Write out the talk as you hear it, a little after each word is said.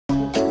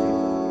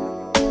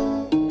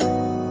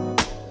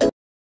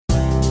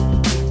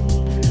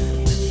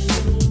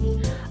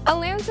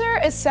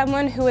as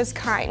someone who is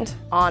kind,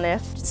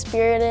 honest,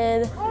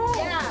 spirited,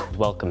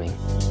 welcoming,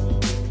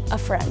 a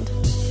friend.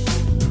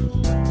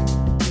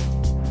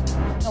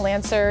 The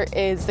Lancer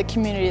is the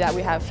community that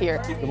we have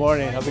here. Good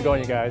morning, how's it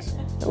going, you guys?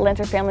 The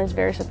Lancer family is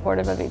very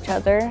supportive of each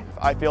other.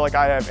 I feel like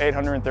I have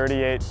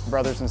 838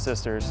 brothers and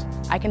sisters.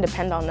 I can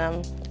depend on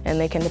them, and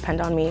they can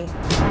depend on me.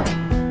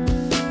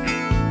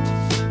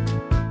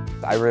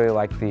 I really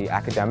like the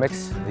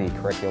academics. The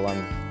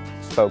curriculum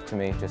spoke to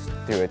me just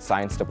through its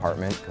science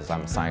department because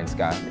I'm a science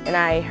guy. And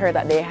I heard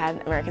that they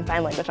had American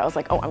Sign Language. I was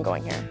like, oh, I'm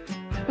going here.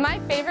 My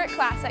favorite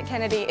class at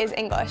Kennedy is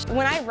English.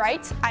 When I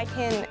write, I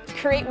can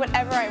create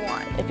whatever I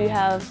want. If you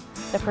have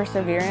the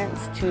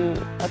perseverance to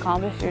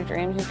accomplish your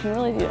dreams, you can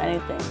really do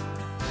anything.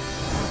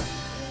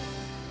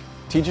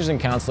 Teachers and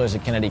counselors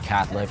at Kennedy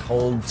Catholic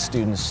hold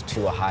students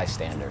to a high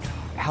standard.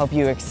 Help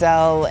you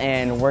excel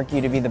and work you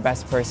to be the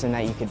best person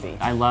that you could be.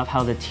 I love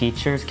how the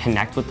teachers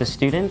connect with the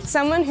students.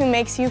 Someone who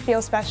makes you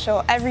feel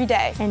special every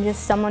day. And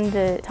just someone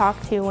to talk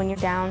to when you're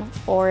down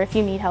or if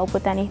you need help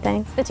with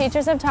anything. The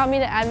teachers have taught me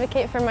to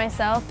advocate for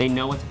myself. They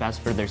know what's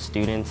best for their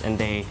students and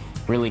they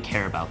really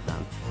care about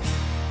them.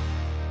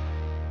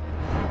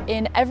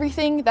 In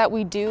everything that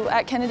we do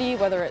at Kennedy,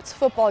 whether it's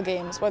football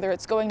games, whether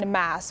it's going to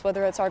Mass,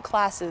 whether it's our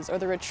classes or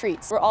the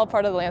retreats, we're all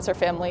part of the Lancer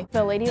family.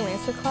 The Lady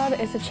Lancer Club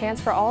is a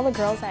chance for all the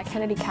girls at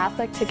Kennedy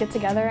Catholic to get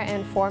together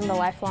and form the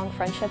lifelong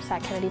friendships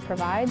that Kennedy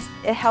provides.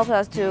 It helps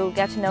us to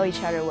get to know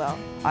each other well.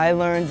 I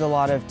learned a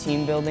lot of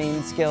team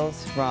building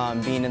skills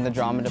from being in the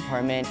drama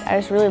department. I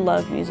just really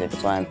love music,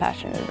 it's what I'm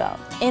passionate about.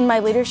 In my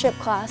leadership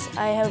class,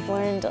 I have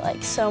learned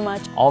so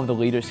much. All of the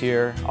leaders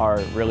here are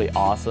really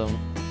awesome.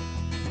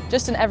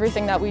 Just in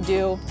everything that we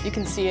do, you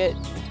can see it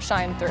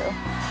shine through.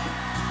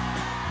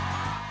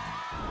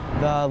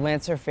 The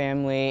Lancer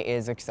family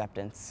is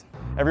acceptance.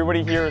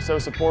 Everybody here is so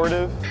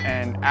supportive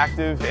and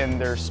active in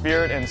their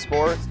spirit and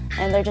sports.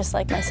 And they're just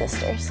like my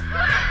sisters.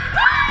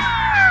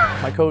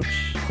 My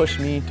coach pushed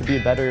me to be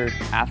a better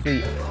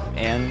athlete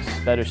and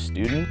better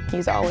student.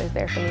 He's always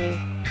there for me.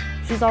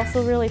 She's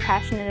also really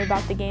passionate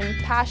about the game.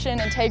 Passion,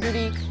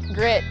 integrity,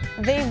 grit.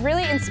 They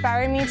really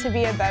inspire me to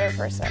be a better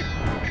person.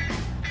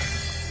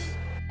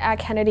 At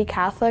Kennedy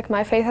Catholic,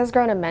 my faith has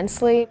grown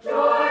immensely.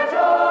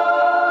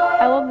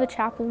 I love the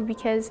chapel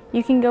because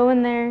you can go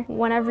in there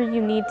whenever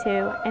you need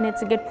to, and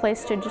it's a good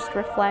place to just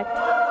reflect.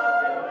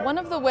 One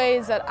of the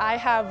ways that I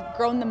have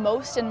grown the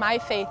most in my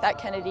faith at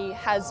Kennedy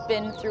has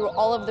been through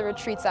all of the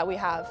retreats that we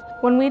have.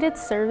 When we did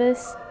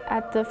service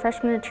at the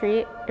freshman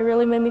retreat, it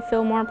really made me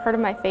feel more a part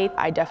of my faith.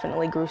 I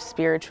definitely grew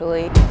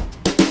spiritually.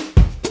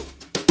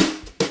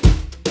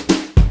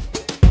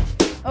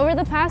 Over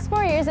the past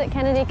 4 years at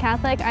Kennedy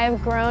Catholic, I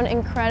have grown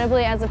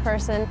incredibly as a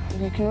person.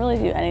 You can really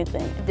do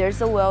anything.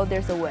 There's a will,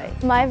 there's a way.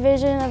 My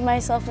vision of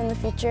myself in the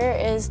future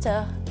is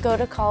to go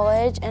to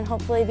college and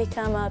hopefully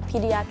become a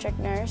pediatric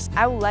nurse.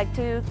 I would like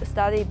to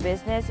study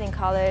business in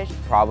college.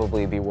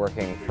 Probably be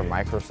working for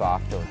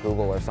Microsoft or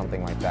Google or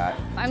something like that.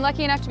 I'm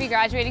lucky enough to be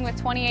graduating with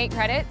 28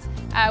 credits,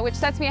 which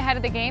sets me ahead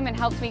of the game and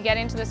helps me get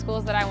into the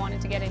schools that I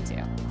wanted to get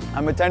into.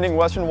 I'm attending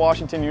Western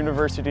Washington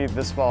University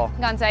this fall.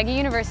 Gonzaga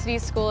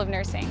University's School of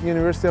Nursing.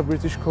 University of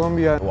British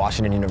Columbia.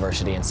 Washington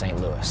University in St.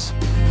 Louis.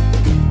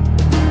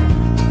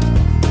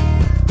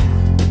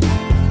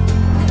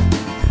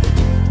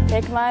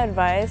 Take my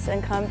advice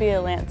and come be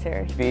a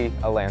Lancer. Be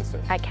a Lancer.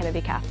 At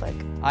Kennedy Catholic.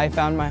 I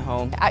found my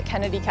home. At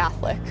Kennedy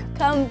Catholic.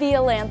 Come be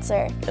a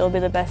Lancer. It'll be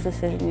the best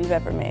decision you've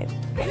ever made.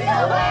 Be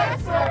a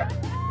Lancer!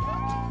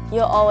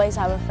 You'll always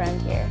have a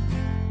friend here.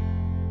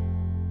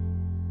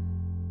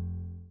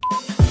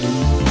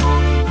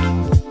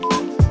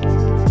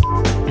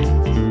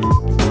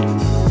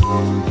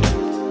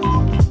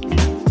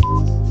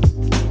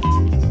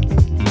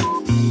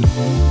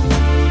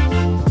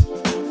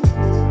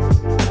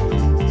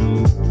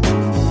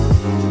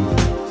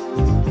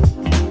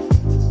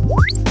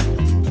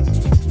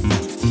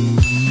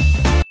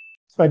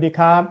สวัสดี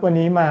ครับวัน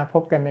นี้มาพ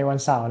บกันในวัน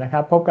เสาร์นะครั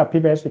บพบกับ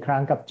พี่เบสอีกครั้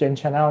งกับ GENT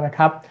Channel นะค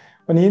รับ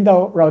วันนี้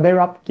เราได้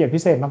รับเกียรติพิ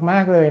เศษมา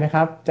กๆเลยนะค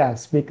รับจาก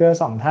สปีกเกอร์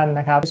2ท่าน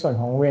นะครับในส่วน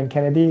ของโรงเรียน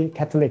Kennedy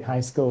Catholic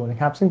High School นะ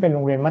ครับซึ่งเป็นโร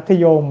งเรียนมัธ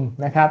ยม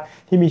นะครับ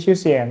ที่มีชื่อ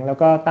เสียงแล้ว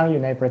ก็ตั้งอ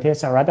ยู่ในประเทศ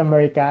สหรัฐอเม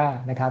ริกา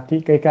นะครับที่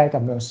ใกล้ๆกั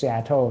บเมืองซีแอ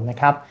ตเทิลนะ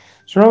ครับ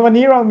สำหรับวัน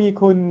นี้เรามี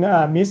คุณ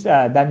มิส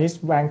ดานิส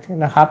แวงค์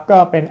นะครับก็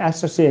เป็น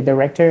Associate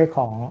Director ข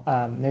อง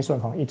ในส่วน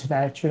ของ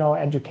International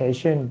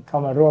Education เข้า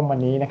มาร่วมวัน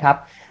นี้นะครับ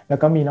แล้ว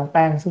ก็มีน้องแ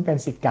ป้งซึ่งเป็น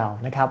ศิษย์เก่า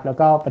นะครับแล้ว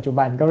ก็ปัจจุ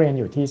บันก็เรียน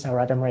อยู่ที่สห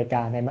รัฐอเมริก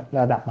าใน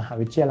ระดับมหา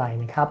วิทยาลัย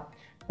นะครับ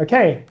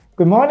Okay,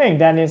 good morning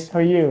Dennis, how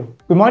are you?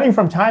 Good morning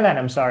from Thailand,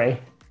 I'm sorry.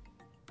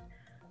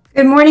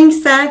 Good morning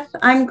Seth,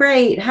 I'm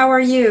great, how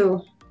are you?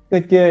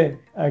 Good,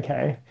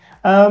 okay.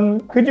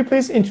 Could you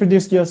please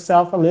introduce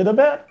yourself a little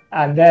bit?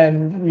 And then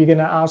we're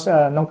gonna ask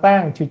Nong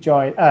Pang to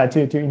join,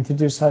 to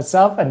introduce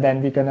herself, and then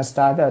we're gonna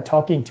start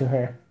talking to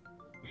her.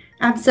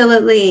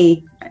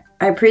 Absolutely.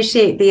 I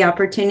appreciate the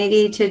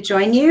opportunity to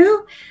join you.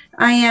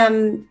 I am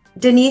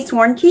Denise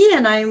Warnke,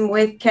 and I'm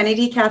with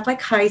Kennedy Catholic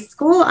High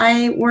School. I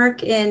work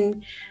in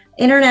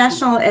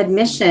international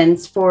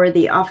admissions for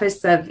the Office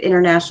of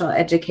International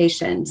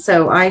Education.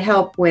 So I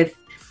help with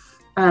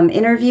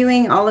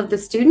interviewing all of the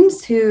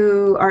students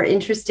who are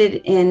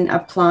interested in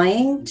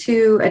applying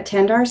to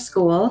attend our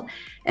school.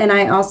 And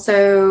I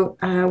also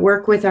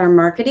work with our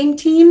marketing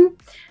team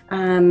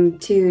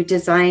to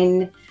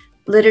design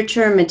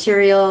literature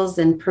materials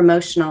and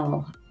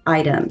promotional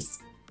items.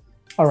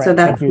 All right, so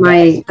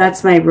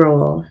that's my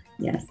role.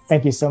 Yes.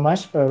 Thank you so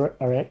much for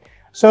it.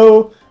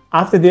 So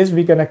after this,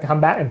 we're gonna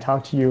come back and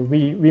talk to you.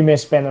 We may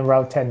spend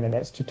around 10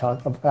 minutes to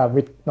talk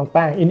with Nong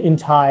Pang in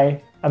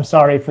Thai. I'm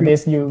sorry for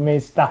this. You may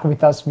stuck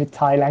with us with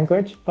Thai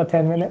language for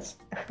 10 minutes.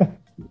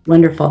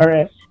 Wonderful. All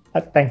right.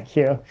 Thank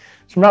you.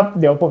 สำหรับ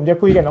เดี๋ยวผมจะ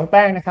คุยกับน้องแ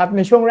ป้งนะครับใ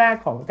นช่วงแรก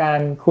ของกา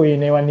รคุย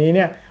ในวันนี้เ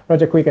นี่ยเรา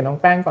จะคุยกับน้อง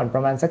แป้งก่อนปร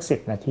ะมาณสัก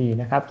10 นาที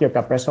นะครับเกี่ยว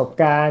กับประสบ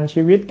การณ์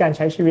ชีวิตการใ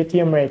ช้ชีวิต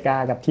ที่อเมริกา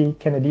กับที่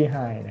Kennedy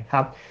High นะค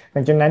รับหลั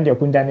งจากนั้นเดี๋ยว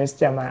คุณแดนิส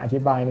จะมาอธิ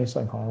บายในส่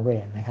วนของเรี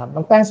ยนนะครับน้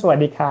องแป้งสวัส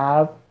ดีครั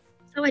บ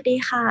สวัสดี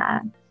ค่ะ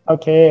โอ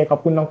เคขอบ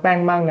คุณน้องแป้ง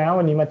มากนะ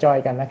วันนี้มาจอย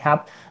กันนะครับ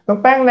น้อง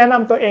แป้งแนะน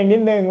ำตัวเองนิ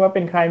ดนึงว่าเ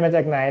ป็นใครมาจ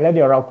ากไหนแล้วเ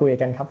ดี๋ยวเราคุย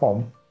กันครับผม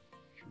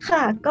ค่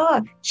ะก็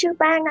ชื่อ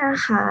แป้งนะ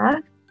คะ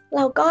เ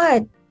ราก็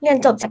เรียน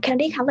จบจาก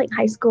Kennedy Catholic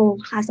High School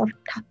Class of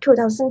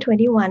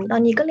 2021 ตอ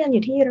นนี้ก็เรียนอ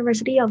ยู่ที่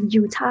University of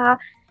Utah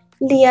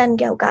เรียน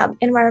เกี่ยวกับ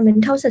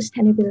Environmental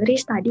Sustainability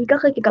Study ก็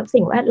คือเกี่ยวกับ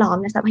สิ่งแวดล้อม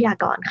และทรัพยา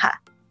กรค่ะ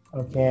โอ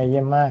เคเยี่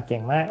ยมมากเก่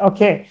งมากโอเ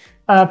ค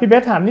พี่เบ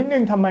สถามนิดนึ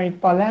งทำไม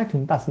ตอนแรกถึ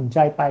งตัดสินใจ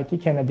ไปที่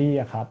Kennedy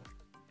อะครับ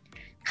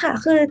ค่ะ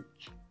คือ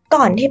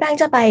ก่อนที่แป้ง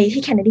จะไป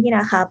ที่ Kennedy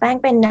นะคะแป้ง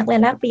เป็นนักเรีย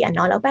นแลกเปลี่ยนเ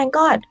นาะแล้วแป้ง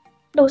ก็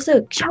รู้สึ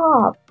กชอ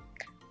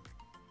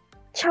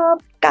บ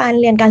การ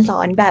เรียนการสอ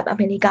นแบบอ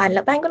เมริกันแ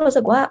ล้วแป้งก็รู้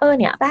สึกว่า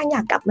เนี่ยแป้งอย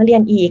ากกลับมาเรีย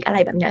นอีกอะไร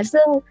แบบนี้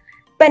ซึ่ง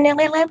เป็นนักเ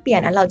รียนแลกเปลี่ย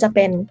นเราจ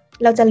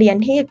ะเรียน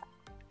ที่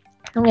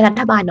โรงเรียนรั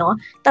ฐบาลเนาะ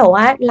แต่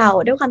ว่าเรา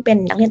ด้วยความเป็น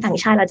นักเรียนต่าง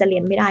ชาติเราจะเรี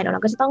ยนไม่ได้เนาะเร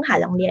าก็จะต้องหา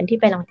โรงเรียนที่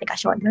เป็นโรงเรียนเอก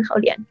ชนเพื่อเขา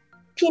เรียน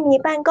ทีนี้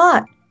แป้งก็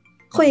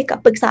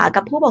ปรึกษา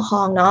กับผู้ปกคร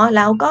องเนาะแ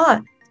ล้วก็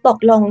ตก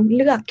ลงเ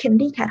ลือก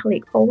Kennedy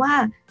Catholic เพราะว่า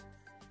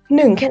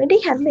Kennedy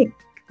Catholic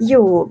อ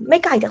ยู่ไม่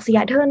ไกลจากซีแอ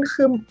ตเทิล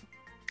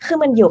คือ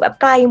มันอยู่แบบ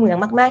ไกลเมือง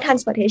มากๆ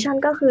transportation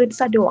ก็คือ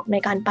สะดวกใน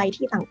การไป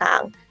ที่ต่า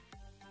ง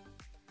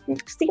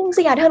ๆซึ่ง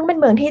ซีแอตเทิลเป็น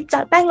เมืองที่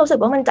แป้งรู้สึก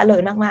ว่ามันเจริ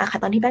ญมากๆค่ะ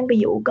ตอนที่แป้งไป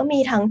อยู่ก็มี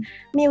ทั้ง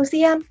มิวเ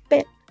ซีย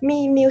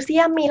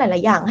มมีหลา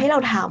ยๆอย่างให้เรา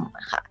ท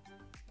ำค่ะ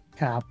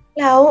ครับ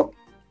แล้ว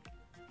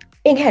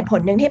อีกเหตุผล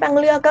หนึ่งที่แป้ง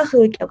เลือกก็คื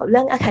อเกี่ยวกับเ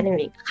รื่อง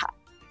academic ค่ะ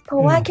เพรา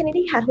ะว่า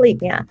Kennedy Catholic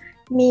เนี่ย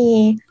มี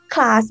ค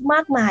ลาสม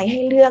ากมายใ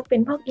ห้เลือกเป็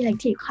นพวก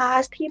elective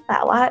class ที่แบ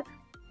บว่า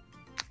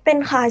เป็น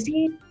คลาส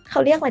ที่เขา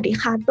เรียกอะไรดี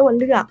คะตัว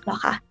เลือกเหรอ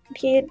คะ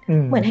ที่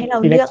เหมือนให้เรา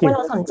เลือกว่าเร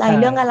าสนใจ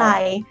เรื่องอะไร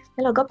แล้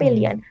วเราก็ไปเ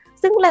รียน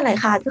ซึ่งหลาย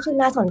ๆคลาสก็คือ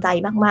น่าสนใจ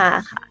มาก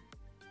ๆค่ะ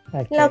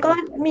แล้วก็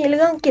มีเ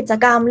รื่องกิจ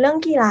กรรมเรื่อง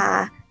กีฬา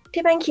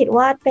ที่แป้งคิด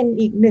ว่าเป็น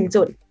อีกหนึ่ง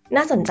จุด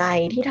น่าสนใจ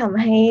ที่ท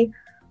ำให้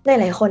ห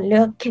ลายๆคนเลื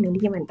อก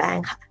Kennedy เหมือนแป้ง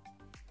ค่ะ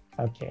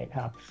โอเคค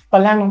รับตอ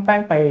นแรกน้องแป้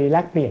งไปแล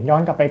กเปลี่ยนย้อ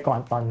นกลับไปก่อ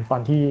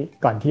น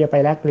ที่จะไป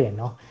แลกเปลี่ยน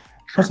เนาะ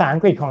ภาษาอัง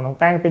กฤษของน้อง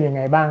แป้งเป็นยังไ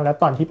งบ้างแล้ว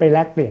ตอนที่ไปแล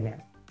กเปลี่ยนเนี่ย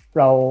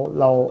เ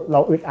รา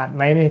อึดอัดไ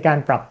หมในการ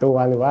ปรับตัว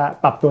หรือว่า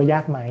ปรับตัวยา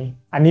กไหม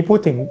อันนี้พูด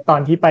ถึงตอ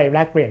นที่ไปแล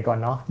กเปลี่ยนก่อน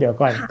เนาะเดี๋ยว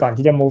ก่อน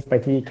ที่จะ move ไป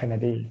ที่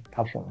Kennedy ค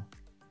รับผม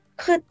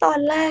คือตอน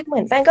แรกเหมื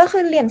อนแป้งก็คื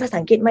อเรียนภาษา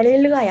อังกฤษมา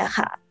เรื่อยๆอะ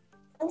ค่ะ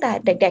ตั้งแต่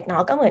เด็กๆเนา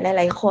ะก็เหมือนห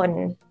ลายๆคน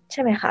ใ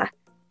ช่ไหมคะ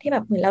ที่แบ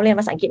บเหมือนเราเรียน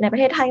ภาษาอังกฤษในประ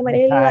เทศไทยมาเ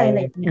รื่อยๆอะไร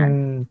อย่างเงี้ย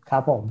ครั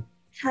บผม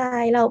ใช่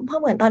เราเพราะ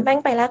เหมือนตอนแป้ง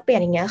ไปแลกเปลี่ย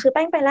นอย่างเงี้ยคือแ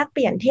ป้งไปแลกเป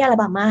ลี่ยนที่อลา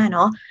บามาเน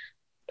าะ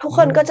ทุกค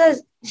นก็จะ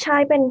ใช้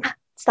เป็น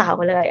สาว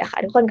เลยอะค่ะ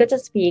ทุกคนก็จะ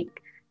speak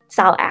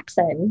South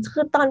accent คื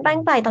อตอนแป้ง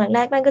ไปตอนแร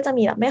กแป้งก็จะ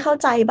มีแบบไม่เข้า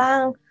ใจบ้า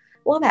ง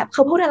ว่าแบบเข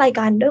าพูดอะไร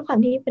กันด้วยความ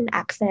ที่เป็น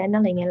accent อ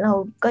ะไรเงี้ยเรา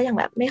ก็ยัง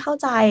แบบไม่เข้า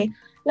ใจ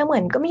แล้วเหมื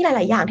อนก็มีห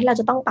ลายๆอย่างที่เรา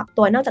จะต้องปรับ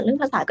ตัวนอกจากเรื่อง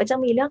ภาษาก็จะ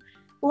มีเรื่อง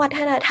วัฒ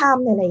นธรรม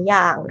หลายๆอ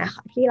ย่างนะค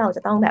ะที่เราจ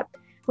ะต้องแบบ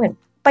เหมือน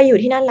ไปอยู่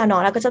ที่นั่นแล้วเนา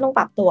ะแล้วก็จะต้องป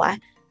รับตัว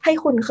ให้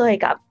คุ้นเคย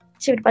กับ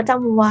ชีวิตประจ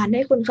ำวันใ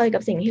ห้คุ้นเคยกั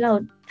บสิ่งที่เรา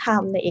ท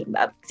ำในอีกแบ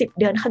บ10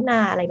 เดือนข้างหน้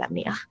าอะไรแบบ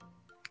นี้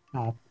ค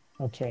รับ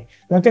โอเค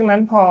หลังจากนั้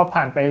นพอ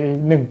ผ่านไป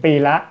1 ปี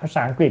ละภาษ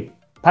าอังกฤษ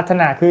พัฒ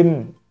นาขึ้น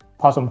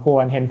พอสมคว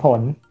รเห็นผ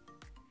ล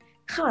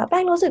ค่ะแป้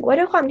งรู้สึกว่า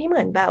ด้วยความที่เห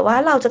มือนแบบว่า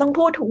เราจะต้อง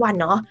พูดทุกวัน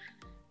เนาะ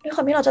ด้วยคว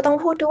ามที่เราจะต้อง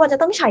พูดทุกวันจะ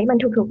ต้องใช้มัน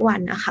ทุกๆวัน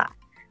นะคะ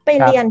ไป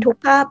เรียนทุก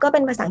คาบก็เป็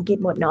นภาษาอังกฤษ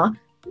หมดเนาะ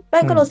แป้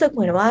งก็รู้สึกเห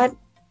มือนว่า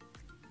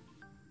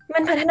มั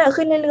นพัฒนา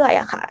ขึ้นเรื่อยๆ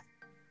อะค่ะ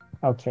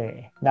โอเค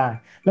ได้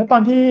แล้วตอ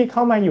นที่เข้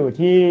ามาอยู่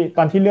ที่ต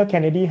อนที่เลือก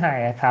Kennedy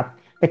High ครับ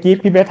ตะกี้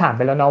พี่เบสถามไ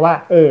ปแล้วเนาะว่า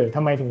ท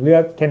ำไมถึงเลือ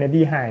ก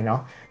Kennedy High เนา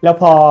ะแล้ว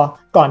พอ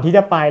ก่อนที่จ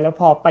ะไปแล้ว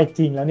พอไปจ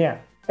ริงแล้วเนี่ย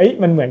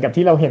มันเหมือนกับ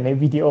ที่เราเห็นใน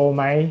วิดีโอไ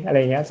หมอะไร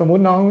เงี้ยสมมุ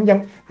ติน้องยัง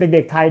เ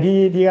ด็กๆไทย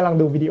ที่กำลัง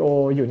ดูวิดีโอ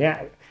อยู่เนี่ย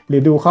หรื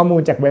อดูข้อมู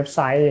ลจากเว็บไซ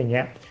ต์อย่างเ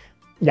งี้ย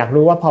อยาก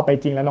รู้ว่าพอไป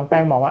จริงแล้วน้องแป้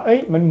งมองว่า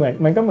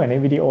มันก็เหมือนใน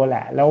วิดีโอแหล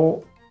ะแล้ว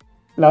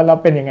เรา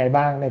เป็นยังไง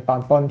บ้างในตอน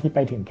ต้นที่ไป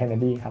ถึง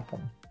Kennedy ครับผ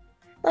ม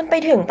ตอนไป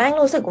ถึงแป้ง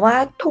รู้สึกว่า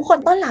ทุกคน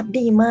ต้อนรับ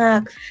ดีมาก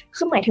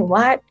คือหมายถึง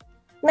ว่า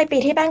ในปี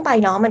ที่แป้งไป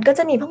เนาะมันก็จ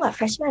ะมีพวกแบบ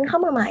freshman เข้า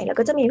มาใหม่แล้ว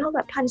ก็จะมีพวกแบ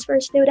บ transfer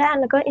student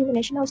แล้วก็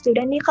international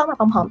student ที่เข้ามา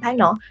พร้อมๆแป้ง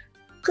เนาะ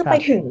คือไป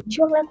ถึง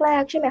ช่วงแร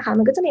กๆใช่ไหมคะ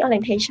มันก็จะมี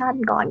orientation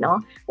ก่อนเนาะ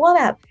ว่า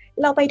แบบ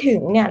เราไปถึง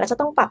เนี่ยเราจะ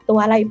ต้องปรับตัว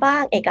อะไรบ้า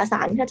งเอกสา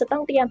รที่เราจะต้อ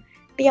งเต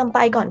รียมไป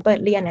ก่อนเปิด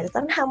เรียนเนี่ยจะ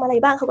ต้องทำอะไร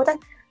บ้างเขาก็จะ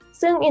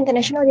ซึ่ง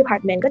international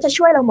department ก็จะ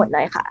ช่วยเราหมดเล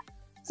ยค่ะ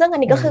ซึ่งอัน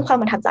นี้ก็คือความ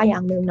ประทับใจอย่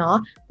างหนึ่งเนาะ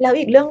แล้ว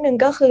อีกเรื่องนึง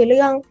ก็คือเ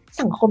รื่อง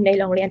สังคมใน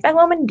โรงเรียนแป้ง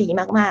ว่ามันดี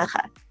มากๆ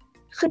ค่ะ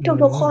คือ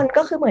ทุกๆคน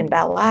ก็คือเหมือนแบ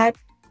บว่า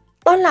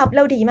ต้อนรับเร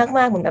าดีมา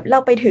กๆเหมือนแบบเรา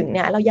ไปถึงเ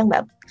นี่ยเรายังแบ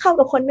บเข้า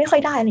กับคนไม่ค่อ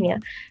ยได้อะไรเงี้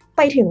ยไ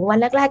ปถึงวัน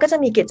แรกๆก็จะ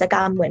มีกิจกร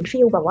รมเหมือน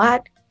ฟีลแบบว่า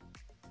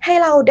ให้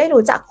เราได้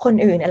รู้จักคน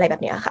อื่นอะไรแบ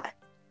บเนี้ยค่ะ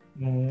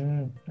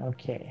โอ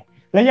เค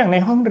แล้วอย่างใน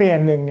ห้องเรียน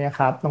นึงเนี่ย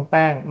ครับน้องแ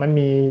ป้งมัน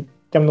มี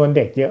จำนวนเ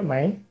ด็กเยอะไหม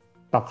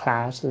ต่อคลา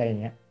สอะไร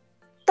เงี้ย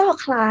ต่อ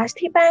คลาส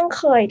ที่แป้งเ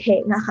คยเท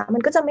คนะคะมั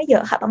นก็จะไม่เยอ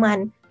ะค่ะประมาณ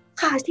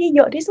คลาสที่เย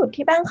อะที่สุด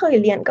ที่แป้งเคย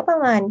เรียนก็ประ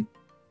มาณ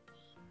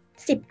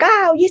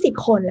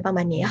19-20 คนอะไรประม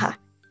าณนี้ค่ะ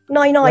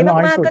น้อยๆ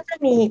มากๆก็จะ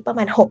มีประม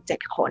าณ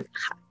 6-7 คน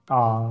ค่ะ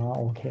อ๋อ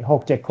โอเค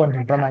 6-7 คนถึ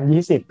งประมาณ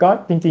20ก็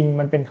จริงๆ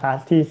มันเป็นคลาส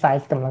ที่ไซ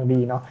ส์กำลังดี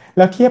เนาะแ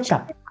ล้วเทียบกั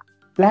บ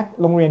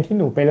โรงเรียนที่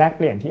หนูไปแลกเ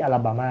ปลี่ยนที่อลา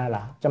บามา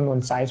ล่ะจำนวน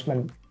ไซส์มัน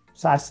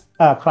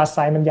คลาสไซ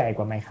ส์มันใหญ่ก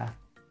ว่าไหมคะ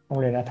โรง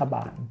เรียนรัฐบ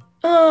าล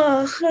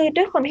คือ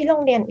ด้วยความที่โร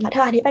งเรียนรัฐ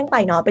บาลที่แป้งไป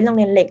เนาะเป็นโรงเ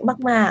รียนเล็ก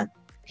มาก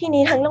ๆที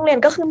นี้ทั้งโรงเรียน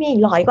ก็คือมี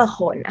100 กว่า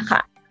คนนะค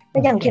ะแต่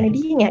อย่างเคนเน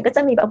ดีเนี่ยก็จ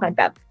ะมีประมาณ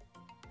แบบ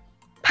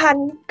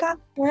1,000ก็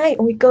ง่าย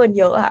เกิน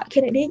เยอะอะเค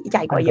นเนดีให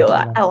ญ่กว่าเยอะอ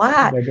ะแต่ว่า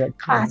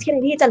คลาสเคนเน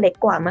ดีจะเล็ก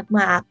กว่า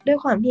มากๆด้วย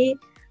ความที่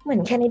เหมือ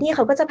นเคนเนดีเข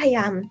าก็จะพยาย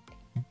า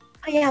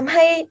มใ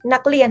ห้นั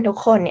กเรียนทุก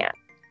คนเนี่ย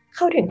เ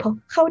ข้า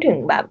ถึง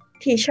แบบ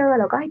ทีเชอร์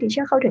แล้วก็ให้ทีเช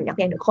อร์เข้าถึงนักเ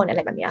รียนทุกคนอะไร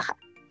แบบนี้ค่ะ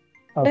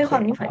ด้วยควา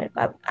มที่เหมือนแ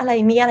บบ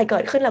มีอะไรเกิ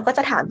ดขึ้นเราก็จ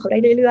ะถามเขาได้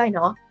เรื่อยๆเ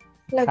นาะ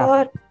แล้วก็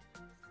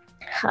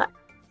ค่ะ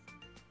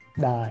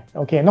ได้โ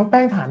อเคน้องแ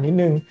ป้งถามนิด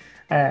นึง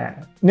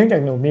เนื่องจา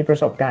กหนูมีประ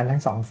สบการณ์ทั้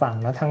ง2ฝั่ง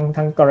แล้ว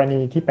ทั้งกรณี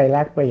ที่ไปแล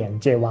กเปลี่ยน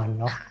J1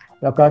 เนาะ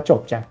แล้วก็จ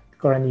บจาก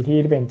กรณีที่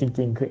เป็นจ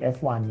ริงๆคือ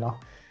F1 เนาะ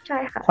ใช่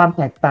ค่ะความ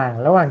แตกต่าง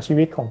ระหว่างชี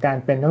วิตของการ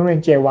เป็นนักเรียน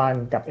J1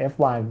 กับ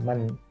F1 มัน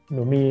ห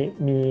นู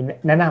มี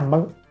แนะนำบ้า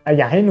ง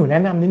อยากให้หนูแน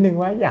ะนำนิดนึง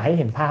ว่าอยากให้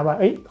เห็นภาพว่า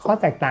ข้อ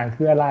แตกต่าง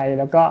คืออะไร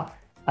แล้วก็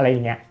อะไรอย่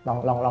างเงี้ยลอ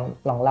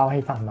งเล่าให้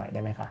ฟังหน่อยไ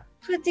ด้ไหมคะ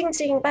คือจ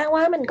ริงๆแป้ง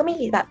ว่ามันก็มี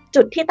แบบ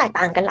จุดที่แตก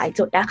ต่างกันหลาย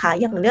จุดนะคะ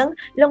อย่างเรื่อง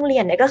โรงเรี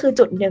ยนเนี่ยก็คือ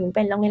จุดหนึ่งเ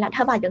ป็นโรงเรียนรั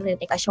ฐบาลโรงเรียน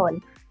เอกชน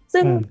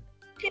ซึ่ง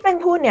ที่แป้ง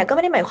พูดเนี่ยก็ไ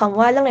ม่ได้หมายความ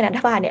ว่าโรงเรียนรั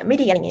ฐบาลเนี่ยไม่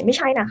ดีอะไรเงี้ยไม่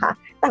ใช่นะคะ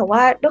แต่ว่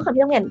าด้วยความ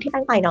ที่โรงเรียนที่แ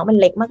ป้งไปเนาะมัน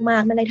เล็กมา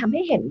กๆมันเลยทำใ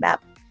ห้เห็นแบบ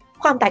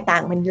ความแตกต่า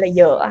งมันเลย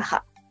เยอะอะค่ะ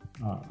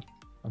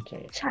โอเค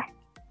ใช่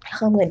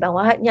คือเหมือนแบบ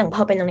ว่าอย่างพ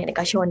อเป็นโรงเรียนเอ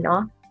กชนเนา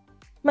ะ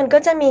มันก็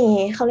จะมี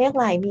เขาเรียกอ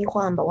ะไรมีคว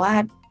ามแบบว่า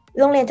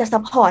โรงเรียนจะซั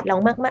พพอร์ตเรา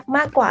ม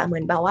ากกว่าเหมื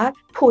อนแบบว่า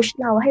พุช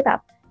เราให้แบบ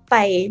ไป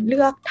เ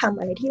ลือกทำ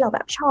อะไรที่เราแบ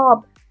บชอบ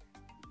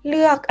เ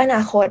ลือกอน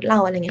าคตเรา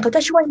อะไรเงี้ยเขาจ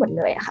ะช่วยหมด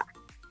เลยอะค่ะ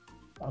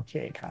โอเค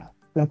ครับ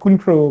แล้วคุณ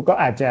ครูก็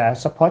อาจจะ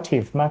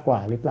supportive มากกว่า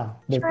หรือเปล่า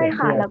ใช่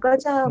ค่ะแล้วก็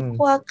จะ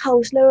พวก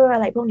counselor อะ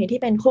ไรพวกนี้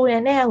ที่เป็นครู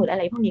แนวหรืออะ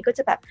ไรพวกนี้ก็จ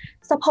ะแบบ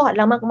support เ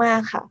รามาก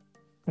ๆค่ะ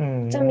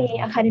จะมี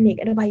academic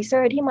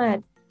advisor ที่มา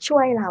ช่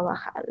วยเราอ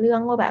ะค่ะเรื่อง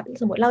ว่าแบบ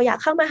สมมติเราอยาก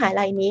เข้ามหา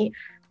ลัยนี้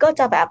ก็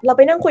จะแบบเราไ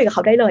ปนั่งคุยกับเข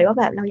าได้เลยว่า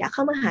แบบเราอยากเ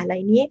ข้ามหาลั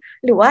ยนี้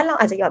หรือว่าเรา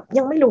อาจจะแบบ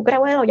ยังไม่รู้ก็ได้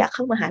ว่าเราอยากเ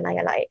ข้ามหาลัย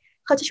อะไร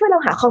เขาจะช่วยเรา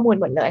หาข้อมูล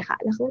หมดเลยค่ะ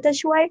แล้วเขาจะ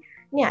ช่วย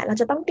เนี่ยเรา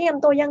จะต้องเตรียม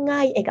ตัวยังไง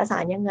เอกสา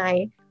รยังไง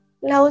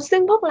แล้วซึ่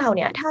งพวกเราเ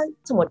นี่ยถ้า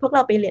สมมติพวกเร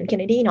าไปเรียน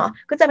Kennedy เนาะ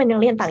ก็จะเป็นนัก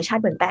เรียนต่างชา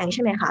ติเหมือนแปลงใ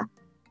ช่ไหมคะ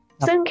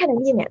ซึ่ง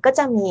Kennedy เนี่ยก็จ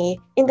ะมี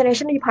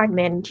international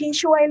department ที่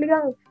ช่ว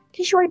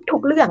ยทุ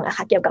กเรื่องอะ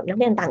ค่ะเกี่ยวกับนัก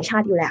เรียนต่างชา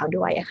ติอยู่แล้ว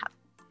ด้วยอะค่ะ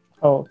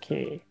โอเค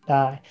ไ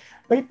ด้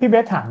พี่เบ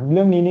สถามเ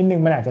รื่องนี้นิดนึ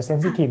งมันอาจจะเซน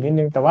ซิทีฟนิด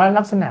นึงแต่ว่า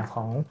ลักษณะข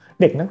อง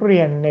เด็กนักเรี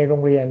ยนในโร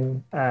งเรียน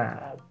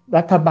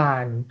รัฐบา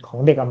ลของ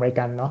เด็กอเมริ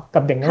กันเนาะกั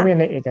บเด็กนักเรียน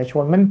ในเอกช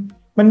น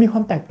มันมีควา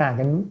มแตกต่าง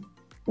กัน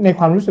ในค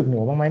วามรู้สึกหนู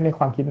บ้างไหมในค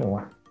วามคิดหนู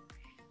อะ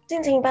จ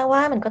ริงๆแปลว่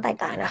ามันก็แตก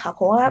ต่างนะคะเพ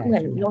ราะว่าเหมื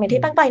อนโรงเรียน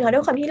ที่ตั้งไปเนาะด้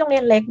วยความที่โรงเรี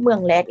ยนเล็กเมือ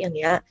งเล็กอย่างเ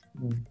งี้ย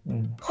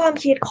ความ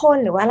คิดคน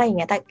หรือว่าอะไรอย่างเ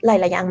งี้ยแต่หลาย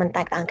ๆอย่างมันแต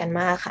กต่างกัน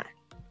มากค่ะ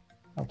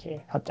โอเค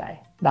เข้าใจ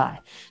ได้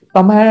ต่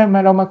อมา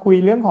เรามาคุย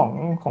เรื่อง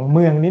ของเ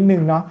มืองนิดนึ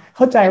งเนาะเ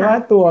ข้าใจว่า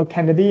ตัวแค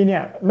นเนดีเนี่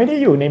ยไม่ได้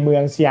อยู่ในเมือ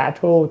งซีแอตเ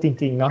ทิลจ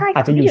ริงๆเนาะอ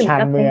าจจะอยู่ชาน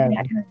เมือง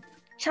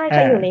ใช่ค่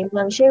ะอยู่ในเมื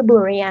องชื่อบู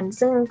เรียน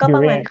ซึ่งก็ปร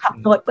ะมาณขับ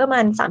รถประมา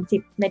ณ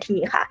30 นาที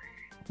ค่ะ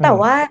แต่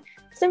ว่า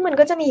ซึ่งมัน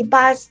ก็จะมี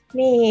บัส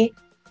มี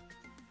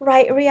ไร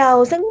เรียล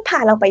ซึ่งพา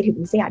เราไปถึง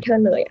ซีแอตเทิล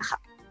เลยอะค่ะ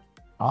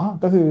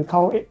ก็คือ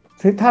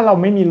ถ้าเรา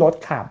ไม่มีรถ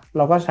ขับเ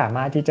ราก็สาม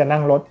ารถที่จะนั่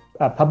งรถ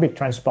public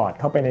transport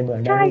เข้าไปในเมือง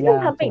ได้ใช่ซึ่ง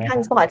public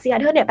transport ซีแอ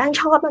ตเทิลเนี่ยแป้ง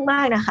ชอบม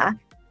ากๆนะคะ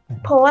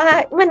เพราะว่า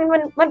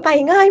มันไป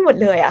ง่ายหมด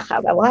เลยอะค่ะ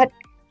แบบว่า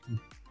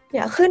เ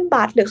นี่ยขึ้น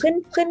บัสหรือ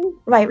ขึ้น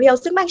ไรเรียล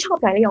ซึ่งแป้งชอบ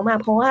ไรเรียลมาก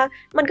เพราะว่า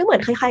มันก็เหมือ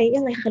นคล้ายๆ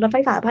ยังไงคือรถไฟ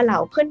ฟ้าบ้านเรา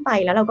ขึ้นไป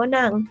แล้วเราก็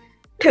นั่ง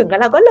ถึงแล้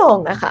วเราก็ลง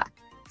อะค่ะ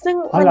ซึ่ง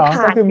มัน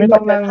ผ่านก็คือไม่ต้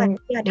องนั่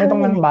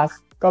งบัส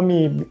ก็มี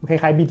คล้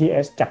ายๆ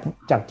BTS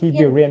จากที่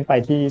บูเรียนไป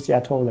ที่ซีแอ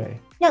ตเทิลเลย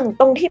อย่าง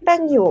ตรงที่แป้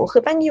งอยู่คื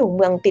อแป้งอยู่เ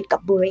มืองติดกั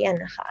บบูเรียน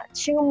นะคะ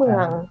ชื่อเมือ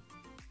ง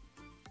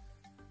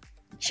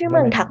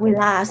ทักวิล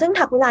ลาซึ่ง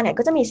ทักวิลลาเนี่ย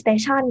ก็จะมีสเต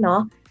ชันเนา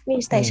ะมี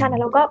สเตชัน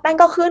แล้วก็แป้ง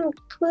ก็ขึ้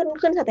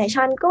นสเต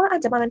ชันก็อา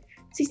จจะประมาณ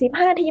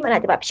45 นาทีมันอา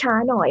จจะแบบช้า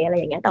หน่อยอะไร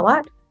อย่างเงี้ยแต่ว่า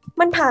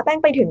มันพาแป้ง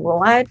ไปถึง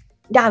ว่า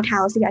ดาวน์ทา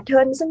วน์ซีแอตเทิ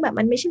ลซึ่งแบบ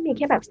มันไม่ใช่มีแ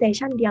ค่แบบสเต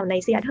ชันเดียวใน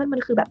ซีแอตเทิลมั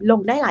นคือแบบล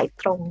งได้หลาย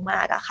ตรงม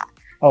ากอะค่ะ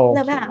แ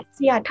ล้วแบบ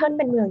ซีแอตเทิลเ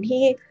ป็นเมือง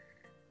ที่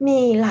มี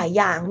หลาย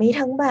อย่างมี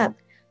ทั้งแบบ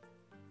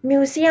มิ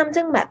วเซียม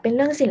ซึ่งแบบเป็นเ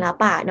รื่องศิล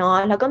ปะเนาะ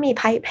แล้วก็มีไ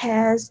พเพ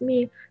สมี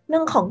เรื่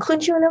องของขึ้น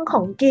ชื่อเรื่องข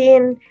องกิ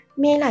น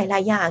มีหลา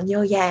ยๆอย่างเยอ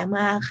ะแยะม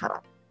ากค่ะ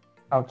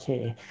โอเค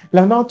แ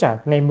ล้วนอกจาก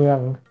ในเมือง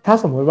ถ้า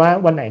สมมุติว่า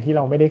วันไหนที่เ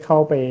ราไม่ได้เข้า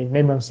ไปใน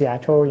เมืองซีแอต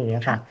เทิลอย่างเงี้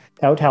ยค่ะ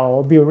แถว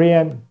บิลเรีย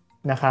น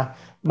นะคะ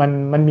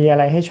มันมีอะ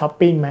ไรให้ช้อป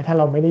ปิ้งไหมถ้า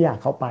เราไม่ได้อยาก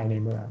เข้าไปใน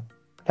เมือง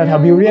แถว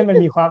บิลเรียนมัน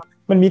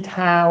มีท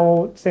าวน์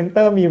เซ็นเต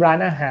อร์มีร้าน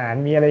อาหาร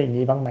มีอะไรอย่าง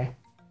นี้บ้างไหม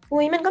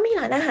อุ้ยมันก็มี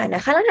ร้านอาหารน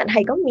ะคะร้านอาหารไท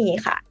ยก็มี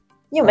ค่ะ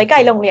อยู่ไม่ไกล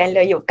โรงเรียนเล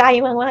ยอยู่ใกล้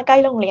มากๆใกล้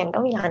โรงเรียนก็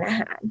มีร้านอา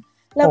หาร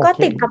แล้วก็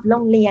ติดกับโร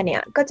งเรียนเนี่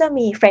ยก็จะ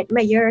มีเฟรดเม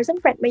เยอร์ซึ่ง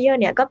เฟรดเมเยอร์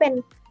เนี่ยก็เป็น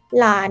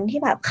ร้านที่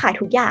แบบขาย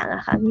ทุกอย่างอ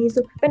ะค่ะมี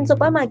เป็นซู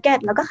เปอร์มาร์เก็ต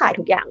แล้วก็ขาย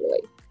ทุกอย่างเลย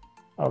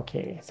โอเค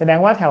แสดง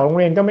ว่าแถวโรง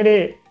เรียนก็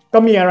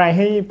มีอะไรใ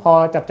ห้พอ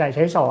จับจ่ายใ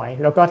ช้สอย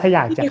แล้วก็ถ้าอย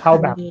ากจะเข้า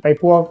แบบไป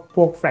พ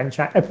วกแฟรนไช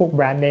ส์พวกแบ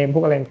รนด์เนมพ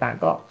วกอะไรต่าง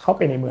ๆก็เข้าไ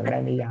ปในเมืองได้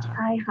ไม่ยากใ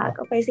ช่ค่ะ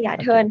ก็ไปซีแอต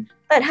เทิล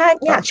แต่ถ้า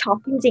อยากช็อป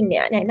จริงๆเ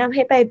นี่ยแนะนำใ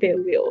ห้ไปเบล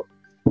วิล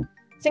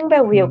ซึ่งเบ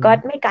ลวิลก็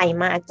ไม่ไกล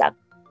มากจาก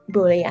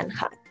บิลเรียน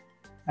ค่ะ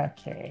โอ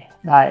เค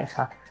ได้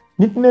ค่ะ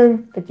นิดนึง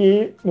ตะกี้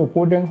หนูพู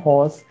ดเรื่องโฮ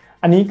สต์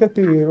อันนี้ก็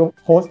คือ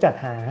โฮสต์จัด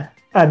หา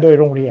โดย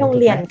โรงเรี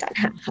ยนจัด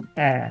หาค่ะ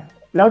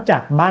แล้วจา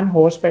กบ้านโฮ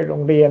สต์ไปโร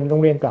งเ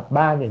รียนกลับ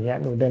บ้านอย่างเงี้ย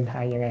หนูเดินทา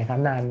งยังไงคะ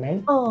นานไหม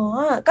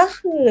ก็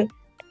คือ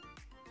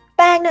แ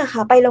ป้งนะค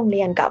ะไปโรงเ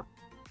รียนกับ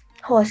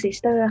โฮสต์ซิส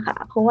เตอร์ค่ะ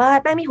เพราะว่า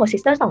แป้งมีโฮสต์ซิ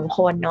สเตอร์2ค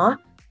นเนาะ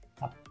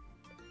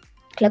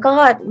แล้วก็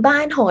บ้า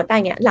นโฮสต์แป้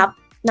งเนี่ยรับ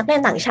นักเรีย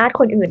นต่างชาติ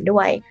คนอื่นด้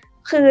วย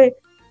คือ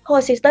โฮ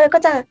สต์ซิสเตอร์ก็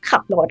จะขั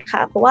บรถค่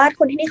ะเพราะว่าค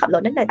นที่นี่ขับร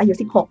ถตั้งแต่อายุ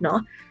16เนาะ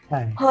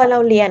พอเรา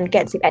เรียนเกร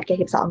ด11เกรด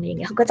12อย่างเ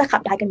งี้ยเขาก็จะขั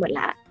บได้กันหมด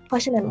ละเพรา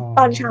ะฉะนั้นต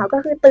อนเช้าก็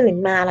คือตื่น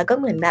มาแล้วก็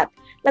เหมือนแบบ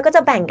แล้วก็จ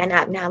ะแบ่งกันอ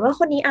าบน้ำว่า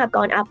คนนี้อาบ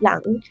ก่อนอาบหลั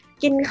ง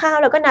กินข้าว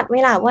แล้วก็นัดเว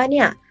ลาว่าเ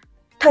นี่ย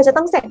เธอจะ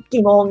ต้องเสร็จ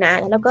กี่โมงนะ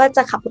แล้วก็จ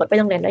ะขับรถไป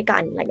โรงเรียนด้วยกั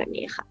นอะไรแบบ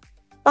นี้ค่ะ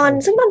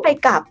ซึ่งตอน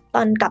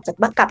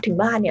กลับถึง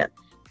บ้านเนี่ย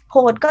โฮ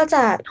ส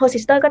ต์ซิ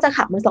สเตอร์ก็จะ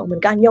ขับมาส่งเหมือ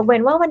นกันยกเว้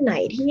นว่าวันไหน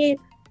ที่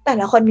แต่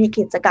ละคนมี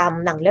กิจกรรม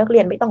หลังเลิกเรี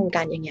ยนไม่ตรง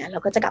กันอย่างเงี้ยเรา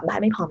ก็จะกลับบ้าน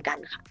ไม่พร้อมกัน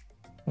ค่ะ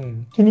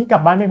ทีนี้กลั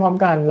บบ้านไม่พร้อม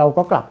กันเรา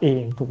ก็กลับเอ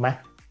งถูกไหม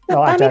กลั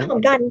บบ้านไม่พร้อ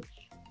มกัน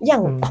อย่า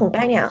งของแ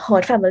ป้งเนี่ยโฮ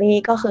สต์แฟมิลี่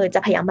ก็คือจะ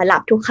พยายามมารั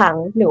บทุกครั้ง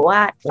หรือว่า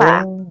ฝา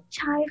กใ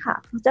ช่ค่ะ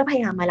เขาจะพย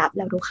ายามมารับเ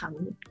ราทุกครั้ง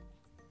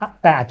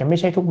แต่อาจจะไม่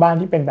ใช่ทุกบ้าน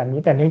ที่เป็นแบบนี้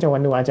แต่เนื่องจากว่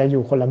าหนูอาจจะอ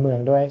ยู่คนละเมือง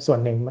ด้วยส่วน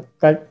หนึ่ง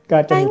ก็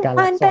จะมีการ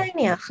บ้านแป้ง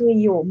เนี่ยคือ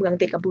อยู่เมือง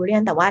ติดกับบิลเรีย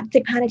นแต่ว่า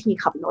15 นาที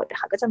ขับรถนะ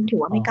คะก็จะถือ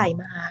ว่าไม่ไกล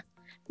มาก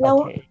แล้ว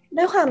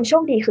ด้วยความโช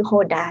คดีคือโฮ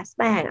สต์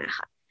แป้งอะ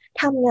ค่ะ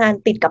ทำงาน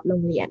ติดกับโร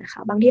งเรียนนะค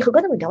ะบางทีเขาก็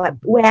จะเหมือนกับแบบ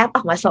แวบอ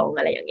อกมาส่ง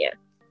อะไรอย่างเงี้ย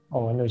โอ้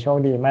หนูโชค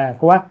ดีมากเ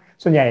พราะว่า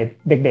ส่วนใหญ่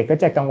เด็กๆก็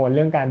จะกังวลเ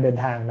รื่องการเดิน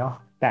ทางเนาะ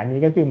แต่อันนี้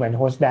ก็คือเหมือน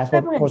โฮสต์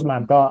โฮสต์มา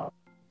ม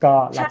ก็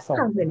รับส่ง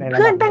เ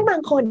พื่อนแป้งบา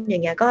งคนอย่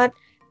างเงี้ยก็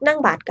นั่ง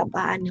บัสกลับ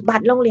บ้านบั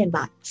สโรงเรียน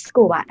บัสส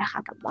กูบัสนะคะ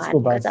กลับบ้าน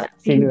ก็จะ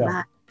สีเหลือง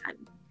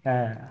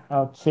โอ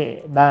เค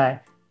ได้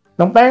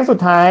น้องแป้งสุด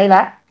ท้ายแล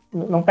ะ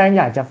น้องแป้ง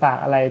อยากจะฝาก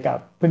อะไรกับ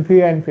เ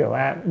พื่อนๆเผื่อ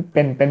ว่าเ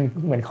ป็น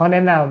เหมือนข้อแน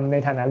ะนำใน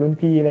ฐานะรุ่น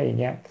พี่อะไรอย่าง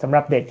เงี้ยสำห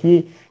รับเด็กที่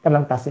กำลั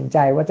งตัดสินใจ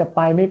ว่าจะไป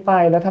ไม่ไป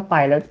แล้วถ้าไป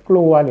แล้วก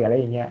ลัวหรืออะไร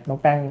อย่างเงี้ยน้อง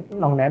แป้ง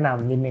ลองแนะน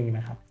ำนิดนึงน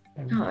ะครับ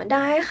ไ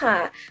ด้ค่ะ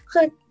คื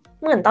อ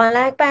เหมือนตอนแร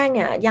กแป้งเ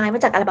นี่ยย้ายมา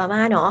จากอลาบาม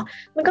าเนาะ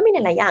มันก็มีห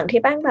ลายๆอย่างที่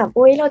แป้งแบบ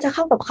อุ๊ยเราจะเ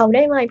ข้ากับเขาไ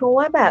ด้ไหมเพราะ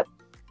ว่าแบบ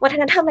วัฒ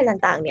นธรรมอะไร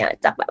ต่างๆเนี่ย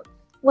จากแบบ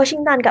วอชิง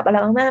ตันกับอล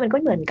าบามามันก็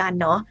เหมือนกัน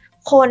เนาะ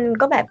คน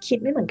ก็แบบคิด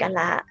ไม่เหมือนกัน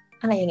ละ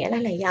อะไรอย่างเงี้ย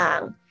หลายๆอย่าง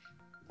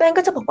แป้ง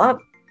ก็จะบอกว่า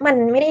มัน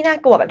ไม่ได้น่า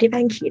กลัวแบบที่แ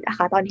ป้งคิดนะค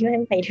ะตอนที่แป้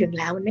งไปถึง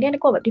แล้วมันไม่ได้น่า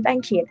กลัวแบบที่แป้ง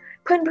คิด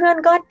เพื่อน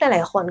ๆก็หล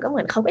ายๆคนก็เหมื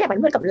อนเขาก็อยากเป็น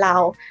เพื่อนกับเรา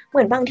เห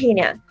มือนบางทีเ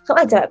นี่ยเขา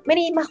อาจจะแบบไม่ไ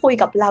ด้มาคุย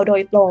กับเราโด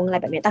ยตรงอะไร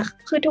แบบนี้แต่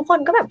คือทุกคน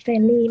ก็แบบเฟร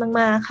นลี่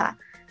มากๆค่ะ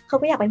เขา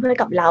ก็อยากเป็นเพื่อน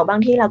กับเราบาง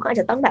ทีเราก็อาจ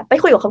จะต้องแบบไป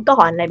คุยกับเขาก่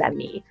อนอะไรแบบ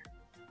นี้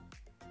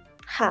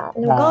ค่ะ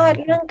แล้วก็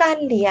เรื่องการ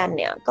เรียนเ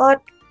นี่ยก็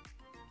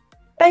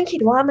แป้งคิ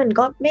ดว่ามัน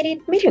ก็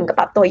ไม่ถึงกับ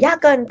ปรับตัวยาก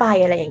เกินไป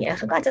อะไรอย่างเงี้ยเ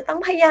ขาก็อาจจะต้อง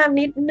พยายาม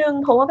นิดนึง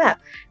เพราะว่าแบบ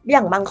อย่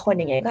างบางคน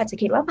อย่างเงี้ยก็อาจจะ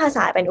คิดว่าภาษ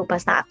าเป็นอุป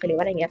สรรคหรือว่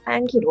าอะไรเงี้ยแป้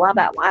งคิดว่า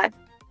แบบว่า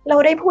เรา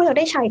ได้พูดเรา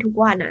ได้ใช้ทุก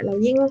วันอ่ะเรา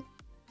ยิ่ง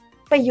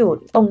ไปอยู่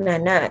ตรงนั้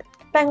นอ่ะ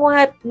แป้งว่า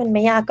มันไ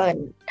ม่ยากเกิน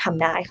ท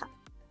ำได้ค่ะ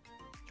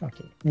โอเค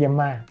เยี่ยม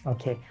มากโอ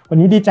เควัน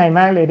นี้ดีใจ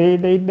มากเลย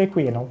ได้คุ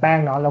ยกับน้องแป้ง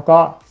เนาะแล้วก็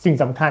สิ่ง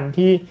สำคัญ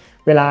ที่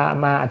เวลา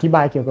มาอธิบ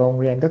ายเกี่ยวกับโรง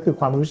เรียนก็คือ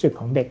ความรู้สึก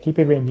ของเด็กที่ไป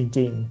เรียนจ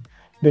ริง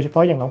ๆโดยเฉพา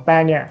ะอย่างน้องแป้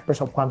งเนี่ยประ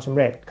สบความสำ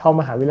เร็จเข้า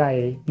มหาวิทยาลัย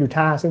ยูท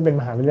าห์ซึ่งเป็น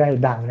มหาวิทยาลัย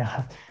ดังนะค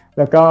รับแ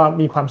ล้วก็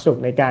มีความสุข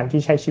ในการ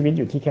ที่ใช้ชีวิตอ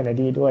ยู่ที่เคนเน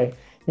ดีด้วย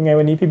ยังไง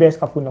วันนี้พี่เบส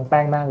ขอบคุณน้องแป้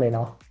งมากเลยเน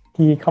าะ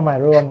ที่เข้ามา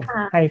ร่วม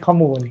ให้ข้อ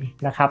มูล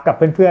นะครับกับเ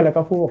พื่อนๆแล้ว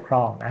ก็ผู้ปกคร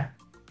องนะ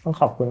ต้อง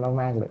ขอบคุณ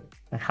มากๆเลย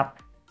นะครับ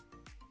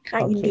ค่ะ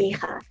ยินดี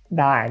ค่ะ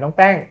ได้น้องแ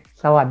ป้ง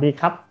สวัสดี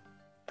ครับ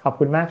ขอบ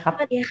คุณมากครับ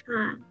สวัสดีค่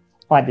ะ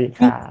สวัสดี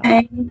ค่ะ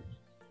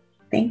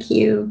Thank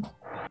you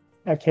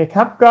โอเคค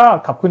รับก็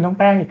ขอบคุณน้อง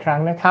แป้งอีกครั้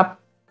งนะครับ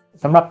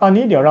สำหรับตอน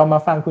นี้เดี๋ยวเรามา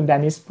ฟังคุณดา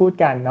นิสพูด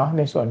กันเนาะใ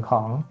นส่วนข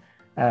อง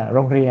โร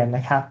งเรียนน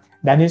ะครับ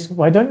Danis,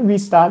 why don't we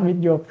start with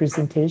your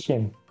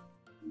presentation?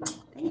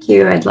 Thank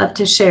you. I'd love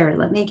to share.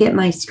 Let me get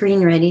my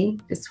screen ready.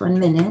 Just 1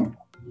 minute.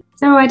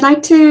 So I'd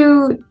like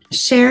to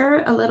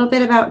share a little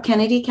bit about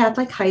Kennedy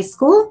Catholic High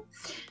School.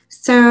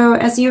 So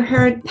as you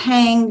heard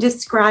Pang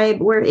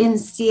describe, we're in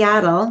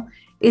Seattle.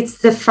 It's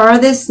the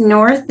farthest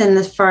north and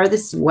the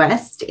farthest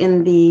west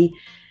in the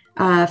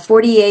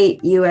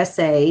 48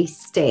 USA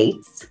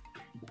states.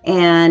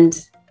 And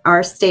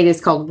our state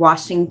is called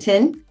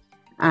Washington,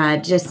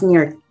 just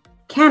near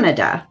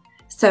Canada.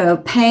 So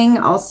Peng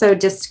also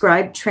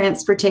described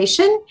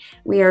transportation.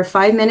 We are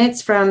 5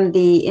 minutes from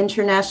the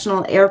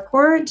international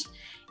airport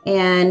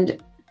and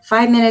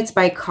 5 minutes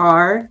by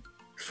car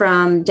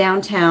from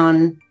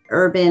downtown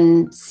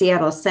urban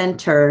Seattle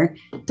Center,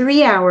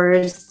 3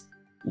 hours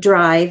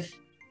drive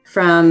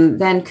from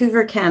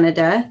Vancouver,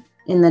 Canada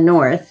in the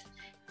north.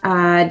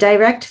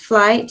 Direct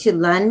flight to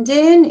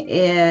London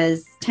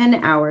is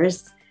 10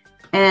 hours.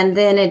 And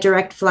then a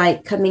direct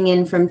flight coming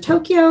in from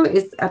Tokyo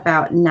is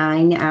about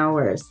 9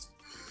 hours.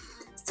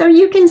 So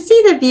you can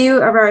see the view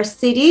of our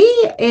city.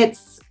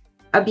 It's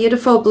a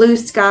beautiful blue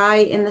sky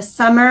in the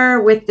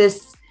summer with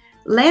this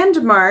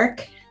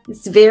landmark.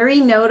 It's very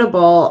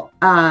notable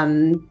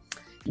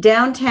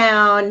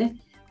downtown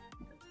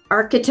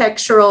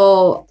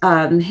architectural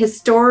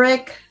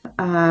historic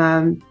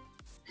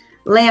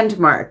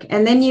landmark.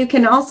 And then you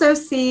can also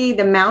see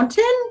the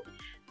mountain.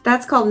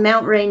 That's called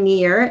Mount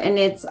Rainier, and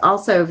it's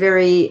also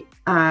very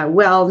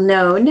well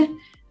known.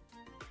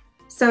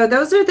 So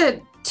those are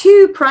the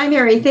two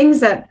primary things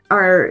that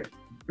are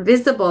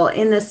visible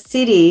in the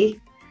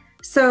city.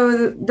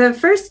 So the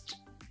first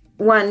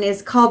one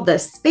is called the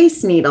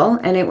Space Needle,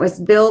 and it was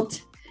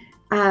built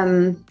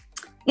in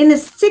the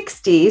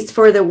 60s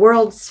for the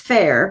World's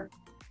Fair.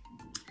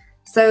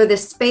 So the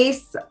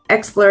space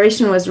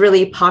exploration was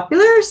really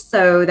popular,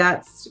 so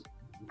that's,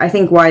 I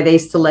think, why they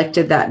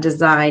selected that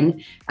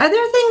design.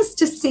 Other things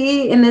to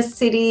see in the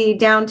city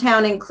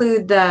downtown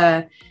include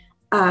the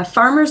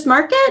farmers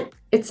market.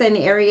 It's an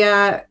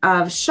area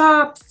of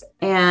shops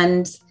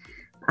and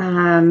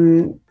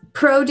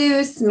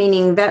produce,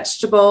 meaning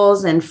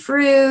vegetables and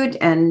fruit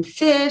and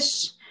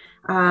fish,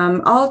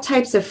 all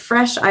types of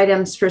fresh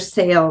items for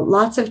sale.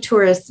 Lots of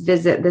tourists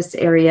visit this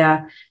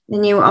area.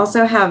 Then you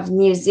also have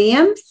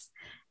museums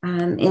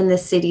in the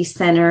city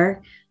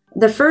center.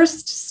 The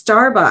first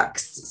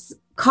Starbucks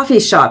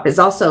coffee shop is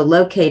also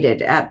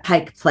located at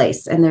Pike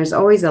Place, and there's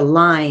always a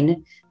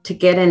line to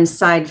get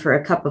inside for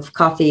a cup of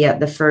coffee at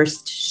the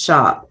first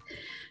shop.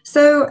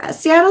 So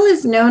Seattle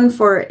is known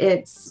for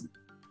its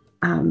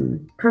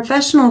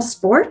professional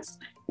sports.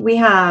 We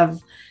have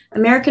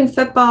American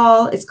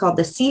football, it's called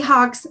the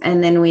Seahawks,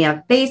 and then we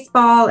have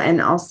baseball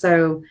and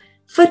also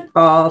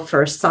football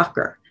for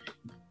soccer.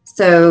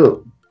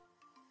 So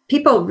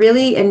people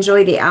really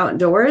enjoy the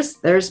outdoors.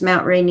 There's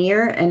Mount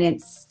Rainier, and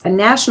it's a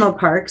national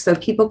park, so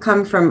people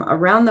come from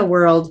around the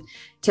world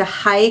to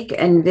hike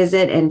and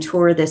visit and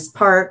tour this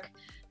park.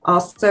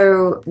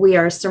 Also, we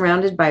are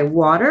surrounded by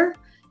water,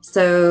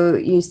 so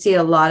you see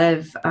a lot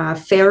of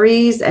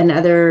ferries and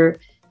other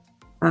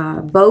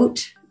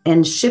boat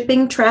and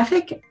shipping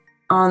traffic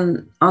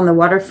on the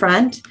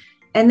waterfront,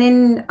 and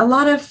then a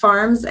lot of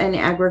farms and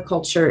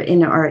agriculture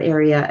in our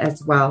area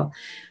as well.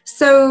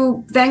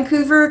 So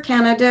Vancouver,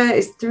 Canada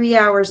is 3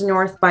 hours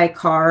north by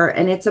car,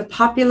 and it's a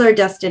popular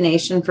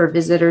destination for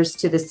visitors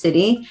to the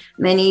city.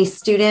 Many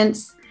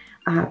students,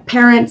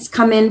 parents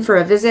come in for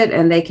a visit,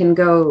 and they can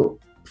go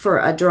for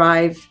a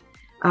drive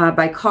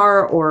by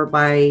car or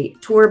by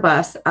tour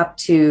bus up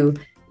to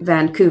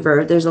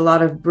Vancouver. There's a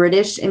lot of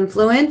British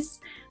influence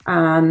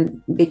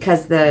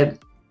because the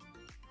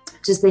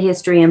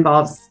history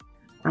involves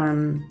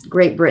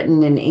Great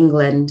Britain and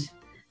England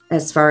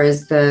as far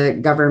as the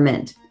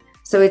government.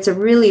 So it's a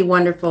really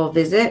wonderful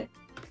visit.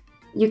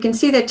 You can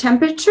see the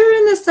temperature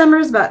in the summer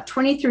is about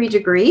 23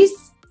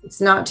 degrees.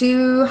 It's not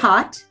too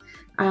hot.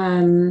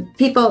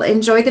 People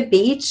enjoy the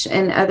beach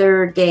and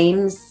other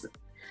games,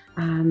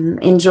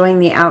 enjoying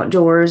the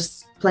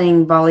outdoors,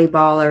 playing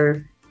volleyball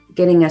or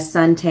getting a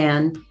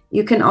suntan.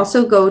 You can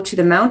also go to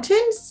the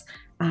mountains,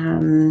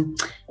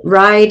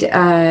 ride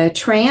a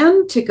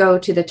tram to go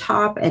to the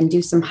top and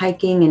do some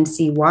hiking and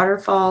see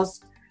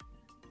waterfalls.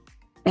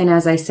 And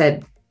as I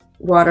said,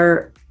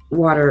 water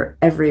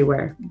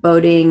everywhere.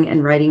 Boating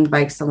and riding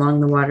bikes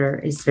along the water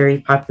is very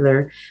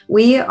popular.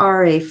 We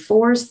are a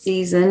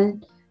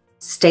 4-season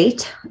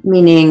state,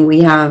 meaning we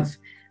have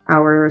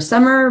our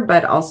summer,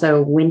 but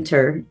also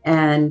winter.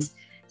 And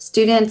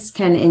students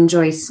can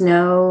enjoy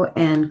snow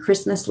and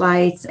Christmas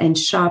lights and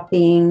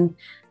shopping.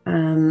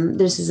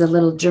 This is a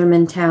little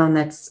German town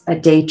that's a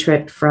day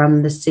trip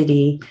from the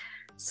city.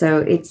 So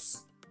it's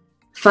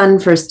fun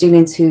for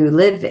students who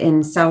live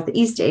in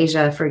Southeast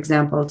Asia, for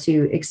example,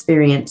 to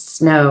experience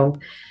snow.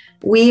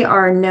 We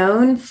are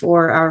known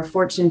for our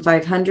Fortune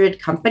 500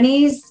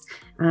 companies.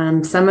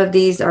 Some of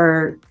these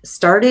are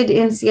started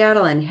in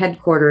Seattle and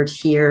headquartered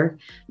here.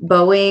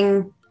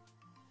 Boeing,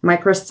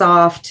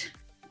 Microsoft,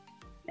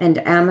 and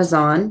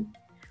Amazon.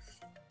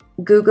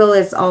 Google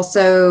is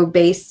also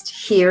based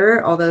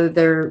here, although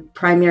their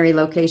primary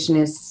location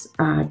is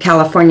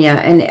California.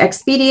 And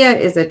Expedia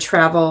is a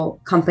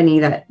travel company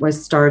that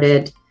was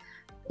started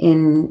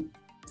in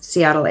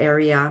Seattle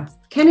area.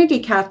 Kennedy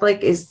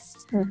Catholic is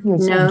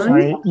known. I'm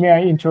sorry, may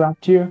I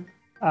interrupt you?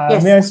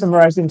 Yes. May I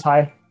summarize in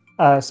Thai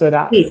so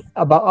that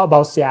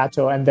about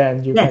Seattle, and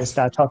then you can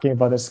start talking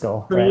about the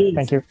school. Right?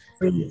 Thank you.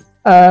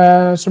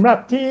 สำหรับ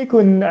ที่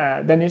คุณ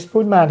เดนิสพู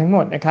ดมาทั้งหม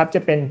ดนะครับจ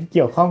ะเป็นเ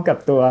กี่ยวข้องกับ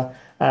ตัว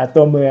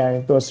ตัวเมือง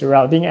ตัว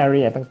surrounding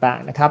area ต่าง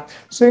ๆนะครับ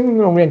ซึ่ง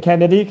โรงเรียน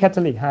Kennedy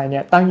Catholic High เนี่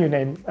ยตั้งอยู่ใน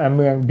เ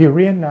มืองบิลเ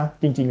รียนนะ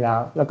จริงๆ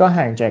แล้วก็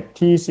ห่างจาก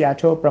ที่ซีแอตเ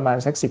ทิลประมาณ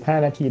สัก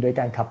15 นาทีโดย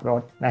การขับร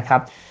ถนะครั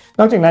บ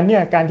นอกจากนั้นเนี่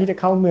ยการที่จะ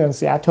เข้าเมือง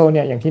ซีแอตเทิลเ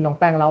นี่ยอย่างที่น้อง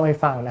แป้งเล่าให้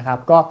ฟังนะครับ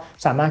ก็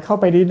สามารถเข้า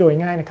ไปได้โดย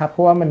ง่ายนะครับเพร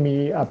าะว่ามันมี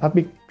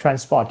public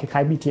transport คล้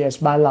ายๆ BTS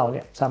บ้านเราเ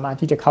นี่ยสามารถ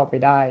ที่จะเข้าไป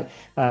ได้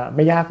ไ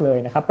ม่ยากเลย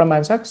นะครับประมา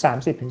ณสัก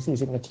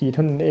 30-40 นาทีเท่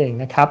านั้นเอง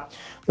นะครับ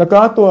แล้วก็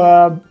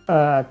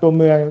ตัว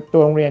เมืองตั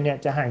วโรงเรียนเนี่ย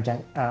จะห่างจาก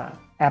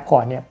แอร์พอ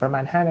ร์ตเนี่ยประมา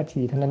ณ5 นา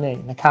ทีเท่านั้นเอง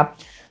นะครับ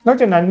นอก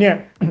จากนั้นเนี่ย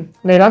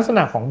ในลักษณ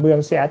ะของเมือง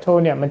ซีแอตเทิล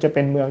เนี่ยมันจะเ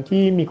ป็นเมือง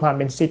ที่มีความเ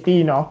ป็นซิตี้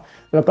เนาะ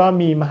แล้วก็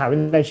มีมหาวิท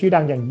ยาลัยชื่อดั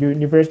งอย่าง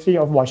University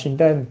of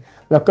Washington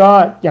แล้วก็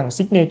อย่าง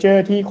ซิกเนเจอ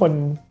ร์ที่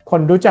ค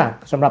นรู้จัก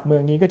สำหรับเมือ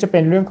งนี้ก็จะเป็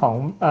นเรื่องของ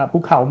ภู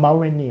เขา Mount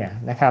Rainier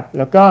นะครับ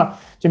แล้วก็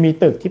จะมี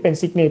ตึกที่เป็น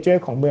ซิกเนเจอ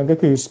ร์ของเมืองก็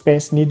คือ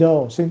Space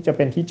Needle ซึ่งจะเ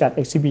ป็นที่จัด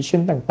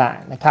exhibition ต่าง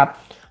ๆนะครับ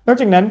นอก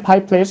จากนั้น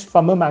Pike Place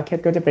Farmer Market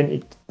ก็จะเป็นอี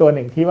กตัวห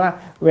นึ่งที่ว่า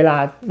เวลา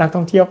นักท่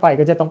องเที่ยวไป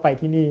ก็จะต้องไป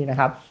ที่นี่นะ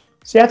ครับ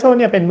ซีแอตเทิล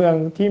เนี่ยเป็นเมือง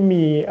ที่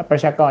มีประ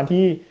ชากร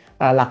ที่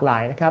หลากหลา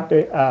ยนะครับโด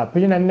ยเพรา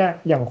ะฉะนั้นเนี่ย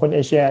อย่างคนเอ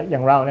เชียอย่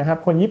างเรานะครับ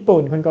คนญี่ปุ่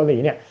นคนเกาหลี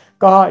เนี่ย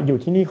ก็อยู่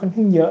ที่นี่ค่อน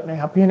ข้างเยอะนะ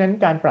ครับเพราะฉะนั้น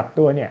การปรับ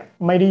ตัวเนี่ย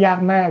ไม่ได้ยาก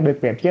มากโดย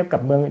เปรียบเทียบกั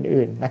บเมือง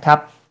อื่นๆนะครับ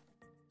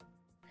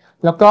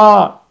แล้วก็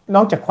น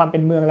อกจากความเป็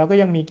นเมืองแล้วก็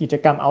ยังมีกิจ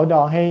กรรม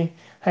outdoor ใ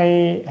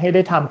ห้ไ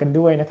ด้ทำกัน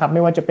ด้วยนะครับไ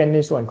ม่ว่าจะเป็นใน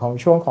ส่วนของ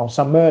ช่วงของ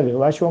summer หรือ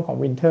ว่าช่วงของ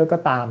winter ก็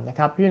ตามนะค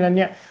รับเพราะฉะนั้นเ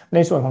นี่ยใน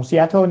ส่วนของซีแ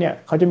อตเทิลเนี่ย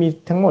เขาจะมี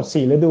ทั้งหมด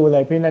4ฤดูเล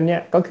ยเพราะฉะนั้นเนี่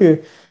ยก็คือ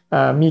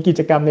มีกิ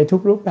จกรรมในทุ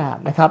กรูปแบบ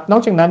นะครับนอ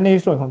กจากนั้นใน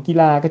ส่วนของกี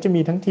ฬาก็จะ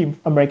มีทั้งทีม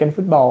อเมริกัน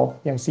ฟุตบอล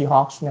อย่าง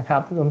Seahawks นะครั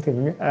บรวมถึง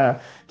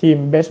ทีม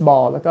เบสบอ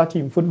ลแล้วก็ที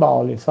มฟุตบอล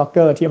หรือซ็อกเก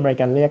อร์ที่อเมริ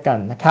กันเรียกกัน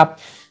นะครับ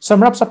ส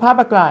ำหรับสภาพ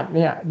อากาศเ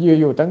นี่ย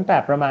อยู่ตั้งแต่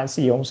ประมาณ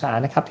4 องศา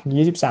นะครับถึง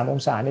23 อง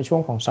ศาในช่ว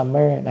งของซัมเม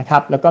อร์นะครั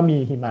บแล้วก็มี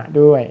หิมะ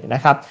ด้วยน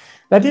ะครับ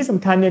และที่ส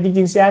ำคัญเนี่ยจ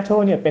ริงๆซีแอตเทิล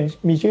เนี่ย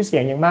มีชื่อเสี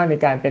ยงอย่างมากใน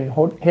การเป็น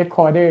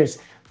headquarters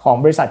ของ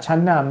บริษัทชั้น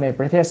นำใน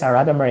ประเทศสห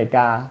รัฐอเมริก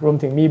ารวม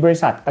ถึงมีบริ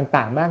ษัท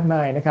ต่างๆมากม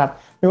ายนะครับ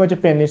ไม่ว่าจะ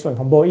เป็นในส่วนข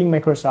อง Boeing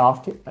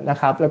Microsoft นะ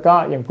ครับแล้วก็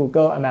อย่าง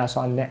Google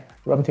Amazon เนี่ย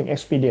รวมถึง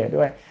Expedia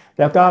ด้วย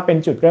แล้วก็เป็น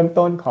จุดเริ่ม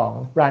ต้นของ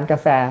ร้านกา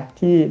แฟ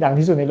ที่ดัง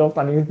ที่สุดในโลกต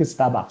อนนี้ก็คือ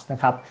Starbucks นะ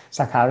ครับส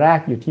าขาแรก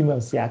อยู่ที่เมือ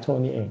งซีแอตเทิล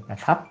นี่เองนะ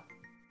ครับ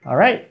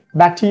Alright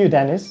back to you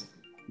Dennis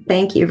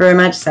Thank you very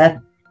much Seth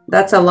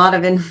That's a lot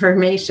of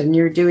information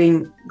You're doing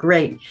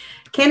great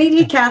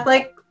Kennedy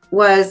Catholic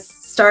was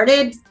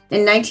started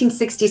in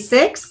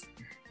 1966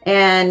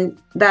 and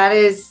that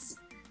is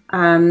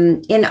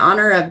in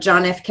honor of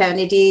John F.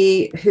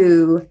 Kennedy,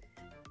 who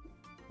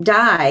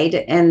died,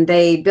 and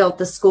they built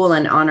the school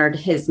and honored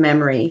his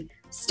memory.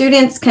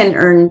 Students can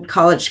earn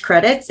college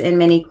credits in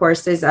many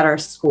courses at our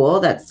school.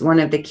 That's one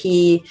of the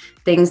key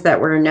things that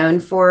we're known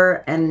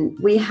for. And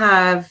we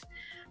have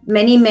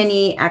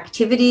many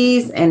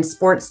activities and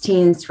sports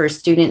teams for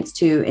students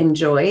to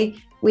enjoy.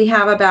 We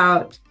have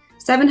about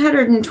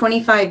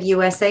 725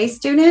 USA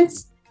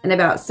students and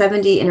about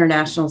 70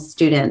 international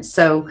students.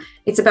 So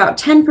it's about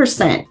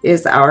 10%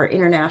 is our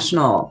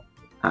international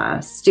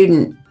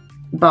student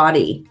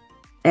body.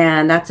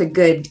 And that's a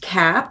good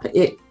cap.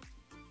 It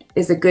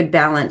is a good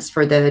balance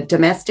for the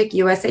domestic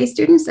USA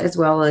students as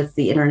well as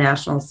the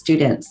international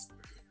students.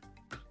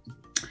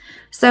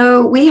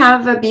 So we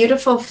have a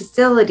beautiful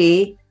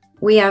facility.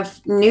 We have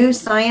new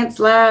science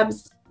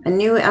labs, a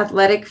new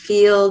athletic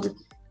field,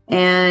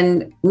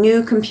 and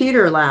new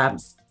computer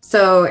labs.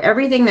 So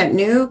everything that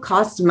new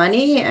costs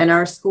money, and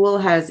our school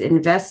has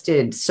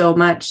invested so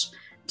much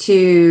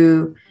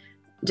to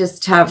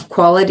just have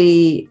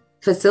quality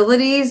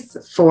facilities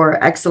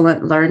for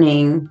excellent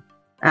learning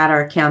at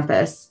our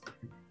campus.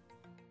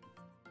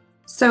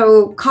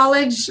 So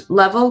college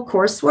level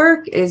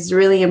coursework is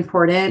really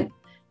important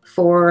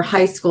for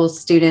high school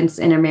students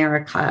in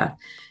America.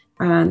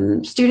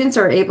 Students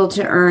are able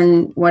to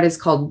earn what is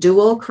called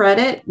dual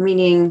credit,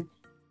 meaning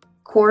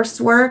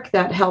coursework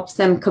that helps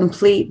them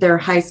complete their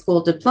high school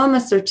diploma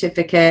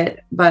certificate,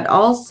 but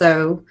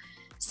also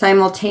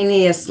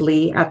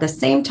simultaneously at the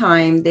same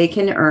time, they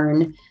can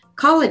earn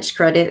college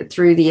credit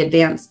through the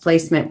advanced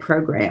placement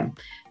program.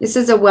 This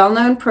is a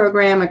well-known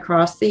program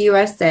across the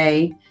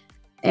USA,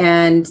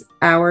 and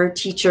our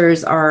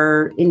teachers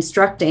are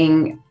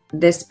instructing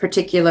this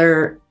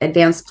particular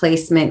advanced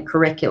placement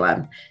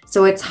curriculum.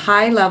 So it's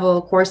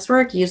high-level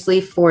coursework,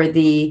 usually for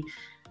the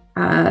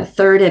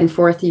third and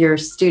fourth year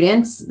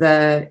students.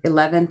 The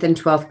 11th and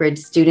 12th grade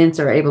students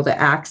are able to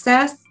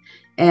access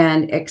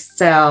and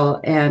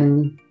excel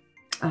and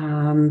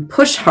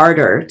push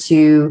harder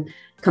to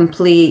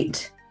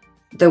complete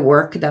the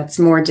work that's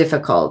more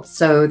difficult.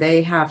 So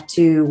they have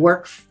to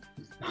work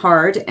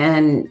hard,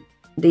 and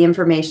the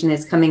information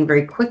is coming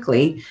very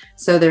quickly.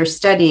 So they're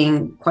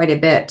studying quite a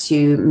bit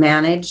to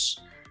manage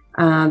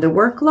the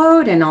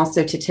workload and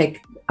also to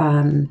take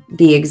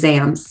the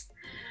exams.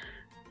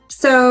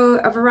 So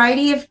a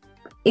variety of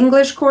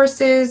English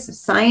courses,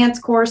 science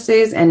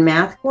courses, and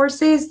math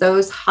courses.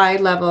 Those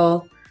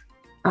high-level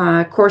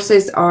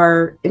courses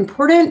are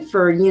important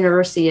for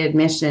university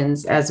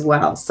admissions as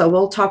well. So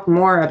we'll talk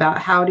more about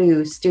how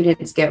do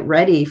students get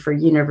ready for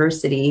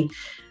university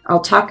I'll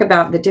talk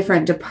about the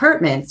different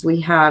departments. We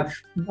have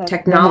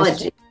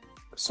technology.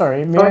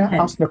 Sorry, may I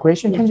ask the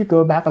question? Can you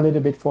go back a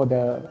little bit for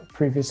the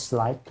previous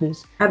slide,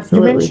 please?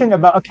 Absolutely. You mentioned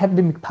about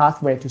academic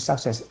pathway to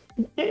success.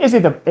 Is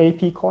it the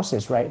AP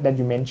courses, right, that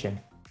you mentioned?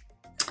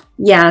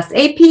 Yes,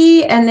 AP,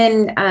 and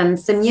then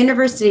some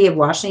University of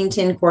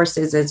Washington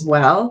courses as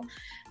well.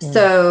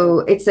 So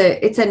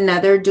it's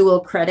another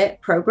dual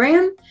credit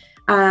program.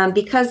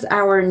 Because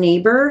our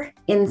neighbor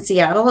in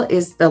Seattle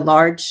is the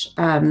large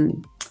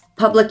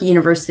public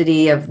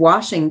University of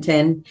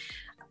Washington,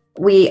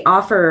 we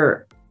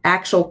offer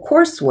actual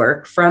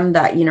coursework from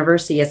that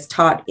university as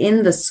taught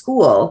in the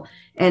school.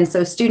 And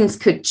so students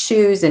could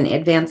choose an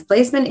advanced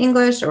placement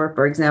English or,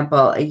 for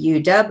example, a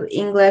UW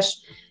English.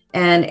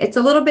 And it's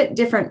a little bit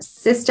different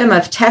system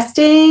of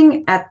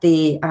testing at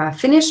the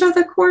finish of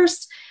the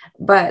course.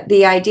 But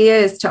the idea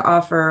is to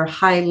offer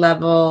high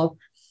level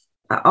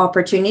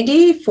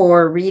opportunity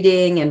for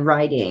reading and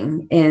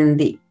writing in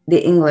the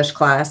English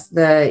class.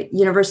 The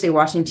University of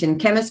Washington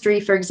chemistry,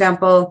 for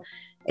example,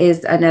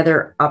 is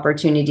another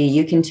opportunity.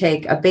 You can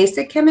take a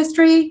basic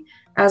chemistry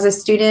as a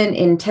student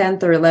in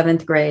 10th or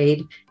 11th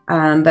grade,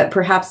 but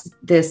perhaps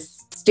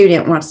this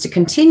student wants to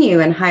continue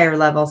in higher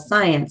level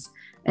science,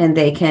 and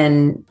they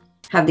can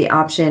have the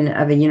option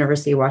of a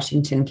University of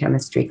Washington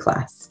chemistry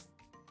class.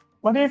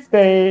 What if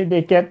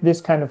they get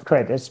this kind of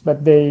credits,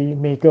 but they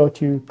may go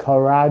to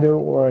Colorado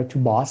or to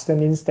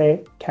Boston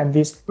instead? Can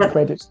these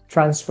credits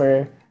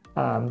transfer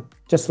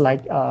just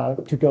like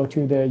to go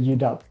to the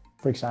UW,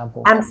 for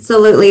example?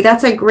 Absolutely.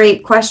 That's a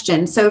great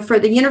question. So for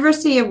the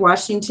University of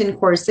Washington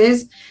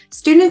courses,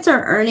 students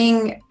are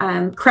earning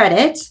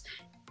credit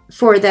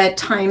for the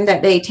time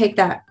that they take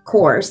that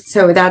course.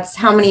 So that's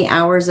how many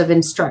hours of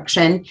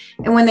instruction.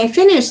 And when they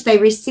finish, they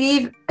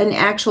receive an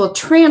actual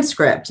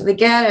transcript. They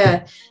get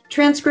a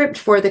transcript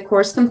for the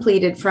course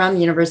completed from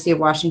University of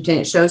Washington.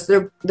 It shows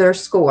their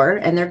score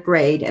and their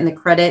grade and the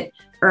credit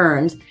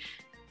earned.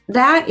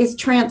 That is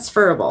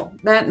transferable.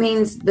 That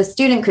means the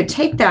student could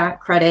take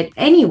that credit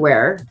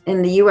anywhere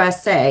in the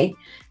USA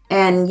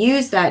and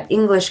use that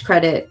English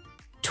credit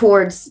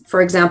towards,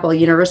 for example,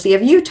 University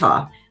of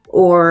Utah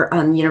or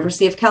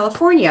University of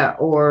California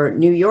or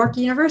New York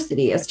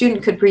University. A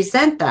student could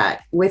present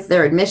that with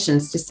their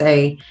admissions to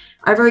say,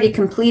 I've already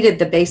completed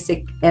the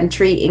basic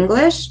entry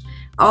English.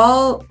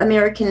 All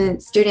American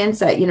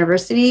students at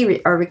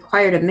university are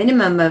required a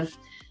minimum of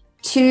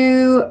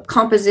 2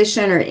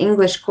 composition or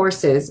English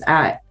courses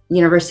at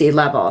university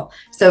level.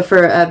 So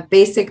for a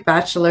basic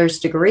bachelor's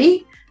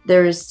degree,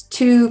 there's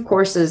 2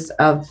 courses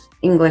of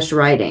English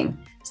writing.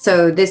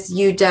 So this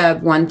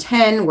UW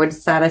 110 would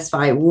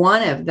satisfy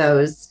one of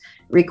those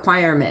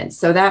requirements.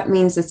 So that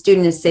means the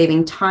student is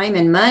saving time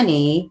and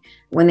money.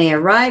 When they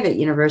arrive at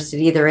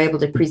university, they're able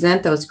to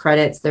present those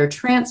credits. They're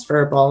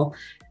transferable.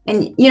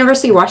 And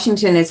University of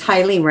Washington is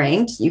highly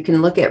ranked. You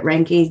can look at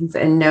rankings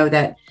and know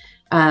that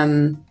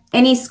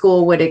any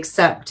school would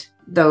accept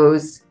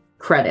those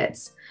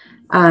credits.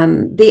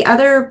 The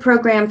other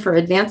program for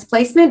advanced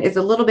placement is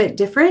a little bit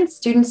different.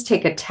 Students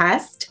take a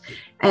test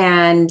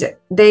and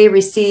they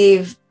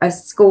receive a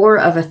score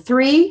of a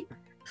 3,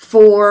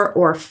 4,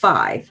 or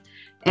 5.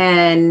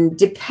 And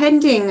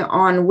depending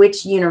on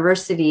which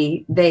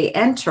university they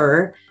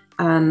enter,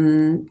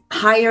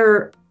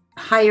 higher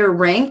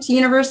ranked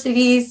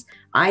universities,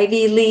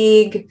 Ivy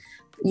League,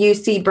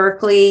 UC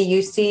Berkeley,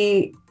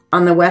 UC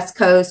on the West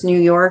Coast, New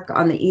York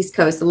on the East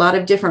Coast, a lot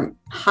of different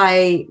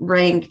high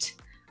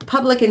ranked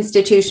public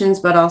institutions,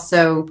 but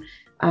also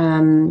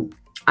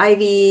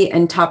Ivy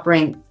and top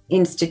ranked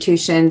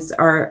institutions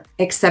are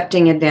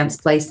accepting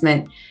advanced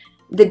placement.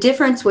 The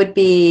difference would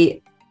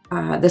be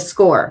the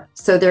score.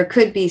 So there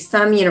could be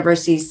some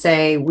universities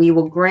say, we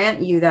will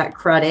grant you that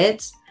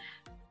credit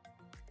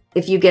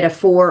if you get a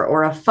 4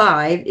 or a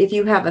 5. If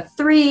you have a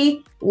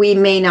 3, we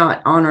may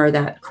not honor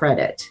that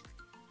credit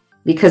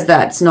because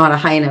that's not a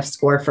high enough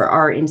score for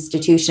our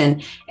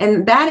institution.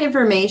 And that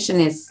information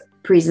is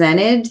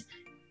presented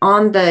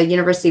on the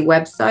university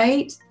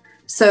website.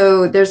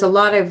 So there's a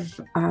lot of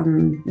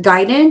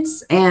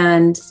guidance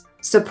and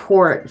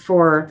support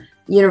for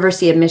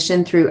university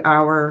admission through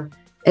our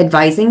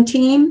advising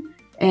team.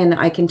 And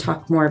I can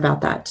talk more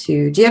about that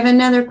too. Do you have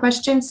another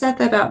question,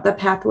 Seth, about the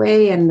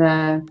pathway and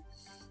the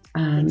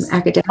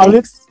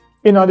academics?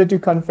 In order to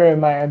confirm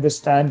my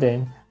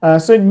understanding.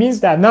 So it means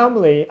that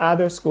normally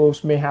other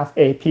schools may have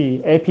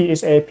AP. AP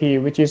is AP,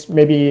 which is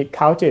maybe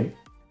counted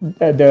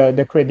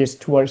the credits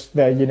towards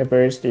the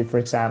university, for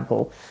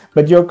example.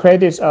 But your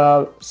credits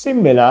are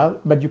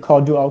similar, but you call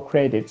dual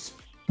credits.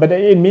 But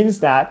it means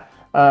that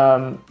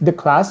the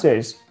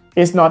classes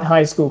is not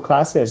high school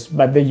classes,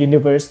 but the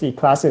university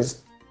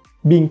classes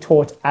being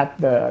taught at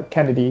the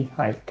Kennedy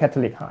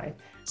Catholic High.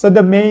 So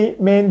the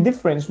main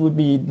difference would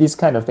be this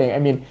kind of thing. I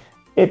mean,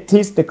 it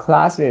is the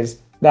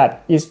classes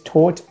that is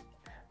taught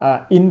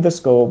in the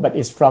school, but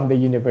it's from the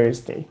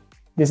university.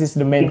 This is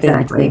the main thing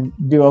between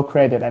dual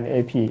credit and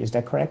AP. Is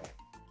that correct?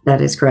 That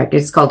is correct.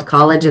 It's called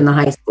college in the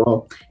high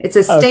school. It's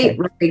a state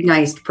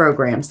recognized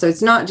program. So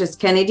it's not just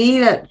Kennedy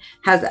that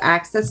has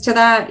access to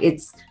that.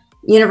 It's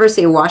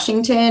University of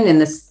Washington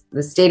and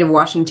the state of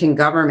Washington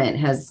government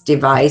has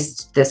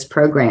devised this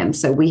program.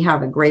 So we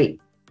have a great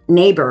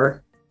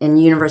neighbor in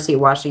University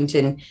of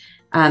Washington,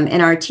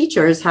 and our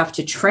teachers have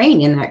to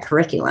train in that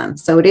curriculum.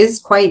 So it is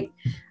quite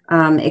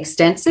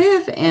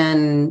extensive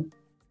and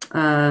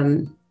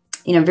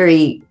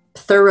very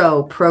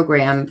thorough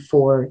program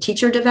for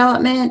teacher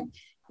development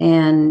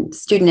and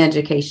student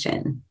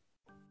education.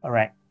 All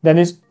right. Then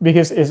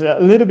because it's a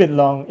little bit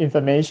long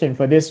information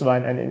for this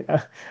one, and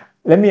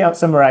let me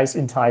summarize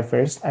in Thai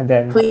first, and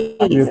then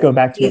we'll go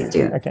back to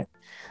you. Okay.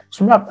 ส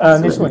ำหรับ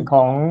ในส่วนข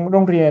องโร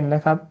งเรียนน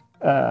ะครับ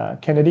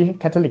Kennedy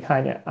Catholic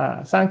High เนี่ย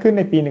สร้างขึ้นใ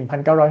นปี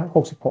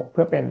 1966 เ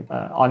พื่อเป็น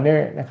honor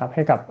นะครับใ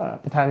ห้กับ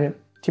ประธานา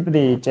ธิบ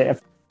ดี JF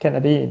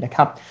Kennedy นะค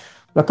รับ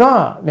แล้วก็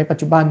ในปัจ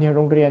จุบันเนี่ยโ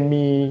รงเรียน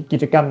มีกิ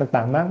จกรรมต่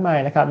างๆมากมาย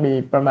นะครับมี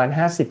ประมาณ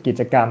50กิ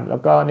จกรรมแล้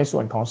วก็ในส่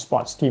วนของ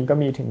sports team ก็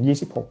มีถึง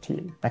26ที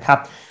มนะครับ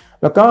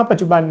แล้วก็ปัจ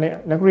จุบัน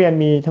นักเรียน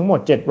มีทั้งหมด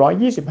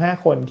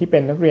725คนที่เป็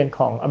นนักเรียนข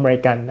องอเมริ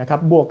กันนะครับ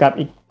บวกกับ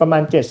อีกประมา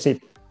ณ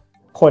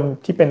70คน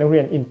ที่เป็นนักเรี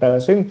ยนอินเตอ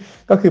ร์ซึ่ง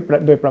ก็คือ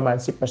โดยประมาณ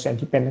 10%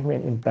 ที่เป็นนักเรีย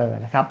นอินเตอร์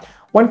นะครับ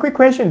One quick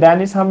question Dan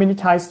is how many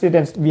Thai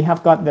students we have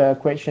got the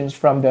questions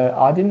from the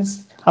audience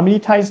how many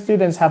Thai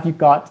students have you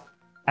got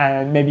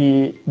and maybe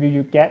will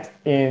you get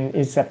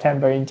in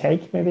September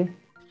intake maybe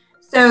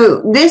So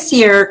this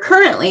year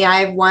currently I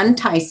have one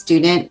Thai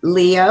student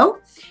Leo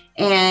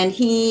and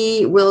he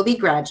will be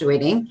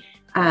graduating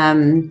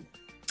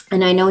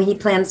and I know he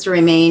plans to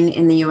remain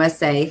in the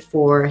USA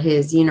for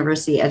his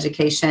university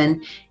education.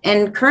 And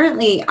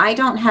currently, I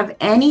don't have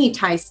any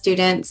Thai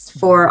students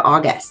for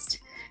August.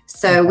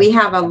 So we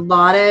have a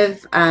lot of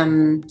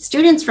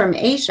students from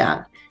Asia,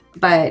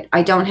 but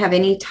I don't have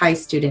any Thai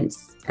students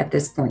at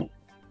this point.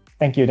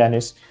 Thank you,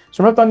 Dennis. ส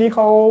ำหรับตอนนี้เข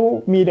า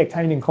มีเด็กไท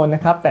ย1คนน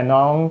ะครับแต่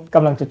น้องก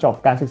ำลังจะจบ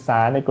การศึกษา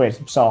ในเกรด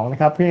 12 นะ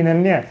ครับเพราะฉะนั้น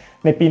เนี่ย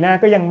ในปีหน้า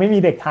ก็ยังไม่มี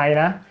เด็กไทย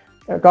นะ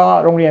ก็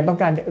โรงเรียนต้อง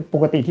การป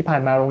กติที่ผ่า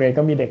นมาโรงเรียน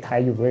ก็มีเด็กไทย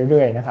อยู่เ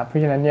รื่อยๆนะครับเพรา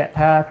ะฉะนั้นเนี่ย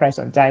ถ้าใคร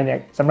สนใจเนี่ย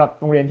สำหรับ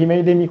โรงเรียนที่ไม่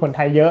ได้มีคนไท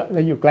ยเยอะแล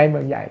ะอยู่ใกล้เมื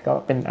องใหญ่ก็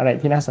เป็นอะไร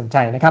ที่น่าสนใจ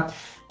นะครับ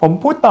ผม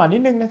พูดต่อนิ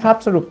ดนึงนะครับ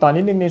สรุปต่อ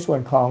นิดนึงในส่วน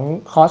ของ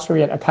คอร์สเ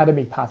รียน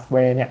Academic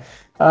Pathway เนี่ย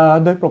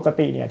โดยปก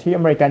ติเนี่ยที่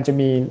อเมริกันจะ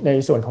มีใน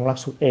ส่วนของหลัก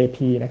สูตร AP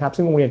นะครับ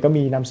ซึ่งโรงเรียนก็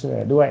มีนำเสน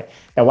อด้วย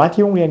แต่ว่า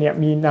ที่โรงเรียนเนี่ย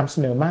มีนำเส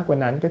นอมากกว่า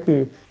นั้นก็คือ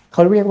เข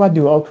าเรียกว่า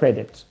dual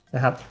credit น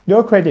ะครับ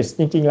dual credit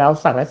จริงๆแล้ว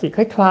ศักดิ์และศิลป์ค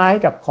ล้าย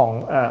ๆกับของ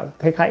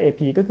คล้ายๆ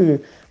AP ก็คือ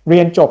เรี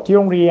ยนจบที่โ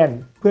รงเรียน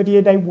เพื่อที่จ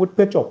ะได้วุฒิเ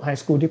พื่อจบ High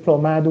School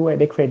Diploma ด้วย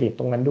ได้เครดิต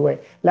ตรงนั้นด้วย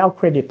แล้วเอาเ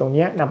ครดิตตรง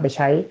นี้นำไปใ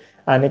ช้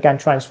ในการ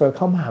transfer เ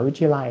ข้ามหาวิ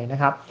ทยาลัยนะ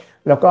ครับ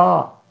แล้วก็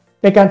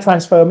ในการ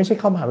transfer ไม่ใช่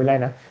เข้ามหาวิทยาลัย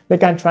นะใน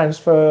การ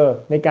transfer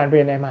ในการเรี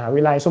ยนในมหาวิ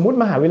ทยาลัยสมมุติ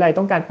มหาวิทยาลัย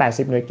ต้องการ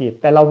80หน่วยกิต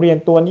แต่เราเรียน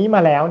ตัวนี้ม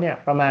าแล้วเนี่ย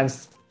ประมาณ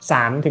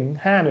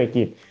 3-5 หน่วย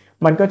กิต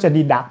มันก็จะ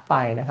ดีดักไป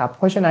นะครับเ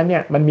พราะฉะนั้นเนี่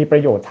ยมันมีปร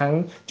ะโยชน์ทั้ง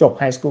จบ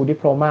High School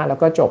Diploma แล้ว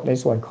ก็จบใน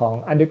ส่วนของ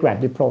Undergrad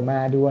Diploma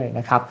ด้วย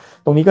นะครับ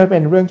ตรงนี้ก็เป็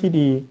นเรื่องที่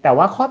ดีแต่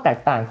ว่าข้อแตก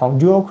ต่างของ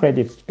Dual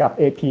Credit กับ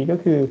AP ก็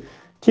คือ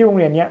ที่โรง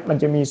เรียนนี้มัน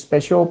จะมี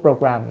Special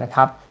Program นะค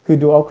รับคือ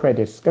Dual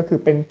Credits ก็คือ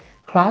เป็น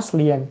คลาสเ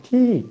รียน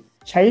ที่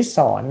ใช้ส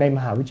อนในม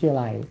หาวิทยา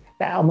ลัยแ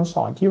ต่เอามาส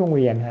อนที่โรงเ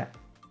รียนน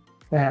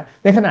ะฮะ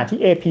ในขณะที่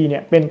AP เนี่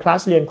ยเป็นคลา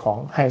สเรียนของ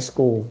High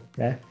School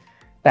นะ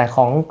แต่ข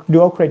อง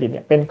Dual Credit เ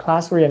นี่ยเป็นคลา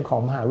สเรียนขอ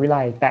งมหาวิทยา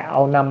ลัยแต่เอ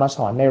านำมาส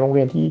อนในโรงเ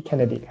รียนที่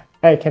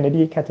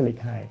Kennedy Catholic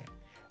High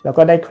แล้ว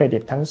ก็ได้เครดิ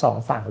ตทั้ง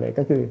2ฝั่งเลย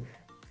ก็คือ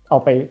เอา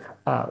ไป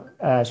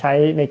ใช้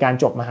ในการ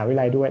จบมหาวิทย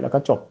าลัยด้วยแล้วก็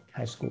จบ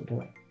High School ด้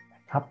วย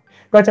ครับ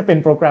ก็จะเป็น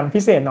โปรแกรม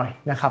พิเศษหน่อย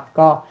นะครับ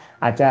ก็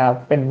อาจจะ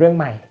เป็นเรื่อง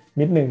ใหม่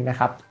นิดนึงนะ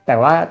ครับแต่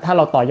ว่าถ้าเ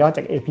ราต่อยอดจ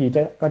าก AP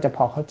ก็จะพ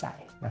อเข้าใจ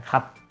นะครั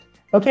บ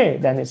โอเค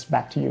then it's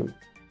back to you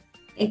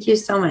Thank you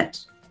so much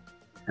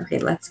Okay,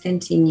 let's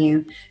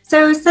continue.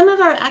 So some of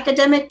our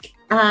academic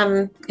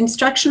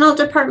instructional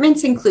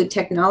departments include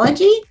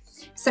technology.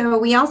 So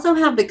we also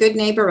have the good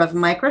neighbor of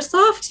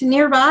Microsoft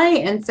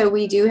nearby. And so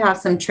we do have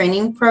some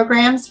training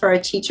programs for our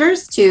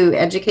teachers to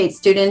educate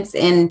students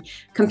in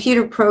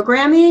computer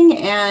programming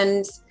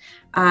and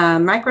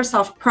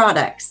Microsoft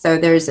products. So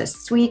there's a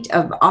suite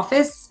of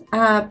Office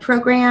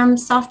program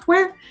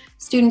software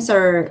students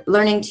are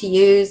learning to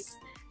use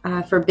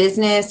for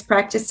business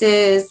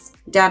practices,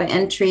 data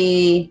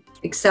entry,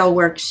 Excel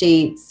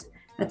worksheets.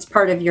 That's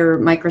part of your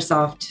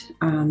Microsoft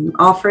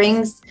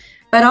offerings,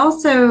 but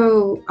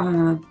also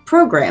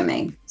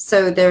programming.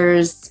 So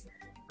there's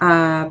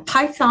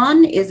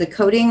Python is a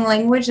coding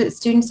language that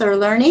students are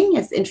learning.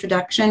 It's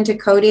introduction to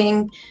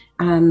coding,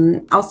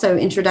 also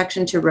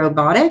introduction to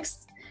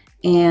robotics,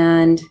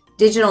 and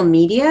digital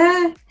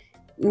media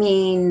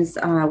means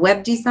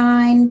web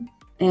design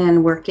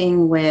and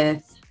working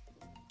with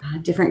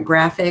different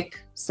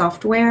graphic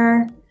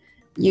software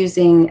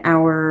using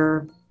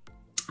our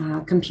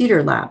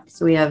computer lab.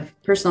 So we have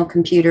personal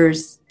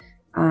computers,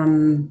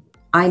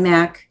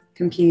 iMac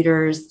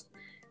computers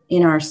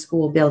in our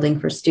school building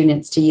for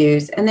students to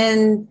use. And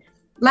then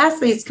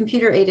lastly, it's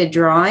computer aided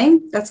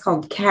drawing. That's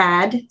called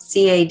CAD,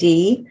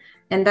 C-A-D,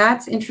 and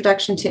that's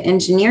introduction to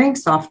engineering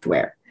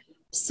software.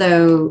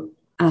 So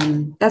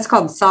that's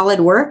called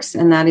SolidWorks,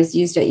 and that is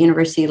used at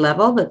university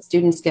level, but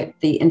students get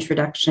the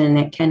introduction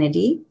at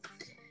Kennedy.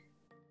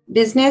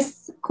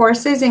 Business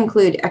courses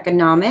include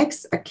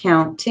economics,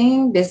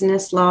 accounting,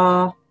 business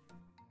law,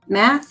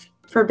 math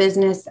for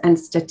business, and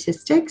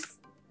statistics.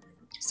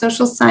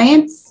 Social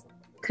science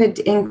could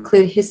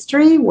include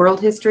history, world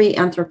history,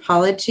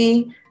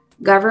 anthropology,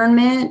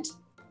 government,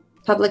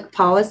 public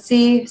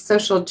policy,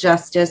 social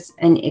justice,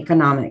 and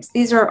economics.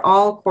 These are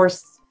all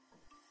course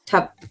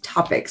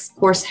topics,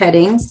 course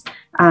headings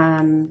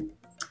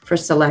for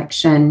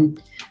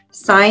selection.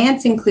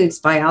 Science includes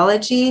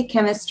biology,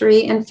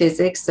 chemistry, and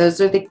physics.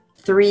 Those are the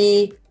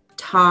 3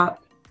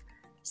 top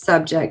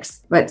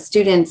subjects, but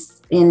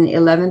students in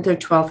 11th or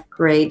 12th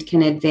grade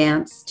can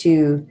advance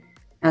to,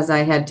 as I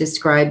had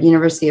described,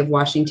 University of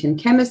Washington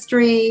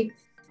chemistry,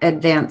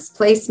 advanced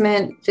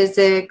placement,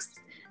 physics,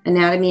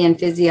 anatomy and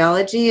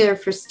physiology are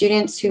for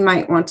students who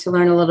might want to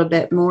learn a little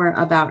bit more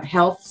about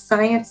health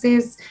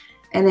sciences,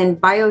 and then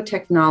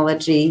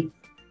biotechnology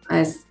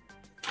as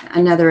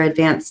another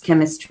advanced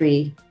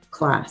chemistry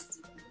class.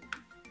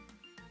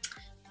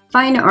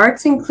 Fine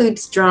arts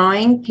includes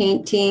drawing,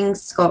 painting,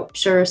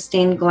 sculpture,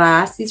 stained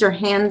glass. These are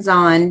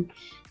hands-on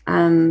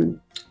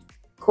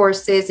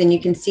courses, and you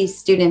can see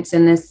students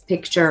in this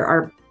picture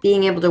are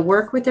being able to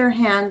work with their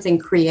hands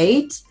and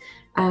create.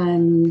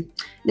 Then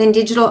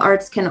digital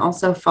arts can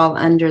also fall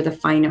under the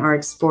fine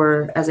arts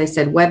for, as I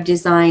said, web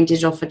design,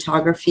 digital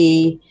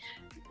photography,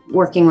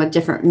 working with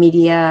different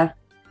media,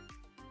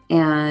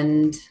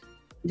 and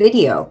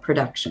video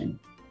production.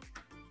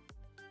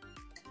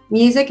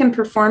 Music and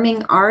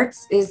performing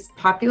arts is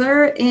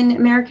popular in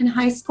American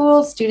high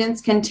school. Students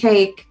can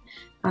take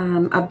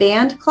a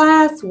band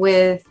class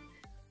with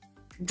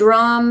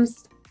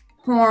drums,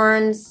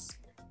 horns,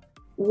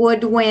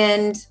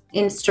 woodwind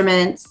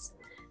instruments.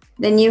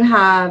 Then you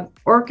have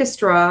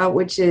orchestra,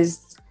 which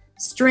is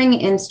string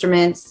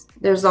instruments.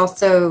 There's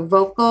also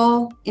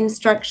vocal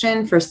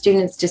instruction for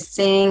students to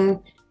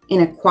sing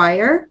in a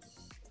choir.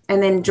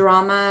 And then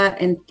drama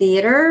and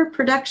theater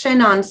production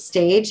on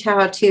stage,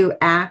 how to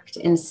act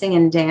and sing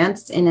and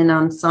dance in an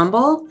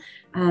ensemble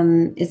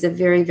is a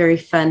very, very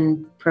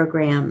fun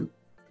program.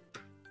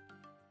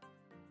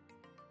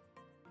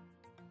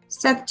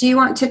 Seth, do you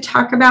want to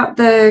talk about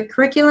the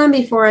curriculum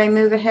before I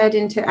move ahead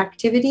into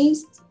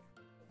activities?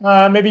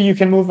 Maybe you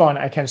can move on.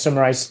 I can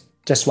summarize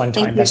just one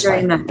time. Thank you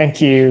very much. Thank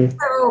you.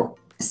 So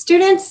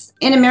students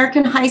in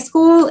American high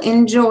school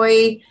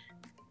enjoy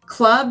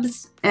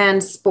clubs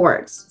and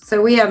sports.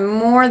 So we have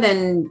more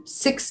than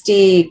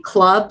 60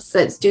 clubs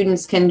that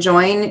students can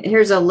join.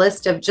 Here's a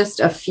list of just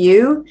a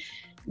few.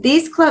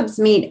 These clubs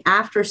meet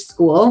after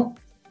school,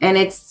 and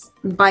it's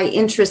by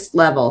interest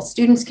level.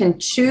 Students can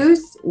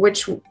choose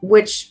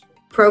which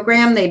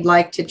program they'd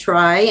like to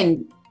try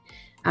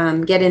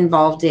and get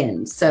involved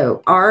in.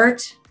 So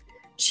art,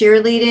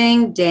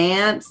 cheerleading,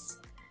 dance.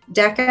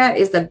 DECA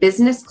is a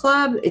business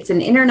club. It's an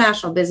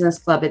international business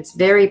club. It's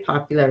very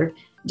popular.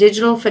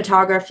 Digital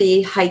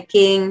photography,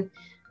 hiking,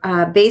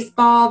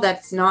 baseball,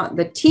 that's not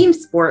the team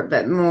sport,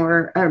 but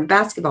more, or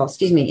basketball,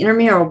 excuse me,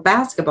 intramural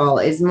basketball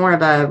is more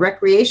of a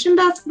recreation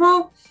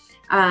basketball,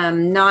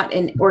 not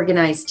an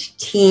organized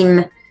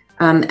team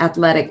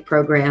athletic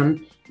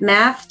program.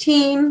 Math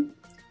team,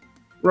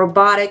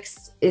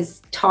 robotics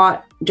is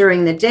taught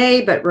during the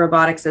day, but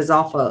robotics is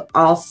also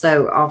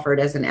offered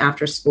as an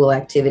after-school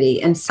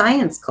activity. And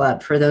science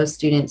club for those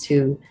students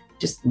who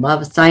just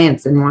love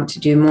science and want to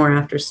do more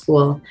after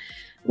school.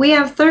 We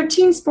have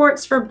 13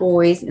 sports for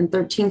boys and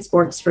 13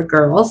 sports for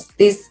girls.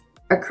 These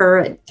occur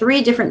at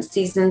 3 different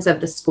seasons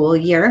of the school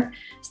year.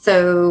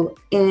 So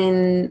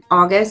in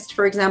August,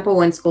 for example,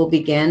 when school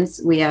begins,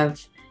 we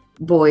have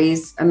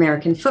boys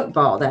American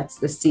football. That's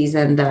the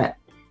season that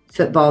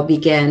football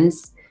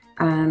begins.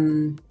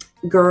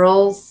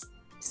 Girls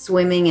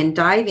swimming and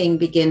diving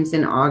begins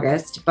in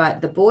August,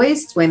 but the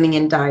boys swimming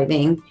and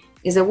diving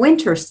is a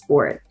winter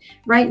sport.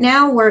 Right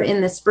now we're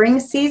in the spring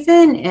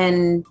season,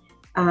 and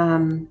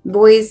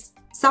boys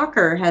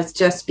soccer has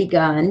just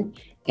begun,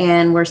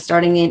 and we're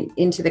starting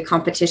into the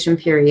competition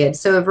period.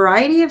 So a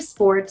variety of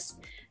sports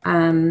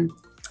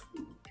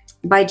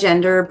by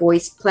gender.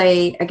 Boys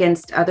play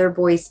against other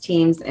boys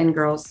teams and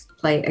girls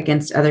play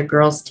against other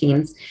girls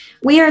teams.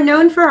 We are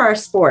known for our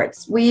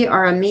sports. We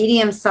are a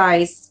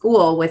medium-sized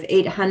school with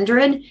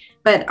 800,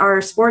 but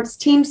our sports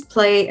teams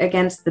play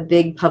against the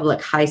big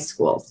public high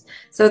schools.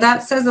 So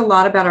that says a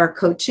lot about our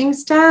coaching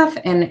staff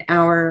and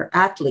our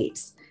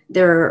athletes.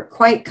 They're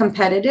quite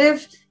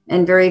competitive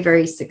and very,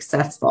 very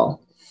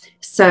successful.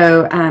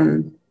 So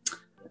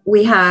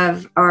we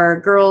have our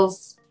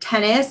girls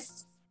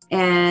tennis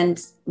and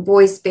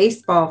boys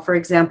baseball, for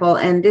example,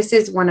 and this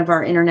is one of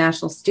our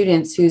international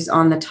students who's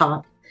on the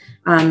top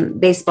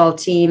baseball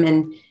team.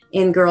 And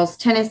in girls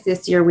tennis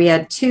this year, we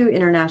had 2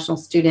 international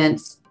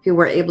students who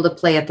were able to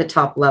play at the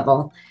top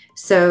level.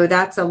 So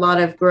that's a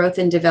lot of growth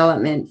and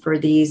development for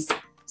these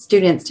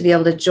students to be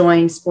able to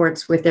join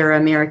sports with their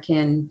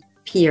American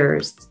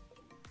peers.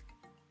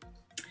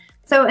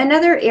 So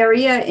another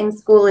area in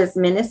school is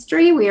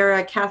ministry. We are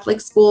a Catholic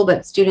school,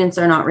 but students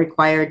are not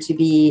required to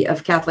be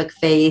of Catholic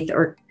faith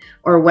or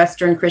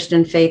Western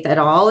Christian faith at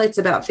all. It's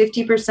about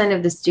 50%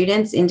 of the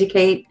students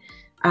indicate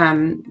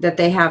that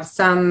they have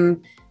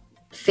some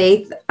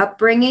faith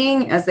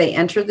upbringing as they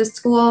enter the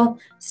school.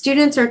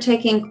 Students are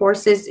taking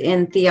courses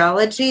in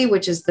theology,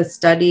 which is the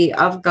study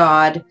of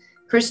God,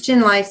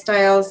 Christian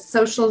lifestyles,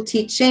 social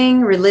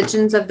teaching,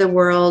 religions of the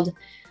world,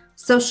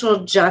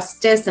 social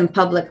justice and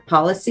public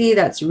policy.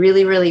 That's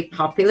really, really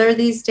popular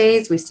these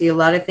days. We see a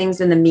lot of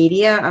things in the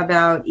media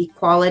about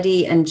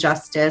equality and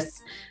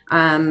justice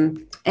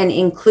and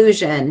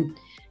inclusion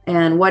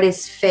and what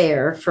is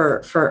fair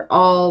for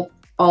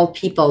all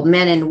people,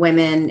 men and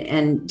women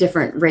and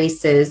different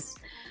races.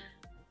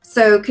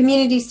 So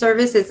community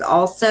service is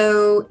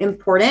also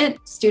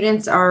important.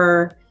 Students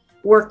are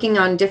working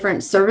on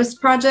different service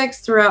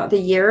projects throughout the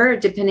year,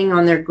 depending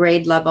on their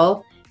grade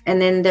level.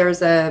 And then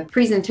there's a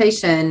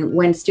presentation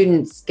when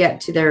students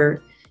get to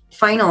their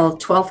final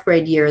 12th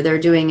grade year. They're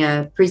doing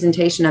a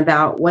presentation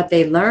about what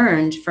they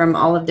learned from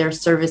all of their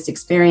service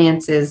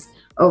experiences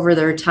over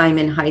their time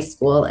in high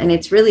school. And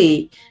it's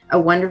really a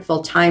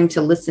wonderful time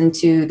to listen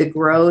to the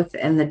growth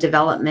and the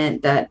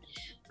development that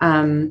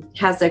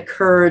has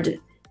occurred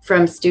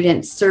from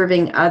students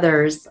serving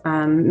others,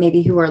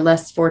 maybe who are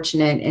less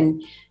fortunate,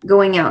 and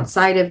going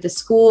outside of the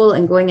school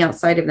and going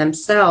outside of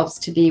themselves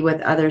to be with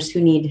others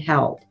who need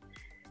help.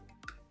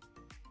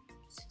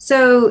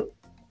 So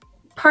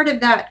part of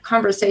that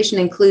conversation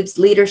includes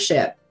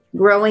leadership,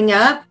 growing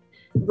up,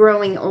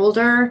 growing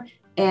older,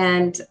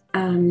 and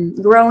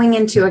growing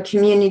into a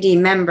community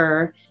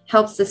member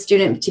helps the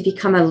student to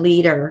become a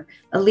leader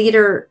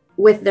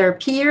with their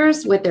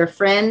peers, with their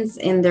friends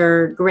in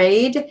their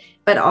grade,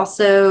 but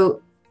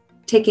also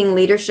taking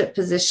leadership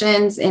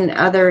positions in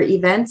other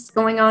events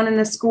going on in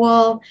the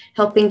school,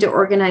 helping to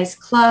organize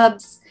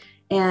clubs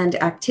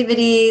and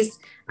activities.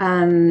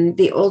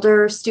 The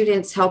older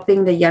students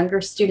helping the younger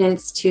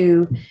students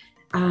to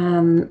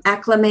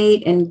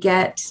acclimate and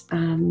get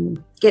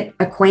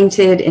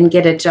acquainted and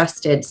get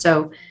adjusted.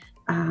 So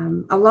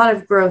a lot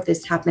of growth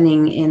is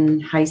happening in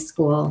high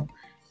school.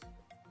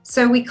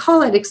 So we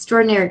call it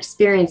extraordinary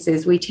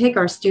experiences. We take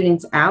our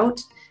students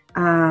out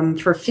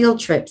for field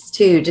trips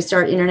too. Just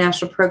our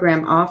international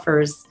program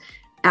offers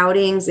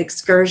outings,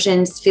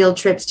 excursions, field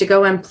trips to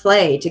go and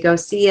play, to go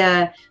see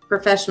a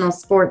professional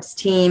sports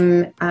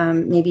team,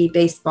 maybe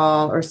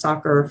baseball or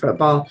soccer or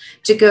football,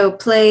 to go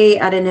play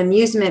at an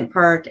amusement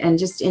park and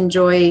just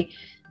enjoy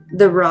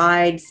the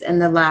rides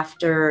and the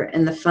laughter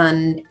and the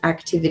fun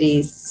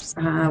activities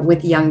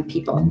with young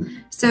people.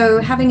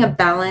 So having a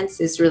balance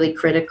is really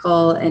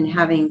critical, and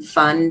having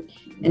fun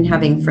and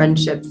having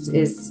friendships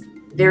is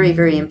very,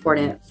 very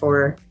important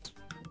for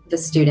the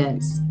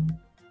students.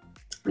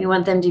 We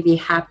want them to be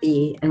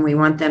happy, and we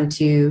want them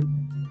to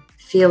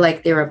feel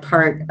like they're a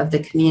part of the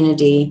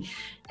community.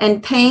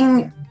 And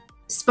Peng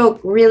spoke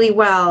really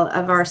well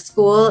of our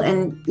school,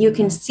 and you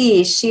can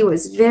see she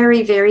was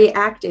very, very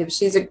active.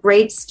 She's a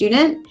great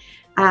student,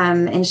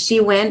 and she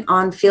went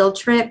on field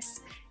trips,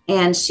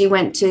 and she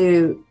went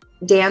to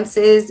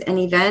dances and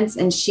events,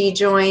 and she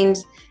joined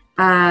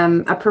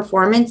a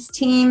performance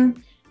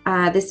team.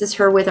 This is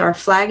her with our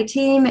flag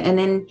team. And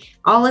then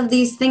all of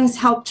these things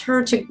helped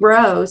her to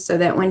grow so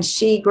that when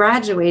she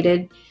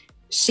graduated,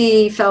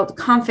 she felt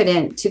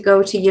confident to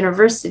go to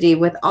university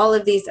with all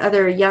of these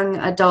other young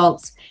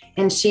adults.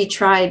 And she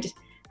tried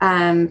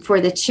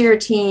for the cheer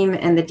team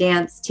and the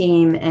dance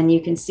team. And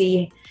you can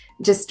see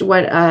just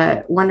what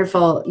a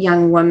wonderful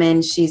young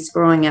woman she's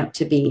growing up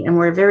to be. And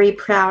we're very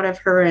proud of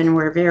her, and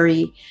we're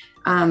very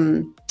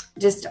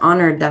just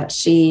honored that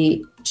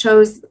she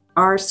chose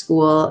our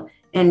school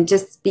and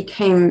just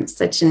became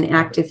such an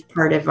active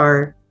part of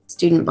our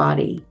student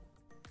body.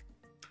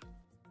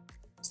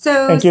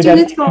 So thank you,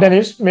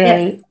 Dennis. May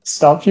I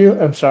stop you?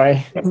 I'm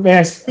sorry. May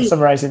I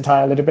summarize in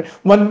Thai a little bit?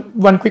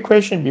 One quick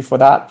question before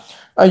that.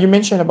 You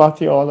mentioned about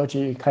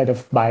theology kind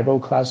of Bible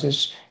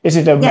classes. Is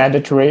it a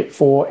mandatory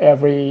for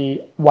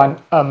everyone?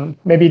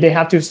 Maybe they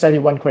have to study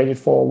one credit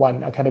for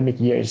one academic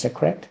year. Is that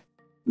correct?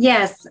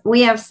 Yes,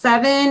 we have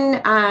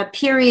 7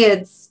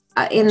 periods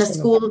in the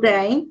school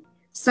day.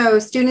 So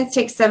students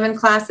take 7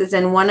 classes,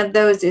 and one of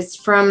those is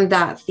from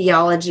that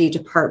theology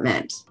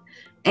department.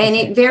 And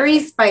it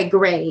varies by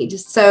grade.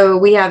 So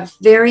we have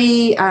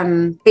very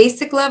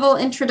basic level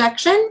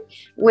introduction,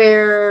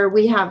 where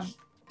we have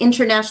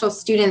international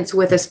students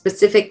with a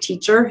specific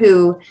teacher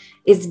who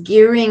is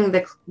gearing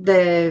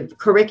the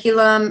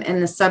curriculum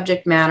and the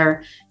subject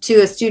matter to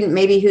a student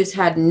maybe who's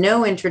had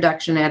no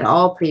introduction at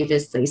all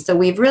previously. So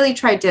we've really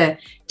tried to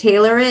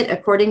tailor it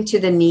according to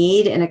the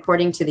need and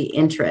according to the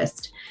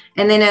interest.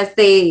 And then as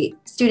the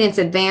students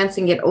advance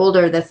and get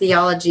older, the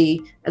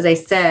theology, as I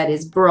said,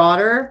 is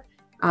broader.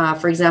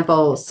 For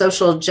example,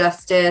 social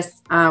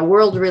justice,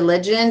 world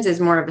religions is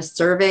more of a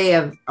survey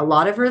of a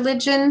lot of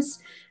religions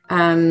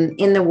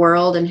in the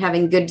world, and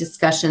having good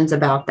discussions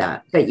about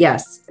that. But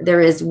yes,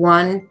 there is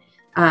one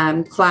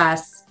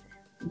class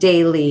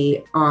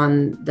daily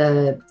on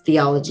the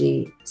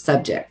theology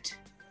subject.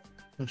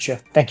 Sure.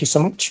 Thank you so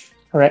much.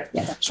 Alright.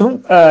 สรุป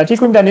ที่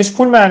คุณดานิส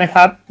พูดมานะค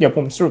รับเดี๋ยวผ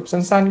มสรุป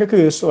สั้นๆก็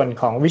คือส่วน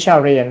ของวิชา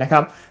เรียนนะครั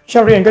บวิช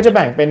าเรียนก็จะแ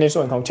บ่งเป็นในส่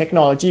วนของ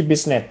Technology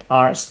Business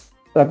Arts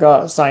แล้วก็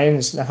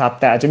science นะครับ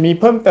แต่อาจจะมี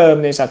เพิ่มเติม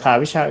ในสาขา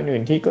วิชาอื่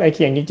นๆที่ใกล้เ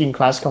คียงจริงๆค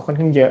ลาสเขาค่อน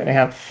ข้างเยอะนะค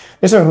รับ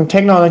ในส่วนของเท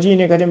คโนโลยีเ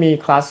นี่ยก็จะมี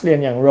คลาสเรียน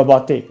อย่าง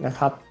robotics นะค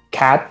รับ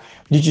CAD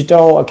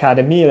Digital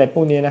Academy อะไรพ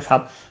วกนี้นะครั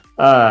บ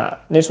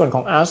ในส่วนข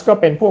อง Art ก็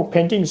เป็นพวก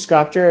Painting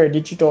Sculpture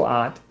Digital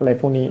Art อะไร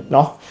พวกนี้เน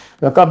าะ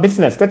แล้วก็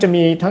Business ก็จะ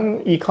มีทั้ง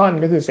Econ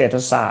ก็คือเศรษฐ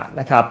ศาสตร์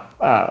นะครับ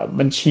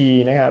บัญชี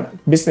นะครับ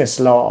Business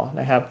Law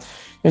นะครับ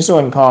ในส่ว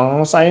นของ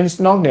Science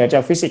นอกเหนือจา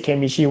กฟิสิกส์เค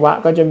มีชีวะ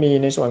ก็จะมี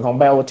ในส่วนของ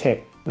Biotech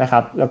นะครั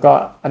บแล้วก็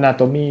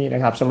Anatomy น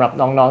ะครับสำหรับ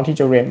น้องๆที่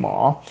จะเรียนหมอ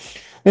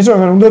ในส่วน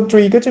ของดนต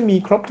รีก็จะมี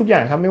ครบทุกอย่า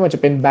งครับไม่ว่าจะ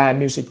เป็น Band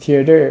Music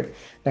Theater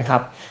นะครั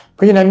บเพ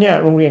ราะฉะนั้นเนี่ย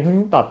โรงเรียนเขา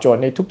ตอบโจท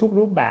ย์ในทุกๆ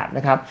รูปแบบน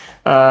ะครับ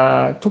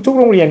ทุกๆ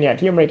โรงเรียนเนี่ย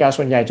ที่อเมริกา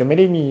ส่วนใหญ่จะไม่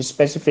ได้มี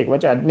specific ว่า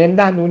จะเน้น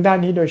ด้านนู้นด้าน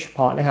นี้โดยเฉพ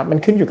าะนะครับมัน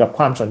ขึ้นอยู่กับค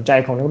วามสนใจ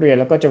ของนักเรียน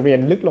แล้วก็จะเรียน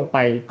ลึกลงไป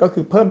ก็คื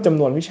อเพิ่มจำ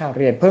นวนวิชาเ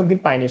รียนเพิ่มขึ้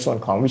นไปในส่วน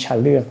ของวิชา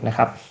เลือกนะค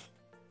รับ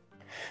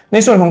ใน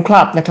ส่วนของค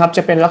ลับนะครับจ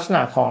ะเป็นลักษณ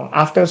ะของ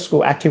after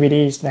school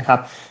activities นะครับ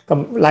ก็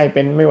ไล่เ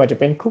ป็นไม่ว่าจะ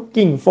เป็น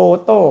cooking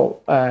photo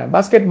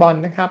basketball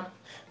นะครับ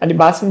อันนี้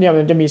บาสเนี่ย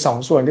มันจะมี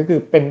2ส่วนก็คือ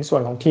เป็นส่ว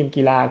นของทีม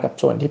กีฬากับ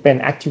ส่วนที่เป็น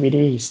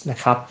activities นะ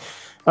ครับ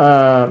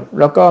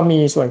แล้วก็มี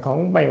ส่วนของ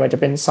ไม่ว่าจะ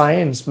เป็น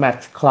Science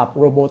Math Club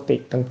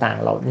Robotics ต่าง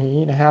ๆเหล่านี้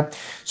นะครับ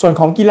ส่วน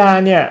ของกีฬา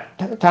เนี่ย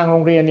ทางโร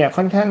งเรียนเนี่ย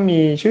ค่อนข้างมี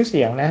ชื่อเ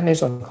สียงนะใน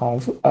ส่วนของ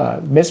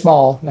เบสบอ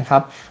ลนะครั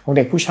บของเ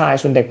ด็กผู้ชาย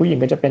ส่วนเด็กผู้หญิง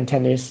ก็จะเป็นเท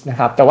นนิสนะ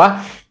ครับแต่ว่า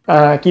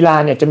กีฬา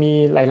เนี่ยจะมี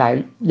หลาย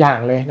ๆอย่าง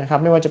เลยนะครับ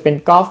ไม่ว่าจะเป็น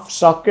กอล์ฟ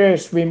ซ็อกเกอร์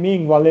สวิมมิ่ง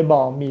วอลเลย์บอ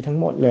ลมีทั้ง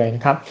หมดเลยน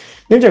ะครับ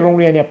เนื่องจากโรง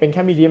เรียนเนี่ยเป็นแ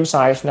ค่มีเดียมไซ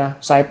ส์นะ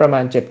ไซส์ประมา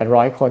ณ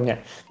 700-800 คนเนี่ย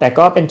แต่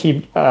ก็เป็นทีม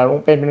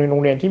เป็นโร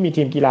งเรียนที่มี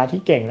ทีมกีฬาที่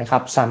เก่งนะครั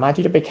บสามารถ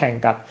ที่จะไปแข่ง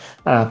กับ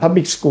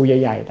Public School ใ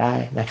หญ่ๆได้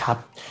นะครับ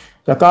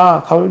แล้วก็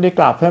เขาได้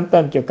กล่าวเพิ่มเติ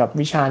มเกี่ยวกับ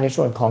วิชาใน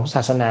ส่วนของศ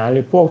าสนาห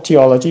รือพวก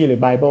Theology หรือ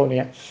Bible เ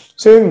นี่ย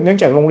ซึ่งเนื่อง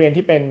จากโรงเรียน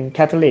ที่เป็น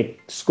Catholic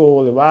School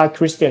หรือว่า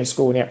Christian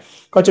School เนี่ย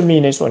ก็จะมี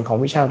ในส่วนของ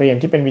วิชาเรียน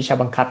ที่เป็นวิชา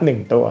บังคับ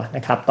1ตัวน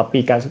ะครับต่อปี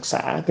การศึกษ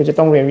าคือจะ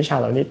ต้องเรียนวิชา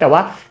เหล่านี้แต่ว่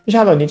าวิช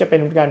าเหล่านี้จะเป็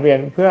นการเรียน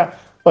เพื่อ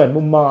เปิด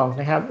มุมมอง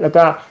นะครับแล้ว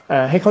ก็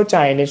ให้เข้าใจ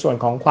ในส่วน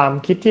ของความ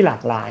คิดที่หลา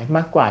กหลายม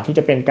ากกว่าที่จ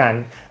ะเป็นการ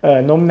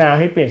โน้มน้าว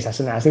ให้เปลี่ยนศาส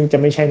นาซึ่งจะ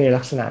ไม่ใช่ใน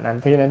ลักษณะนั้น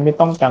เพราะฉะนั้นไม่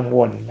ต้องกังว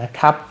ลนะค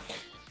รับ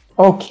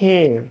โอเค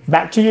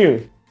back to you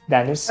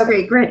Dennis.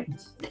 Okay, great.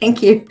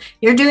 Thank you.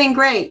 You're doing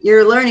great.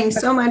 You're learning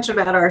so much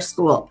about our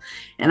school,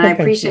 and I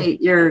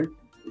appreciate your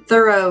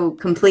thorough,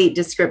 complete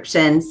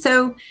description.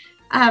 So,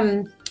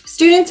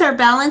 students are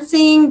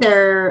balancing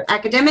their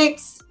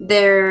academics,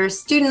 their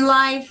student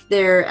life,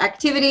 their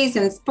activities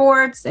and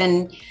sports, and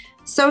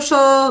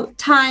social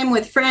time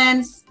with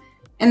friends.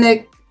 And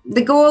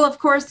the goal, of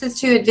course, is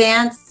to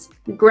advance,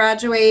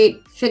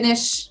 graduate,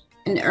 finish,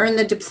 and earn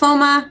the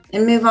diploma,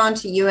 and move on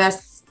to U.S.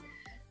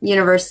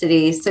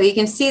 universities. So you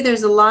can see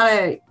there's a lot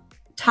of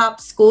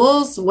top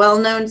schools,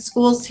 well-known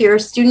schools here.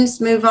 Students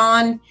move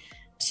on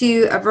to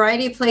a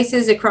variety of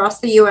places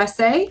across the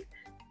USA.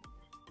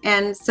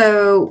 And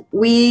so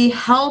we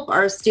help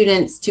our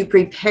students to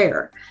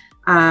prepare.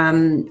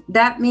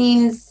 That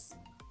means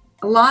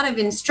a lot of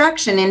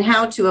instruction in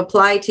how to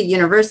apply to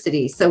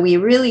universities. So we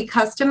really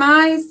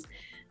customize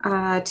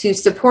to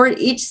support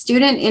each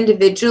student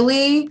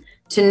individually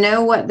to know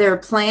what their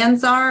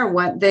plans are,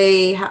 what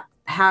they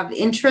have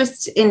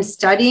interest in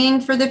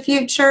studying for the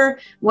future,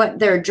 what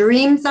their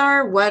dreams are,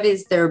 what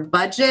is their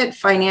budget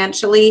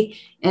financially.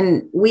 And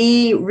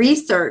we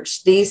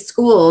research these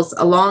schools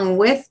along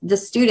with the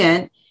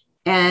student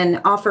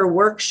and offer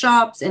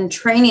workshops and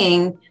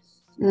training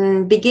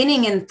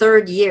beginning in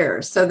third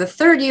year. So the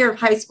third year of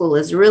high school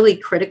is really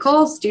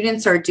critical.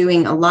 Students are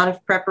doing a lot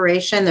of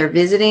preparation. They're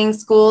visiting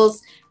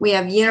schools. We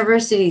have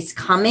universities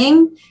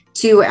coming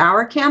to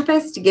our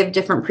campus to give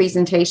different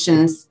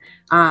presentations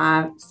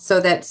so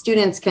that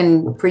students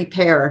can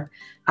prepare.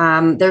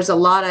 There's a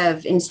lot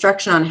of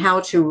instruction on how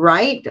to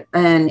write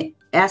an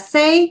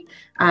essay.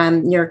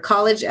 Your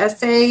college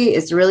essay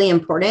is really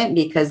important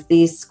because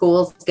these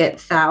schools get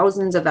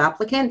thousands of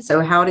applicants.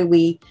 So how do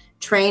we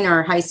train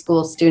our high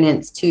school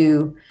students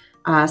to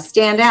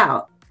stand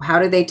out? How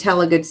do they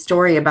tell a good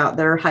story about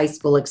their high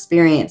school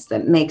experience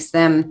that makes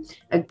them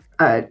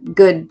a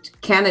good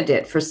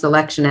candidate for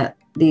selection at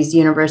these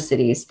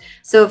universities?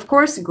 So of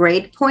course,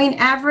 grade point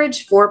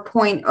average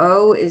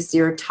 4.0 is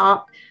your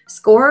top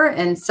score.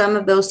 And some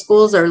of those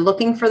schools are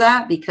looking for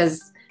that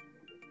because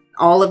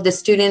all of the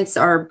students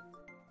are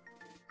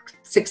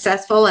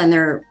successful and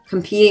they're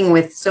competing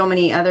with so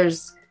many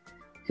others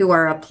who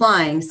are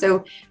applying.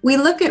 So we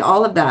look at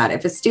all of that.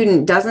 If a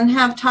student doesn't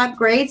have top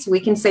grades, we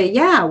can say,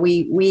 yeah,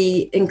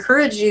 we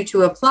encourage you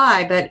to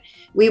apply, but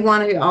we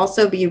want to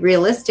also be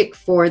realistic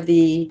for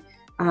the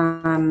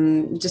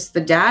just the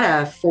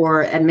data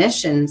for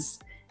admissions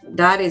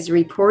that is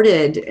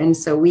reported. And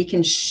so we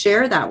can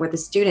share that with the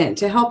student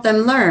to help them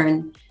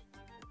learn.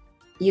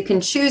 You can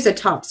choose a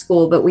top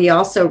school, but we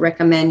also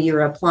recommend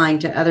you're applying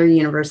to other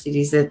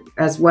universities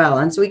as well.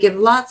 And so we give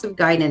lots of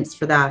guidance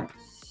for that.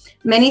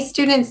 Many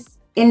students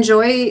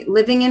enjoy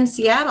living in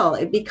Seattle.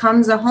 It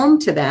becomes a home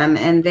to them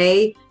and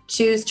they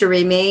choose to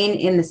remain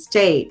in the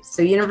state.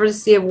 So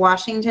University of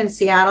Washington,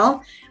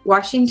 Seattle.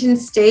 Washington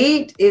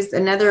State is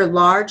another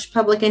large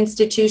public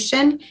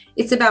institution.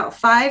 It's about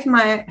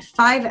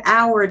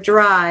 5-hour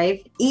drive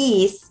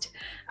east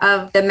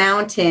of the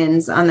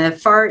mountains on the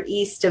far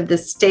east of the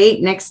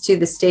state, next to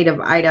the state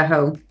of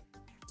Idaho.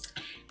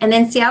 And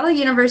then Seattle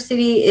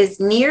University is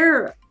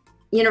near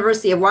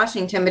University of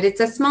Washington, but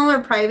it's a smaller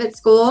private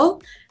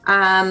school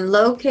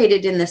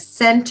located in the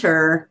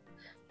center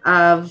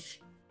of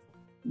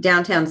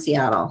downtown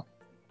Seattle.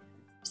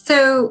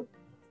 So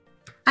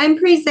I'm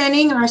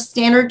presenting our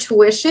standard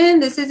tuition.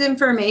 This is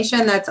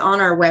information that's on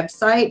our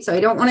website, so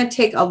I don't want to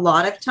take a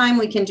lot of time.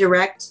 We can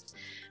direct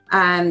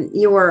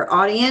your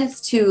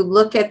audience to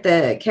look at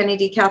the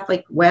Kennedy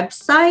Catholic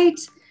website,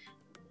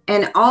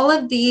 and all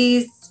of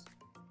these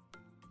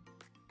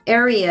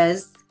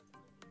areas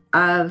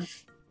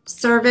of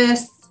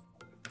service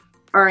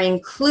are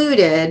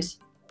included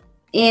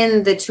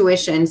in the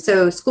tuition.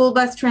 So school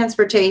bus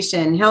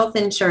transportation, health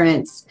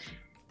insurance,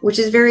 which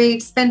is very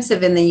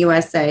expensive in the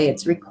USA.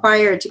 It's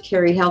required to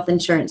carry health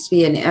insurance to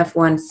be an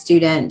F1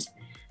 student.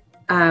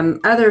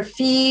 Other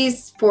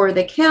fees for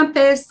the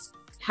campus,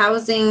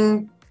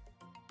 housing,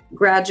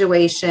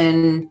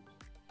 graduation,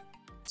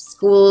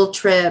 school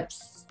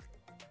trips,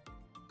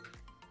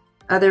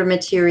 other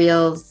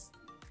materials,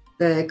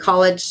 the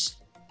college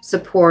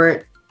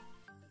support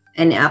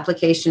and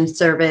application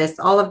service,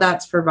 all of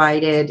that's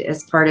provided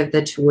as part of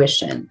the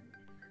tuition.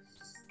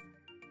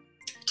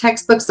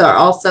 Textbooks are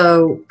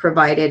also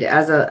provided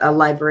as a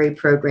library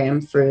program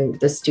for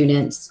the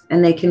students,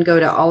 and they can go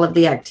to all of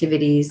the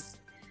activities.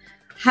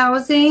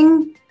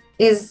 Housing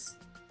is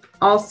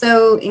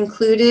also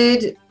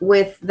included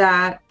with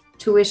that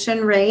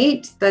tuition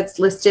rate that's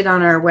listed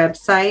on our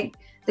website.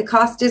 The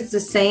cost is the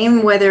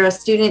same whether a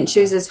student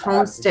chooses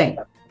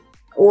homestay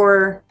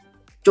or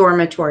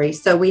dormitory.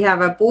 So we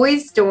have a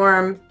boys'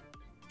 dorm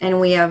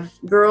and we have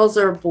girls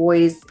or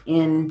boys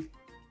in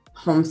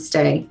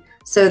homestay.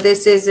 So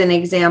this is an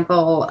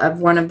example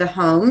of one of the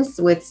homes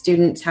with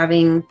students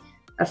having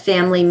a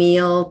family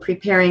meal,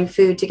 preparing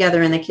food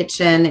together in the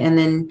kitchen, and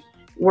then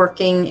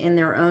working in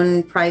their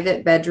own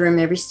private bedroom.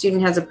 Every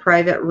student has a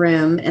private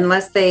room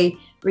unless they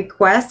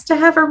request to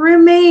have a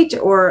roommate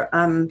or,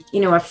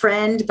 a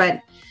friend,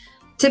 but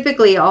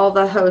typically all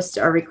the hosts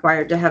are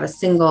required to have a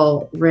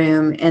single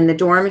room, and the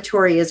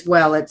dormitory as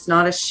well. It's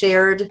not a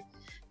shared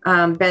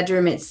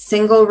bedroom, it's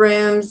single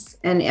rooms,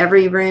 and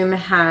every room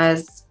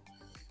has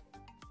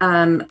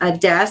a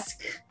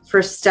desk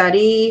for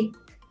study.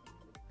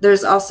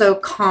 There's also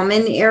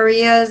common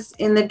areas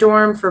in the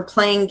dorm for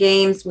playing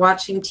games,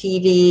 watching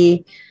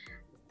TV,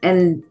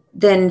 and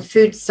then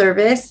food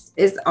service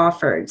is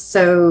offered.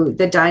 So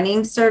the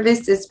dining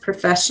service is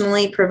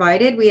professionally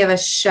provided. We have a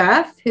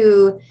chef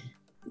who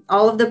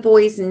all of the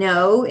boys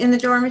know in the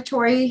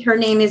dormitory. Her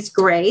name is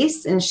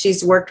Grace, and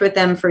she's worked with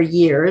them for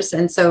years.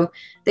 And so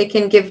they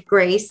can give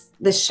Grace,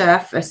 the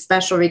chef, a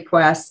special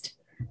request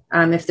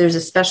if there's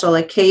a special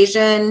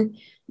occasion,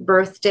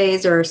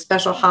 birthdays or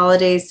special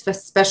holidays,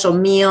 special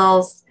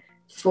meals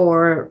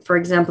for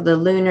example, the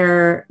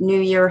Lunar New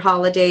Year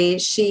holiday.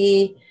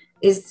 She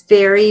is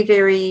very,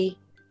 very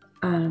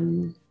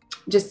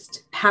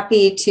just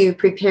happy to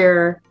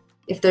prepare.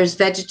 If there's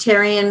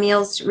vegetarian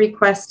meals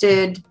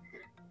requested,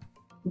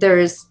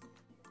 there's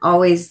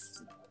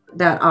always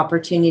that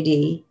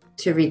opportunity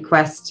to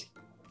request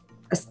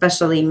a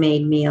specially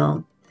made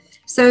meal.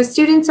 So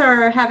students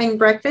are having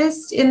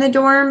breakfast in the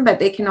dorm, but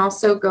they can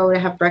also go to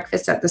have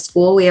breakfast at the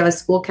school. We have a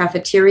school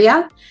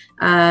cafeteria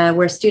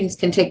where students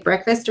can take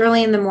breakfast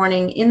early in the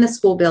morning in the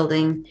school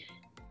building,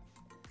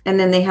 and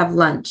then they have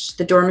lunch.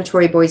 The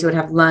dormitory boys would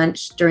have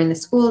lunch during the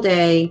school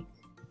day,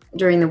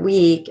 during the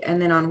week, and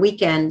then on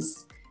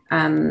weekends,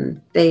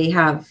 they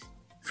have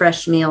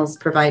fresh meals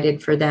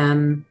provided for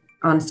them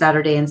on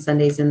Saturday and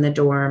Sundays in the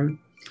dorm.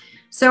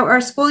 So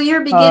our school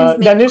year begins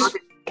Dennis,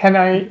 can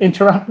I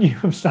interrupt you?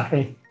 I'm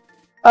sorry.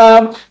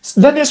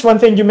 That is one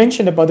thing you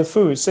mentioned about the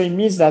food. So it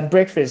means that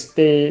breakfast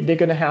they're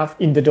gonna have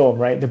in the dorm,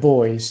 right? The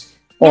boys,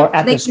 or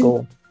at the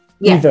school.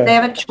 Yeah, they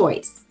have a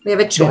choice. They have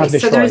a choice.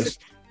 So there's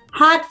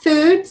hot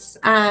foods,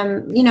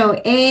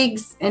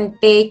 eggs and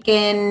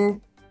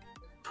bacon,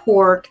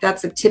 pork.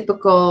 That's a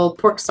typical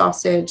pork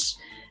sausage.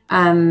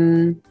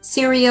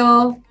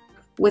 Cereal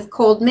with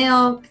cold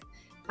milk,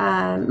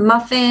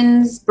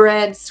 muffins,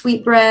 bread,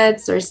 sweet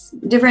breads. There's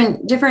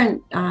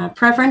different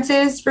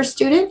preferences for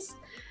students.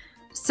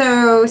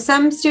 So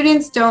some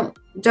students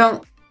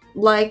don't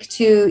like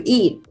to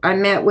eat. I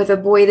met with a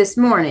boy this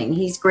morning.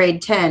 He's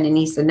grade 10, and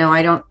he said, "No,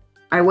 I don't.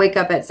 I wake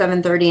up at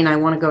 7:30 and I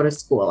want to go to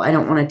school. I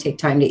don't want to take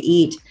time to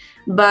eat."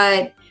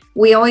 But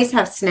we always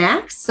have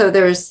snacks. So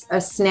there's a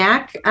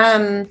snack,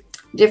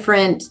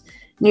 different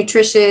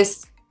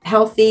nutritious,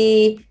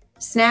 healthy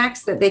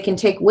snacks that they can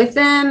take with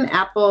them: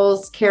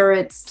 apples,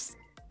 carrots,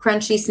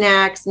 crunchy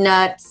snacks,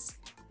 nuts,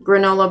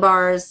 granola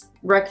bars,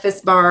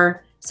 breakfast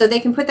bar. So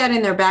they can put that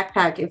in their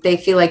backpack if they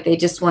feel like they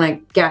just want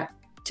to get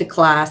to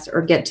class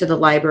or get to the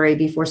library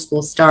before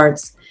school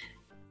starts.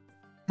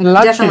 And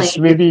lunch is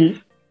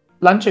really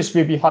lunches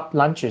will be hot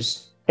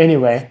lunches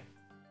anyway?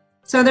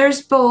 So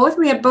there's both.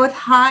 We have both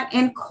hot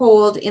and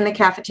cold in the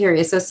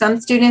cafeteria. So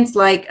some students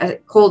like a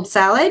cold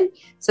salad.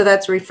 So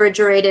that's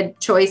refrigerated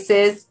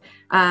choices,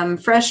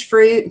 fresh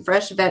fruit,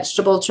 fresh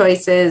vegetable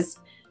choices.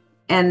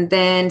 And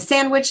then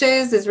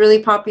sandwiches is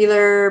really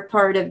popular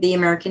part of the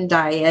American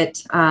diet.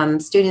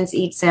 Students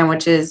eat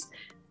sandwiches.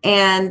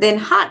 And then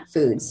hot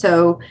food.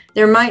 So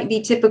there might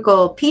be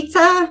typical pizza.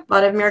 A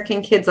lot of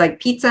American kids like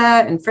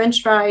pizza and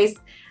French fries.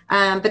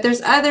 But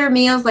there's other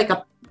meals like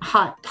a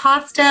hot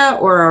pasta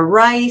or a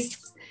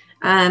rice.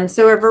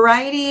 So a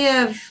variety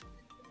of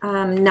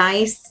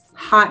nice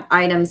hot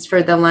items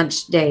for the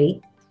lunch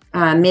day,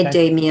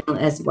 midday meal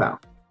as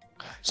well.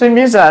 So it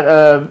means that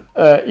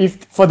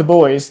if for the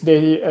boys,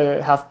 they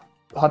have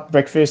hot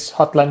breakfast,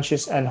 hot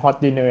lunches, and hot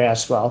dinner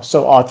as well.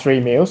 So all 3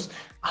 meals.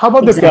 How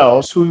about the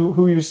girls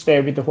who you stay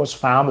with the host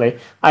family?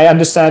 I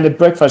understand that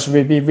breakfast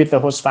will be with the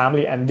host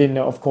family and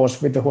dinner, of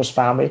course, with the host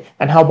family.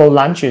 And how about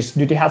lunches?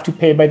 Do they have to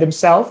pay by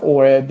themselves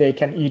or they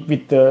can eat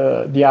with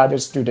the other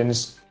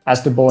students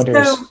as the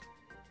boarders? So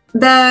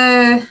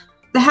the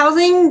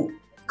housing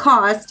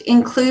cost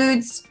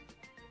includes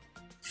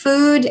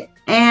food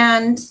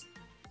and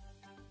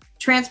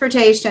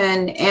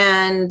transportation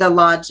and the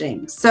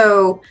lodging.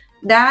 So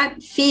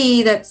that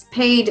fee that's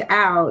paid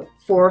out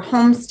for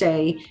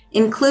homestay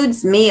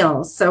includes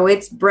meals. So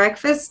it's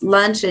breakfast,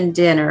 lunch, and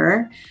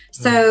dinner.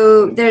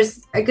 So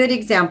there's a good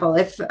example.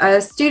 If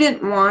a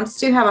student wants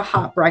to have a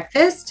hot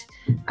breakfast,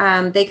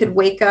 they could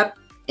wake up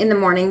in the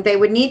morning. They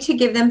would need to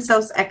give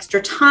themselves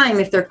extra time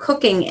if they're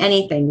cooking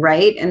anything,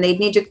 right? And they'd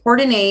need to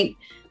coordinate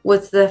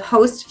with the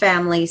host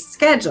family's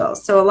schedule.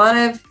 So a lot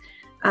of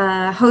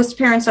host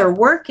parents are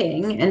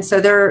working, and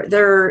so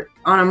they're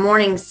on a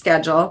morning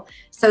schedule.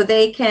 So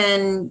they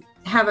can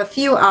have a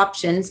few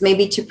options,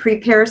 maybe to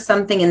prepare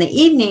something in the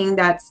evening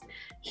that's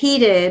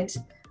heated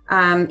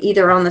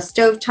either on the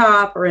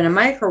stovetop or in a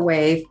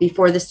microwave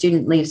before the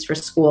student leaves for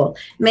school.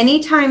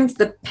 Many times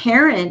the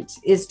parent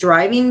is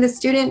driving the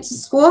student to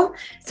school,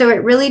 so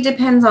it really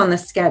depends on the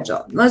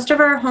schedule. Most of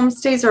our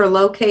homestays are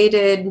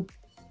located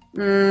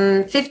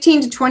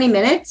 15 to 20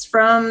 minutes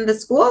from the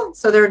school,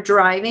 so they're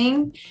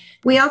driving.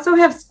 We also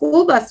have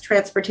school bus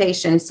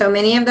transportation, so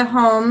many of the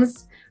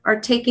homes are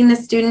taking the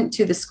student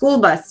to the school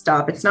bus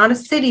stop. It's not a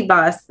city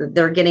bus that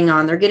they're getting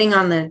on. They're getting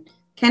on the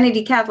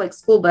Kennedy Catholic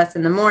school bus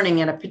in the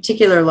morning at a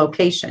particular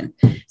location.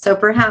 So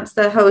perhaps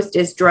the host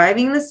is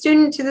driving the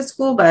student to the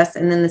school bus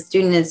and then the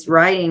student is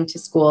riding to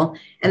school,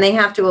 and they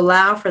have to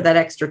allow for that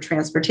extra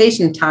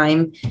transportation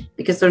time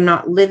because they're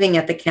not living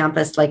at the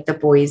campus like the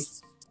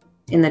boys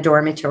in the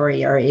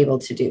dormitory are able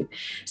to do.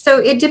 So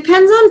it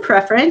depends on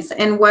preference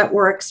and what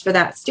works for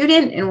that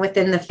student and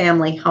within the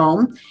family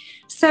home.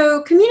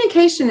 So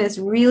communication is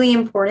really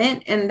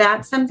important, and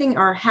that's something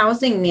our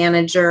housing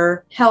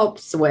manager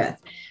helps with.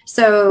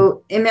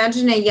 So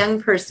imagine a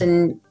young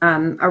person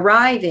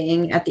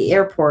arriving at the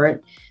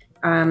airport,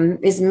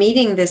 is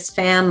meeting this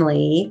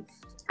family.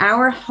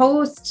 Our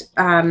host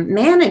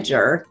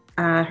manager,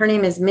 her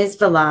name is Ms.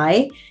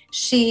 Vilai,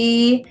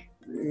 she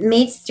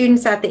meets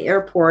students at the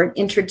airport,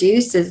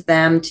 introduces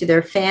them to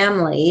their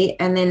family,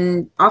 and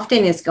then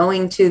often is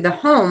going to the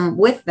home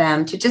with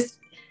them to just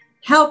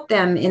help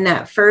them in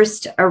that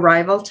first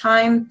arrival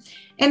time.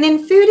 And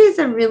then food is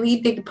a really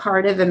big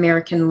part of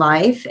American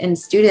life and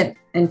student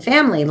and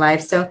family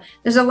life. So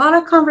there's a lot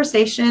of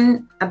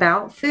conversation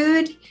about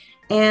food,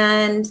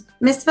 and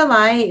Miss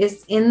Vilai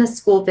is in the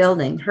school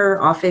building. Her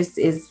office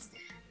is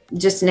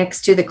just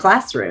next to the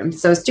classroom.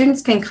 So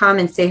students can come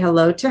and say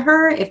hello to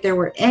her. If there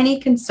were any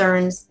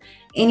concerns,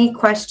 any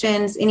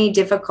questions, any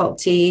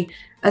difficulty,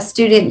 a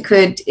student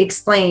could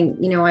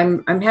explain, you know,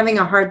 I'm having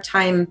a hard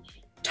time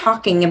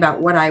talking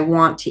about what I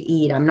want to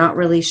eat. I'm not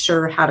really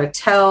sure how to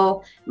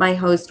tell my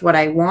host what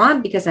I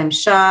want because I'm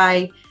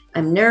shy,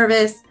 I'm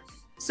nervous.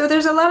 So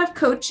there's a lot of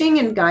coaching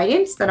and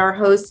guidance that our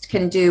host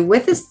can do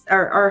with us,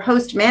 our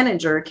host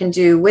manager can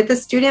do with the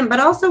student,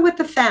 but also with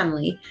the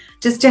family,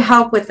 just to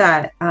help with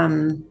that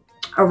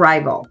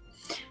arrival.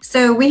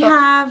 So we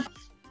have,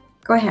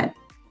 go ahead.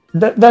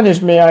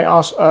 Dennis, may I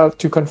ask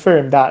to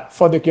confirm that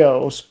for the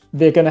girls,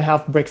 they're going to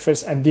have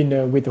breakfast and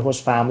dinner with the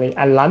host family,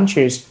 and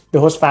lunches, the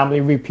host family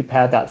will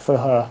prepare that for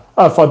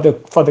her,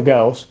 for the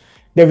girls.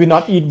 They will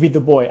not eat with the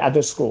boy at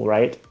the school,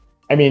 right?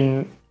 I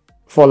mean,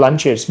 for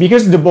lunches,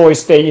 because the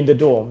boys stay in the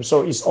dorm,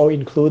 so it's all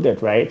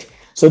included, right?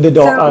 So the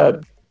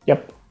dorm,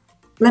 yep.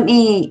 Let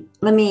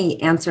me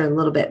answer a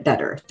little bit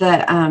better.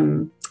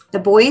 The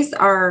boys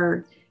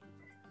are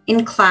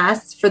in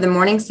class for the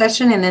morning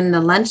session, and then the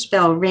lunch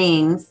bell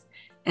rings,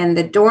 and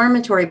the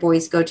dormitory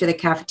boys go to the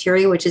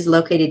cafeteria, which is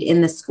located in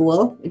the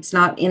school. It's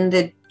not in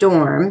the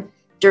dorm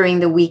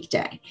during the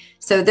weekday.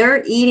 So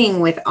they're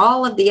eating with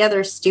all of the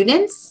other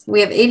students.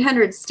 We have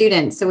 800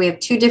 students, so we have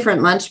 2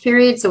 different lunch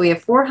periods. So we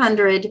have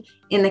 400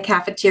 in the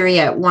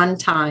cafeteria at one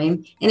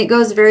time, and it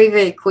goes very,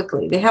 very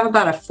quickly. They have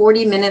about a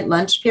 40-minute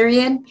lunch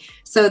period.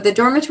 So the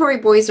dormitory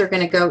boys are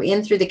going to go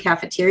in through the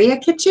cafeteria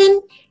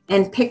kitchen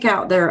and pick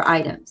out their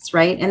items,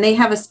 right? And they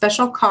have a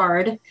special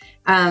card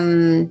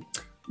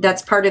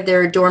that's part of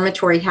their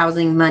dormitory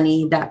housing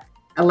money that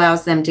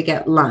allows them to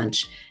get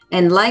lunch.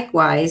 And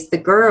likewise, the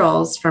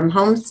girls from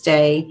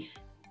homestay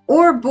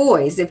or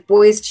boys, if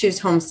boys choose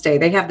homestay,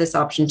 they have this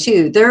option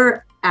too.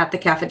 They're at the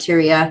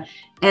cafeteria,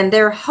 and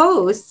their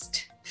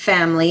host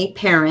family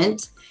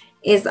parent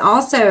is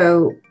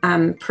also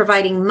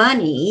providing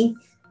money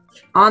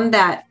on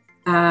that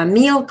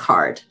meal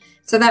card.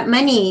 So that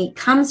money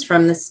comes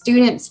from the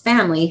student's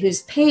family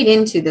who's paid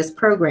into this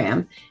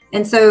program.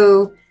 And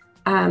so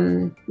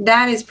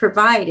that is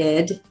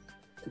provided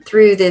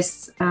through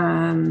this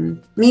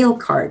meal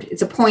card.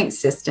 It's a point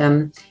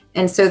system.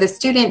 And so the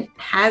student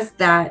has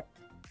that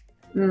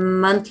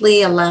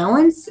monthly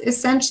allowance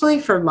essentially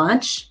for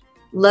lunch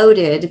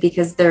loaded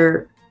because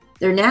their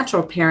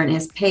natural parent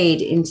has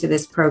paid into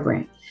this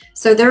program.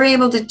 So they're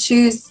able to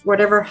choose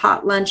whatever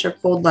hot lunch or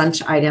cold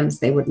lunch items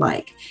they would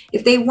like.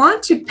 If they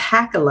want to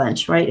pack a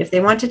lunch, right? If they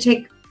want to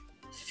take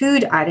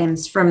food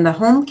items from the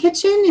home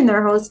kitchen in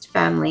their host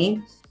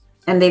family,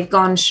 and they've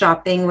gone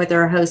shopping with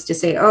their host to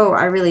say, oh,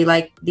 I really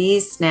like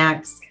these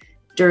snacks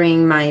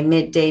during my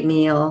midday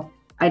meal,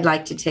 I'd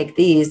like to take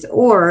these.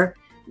 Or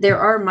there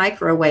are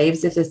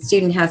microwaves if the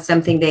student has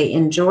something they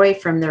enjoy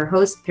from their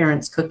host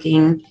parents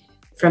cooking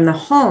from the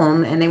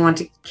home and they want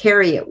to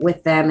carry it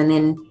with them and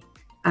then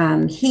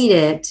heat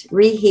it,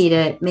 reheat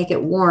it, make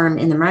it warm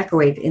in the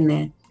microwave in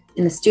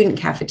the student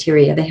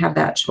cafeteria. They have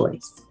that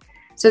choice.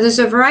 So there's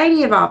a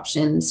variety of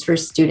options for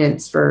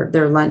students for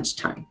their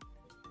lunchtime.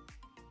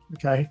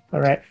 Okay, all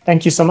right.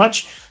 Thank you so much.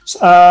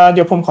 เ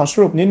ดี๋ยวผมขอส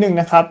รุปนิดนึง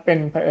นะครับเ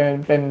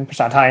ป็นภา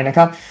ษาไทยนะค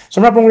รับส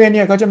ำหรับโรงเรียนเ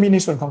นี่ยก็จะมีใน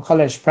ส่วนของ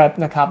college prep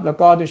นะครับแล้ว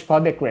ก็โดยเฉพาะ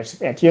เด็กเกรด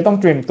 11 ที่จะต้อง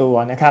เตรียมตัว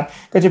นะครับ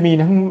ก็จะมี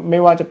ทั้งไม่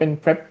ว่าจะเป็น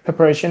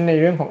preparation ใน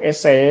เรื่องของ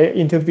essay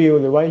interview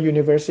หรือว่า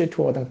university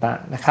tour ต่าง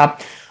ๆนะครับ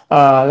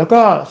แล้ว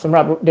ก็สำห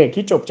รับเด็ก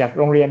ที่จบจาก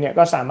โรงเรียนเนี่ย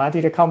ก็สามารถ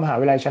ที่จะเข้ามหา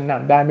วิทยาลัยชั้นน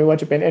ำได้ไม่ว่า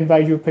จะเป็น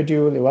NYU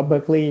Purdue หรือว่า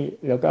Berkeley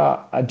แล้วก็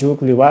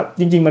Duke หรือว่า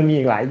จริงๆมันมี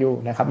อีกหลายอยู่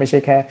นะครับไม่ใช่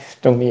แค่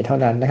ตรงนี้เท่า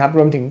นั้นนะครับร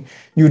วมถึง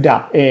UW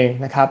เอง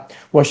นะครับ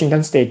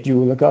Washington State U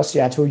แล้วก็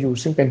Seattle U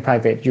ซึ่งเป็น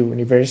private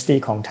university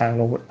ของทาง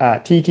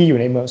ที่อยู่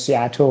ในเมือง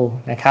Seattle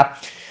นะครับ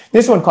ใน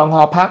ส่วนของห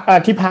อพัก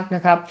ที่พักน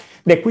ะครับ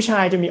เด็กผู้ชา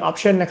ยจะมี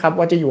option นะครับ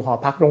ว่าจะอยู่หอ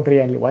พักโรงเรี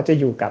ยนหรือว่าจะ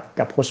อยู่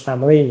กับ host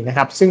family นะค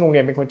รับซึ่งโรงเรี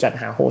ยนเป็นคนจัด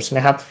หา host น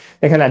ะครับ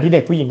ในขณะที่เ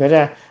ด็กผู้หญิงก็จ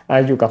ะ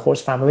อยู่กับ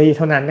host family เ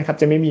ท่านั้นนะครับ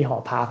จะไม่มีหอ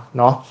พัก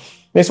เนาะ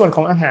ในส่วนข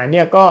องอาหารเ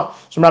นี่ยก็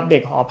สำหรับเด็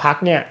กหอพัก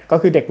เนี่ยก็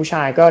คือเด็กผู้ช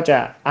ายก็จะ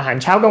อาหาร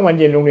เช้ากลางวัน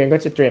เย็นโรงเรียนก็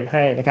จะเตรียมใ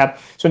ห้นะครับ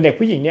ส่วนเด็ก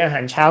ผู้หญิงเนี่ยอาหา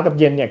รเช้ากับ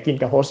เย็นเนี่ยกิน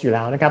กับโฮสต์อยู่แ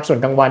ล้วนะครับส่วน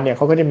กลางวันเนี่ยเ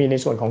ขาก็จะมีใน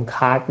ส่วนของค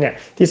าร์ทเนี่ย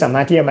ที่สามา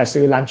รถที่จะมา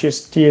ซื้อลัน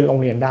ช์ที่โรง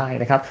เรียนได้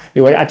นะครับห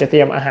รือว่าอาจจะเต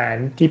รียมอาหาร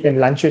ที่เป็น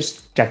ลันช์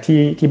จาก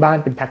ที่บ้าน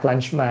เป็นแพ็คลัน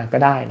ช์มาก็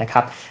ได้นะค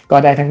รับก็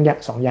ได้ทั้ง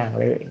2อย่าง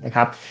เลยนะค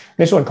รับ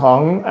ในส่วนของ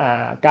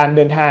การเ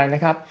ดินทางน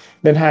ะครับ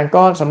เดินทาง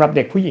ก็สำหรับเ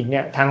ด็กผู้หญิงเ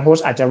นี่ยทางโฮส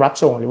ต์อาจจะรับ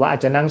ส่งหรือว่าอา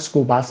จจะนั่งสกู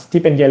ลบัส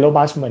ที่เป็นเยลโล่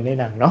บัสเหมือนใน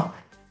หนังเนาะ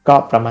ก็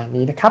ประมาณ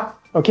นี้นะครับ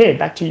โอเค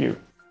back to you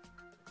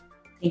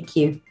Thank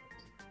you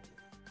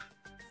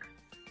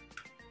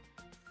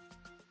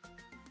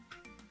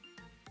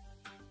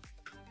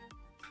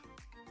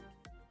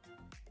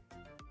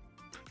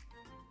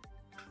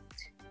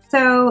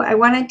So I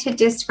wanted to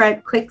describe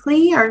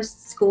quickly our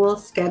school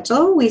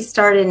schedule. We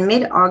start in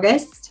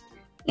mid-August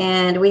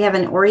and we have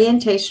an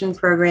orientation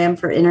program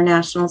for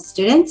international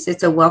students.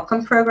 It's a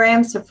welcome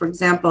program. So for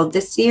example,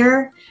 this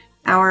year,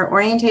 our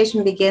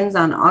orientation begins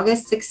on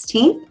August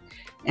 16th,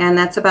 and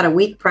that's about a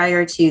week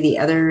prior to the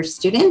other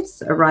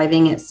students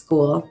arriving at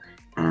school.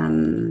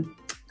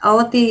 All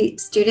of the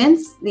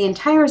students, the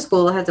entire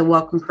school has a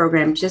welcome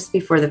program just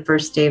before the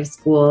first day of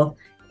school,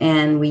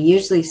 and we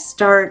usually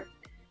start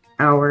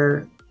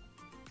our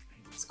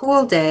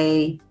school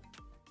day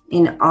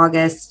in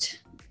August,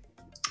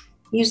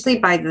 usually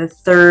by the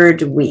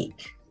third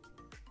week.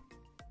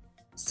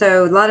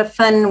 So a lot of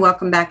fun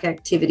welcome back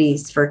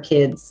activities for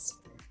kids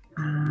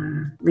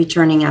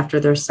returning after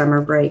their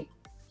summer break.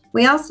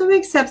 We also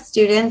accept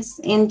students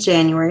in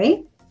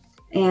January,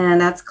 and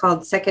that's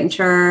called second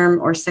term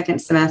or second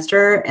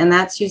semester, and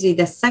that's usually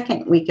the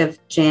second week of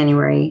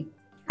January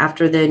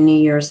after the New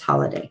Year's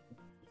holiday.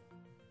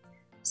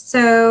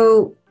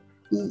 So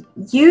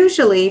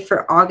usually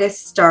for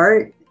August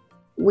start,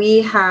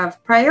 we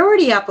have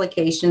priority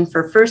application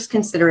for first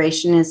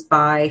consideration is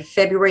by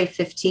February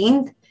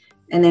 15th,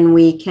 and then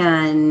we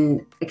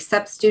can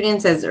accept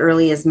students as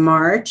early as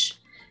March.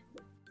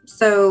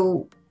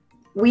 So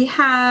we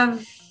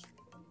have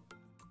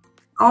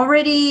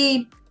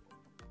already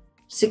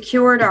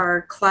secured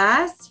our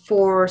class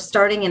for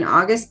starting in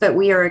August, but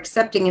we are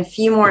accepting a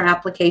few more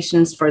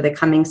applications for the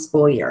coming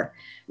school year.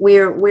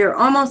 We're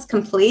almost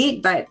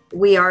complete, but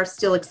we are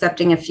still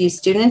accepting a few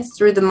students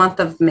through the month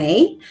of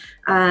May.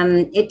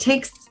 It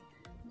takes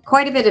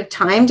quite a bit of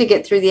time to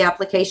get through the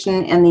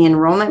application and the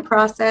enrollment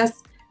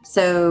process.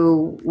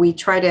 So we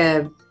try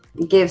to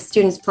give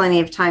students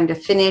plenty of time to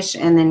finish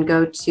and then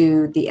go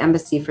to the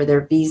embassy for their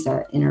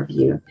visa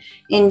interview.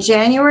 In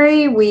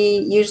January, we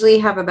usually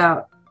have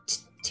about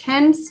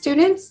 10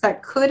 students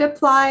that could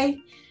apply,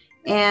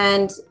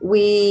 and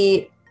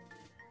we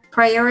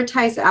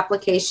prioritize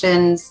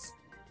applications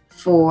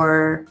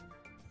for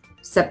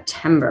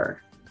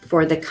September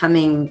for the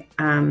coming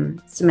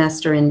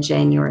semester in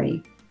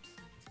January.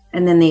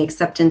 And then the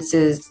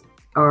acceptances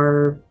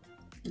are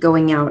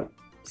going out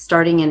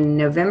starting in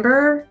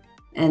November,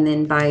 and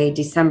then by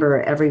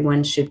December,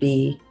 everyone should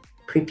be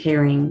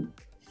preparing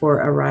for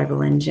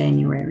arrival in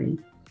January.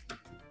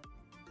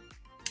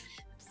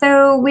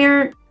 So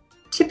we're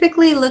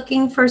typically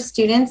looking for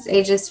students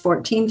ages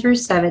 14 through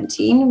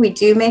 17. We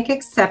do make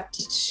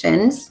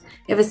exceptions.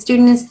 If a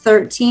student is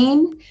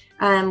 13,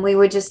 we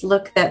would just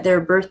look that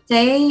their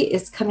birthday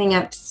is coming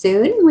up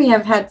soon. We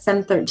have had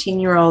some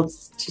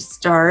 13-year-olds to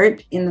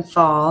start in the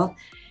fall.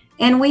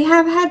 And we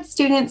have had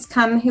students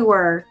come who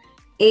are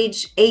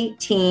age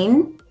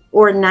 18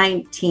 or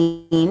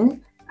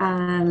 19.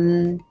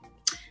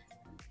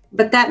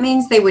 But that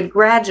means they would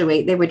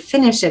graduate, they would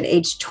finish at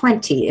age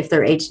 20 if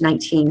they're age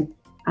 19,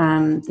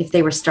 if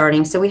they were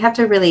starting. So we have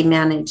to really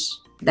manage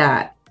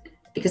that,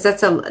 because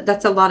that's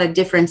a lot of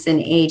difference in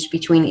age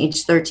between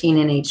age 13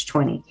 and age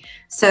 20.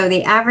 So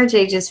the average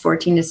age is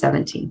 14 to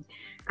 17.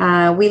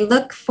 We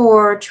look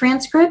for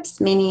transcripts,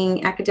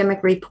 meaning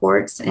academic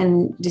reports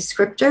and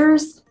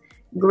descriptors,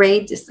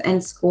 grades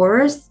and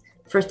scores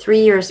for 3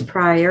 years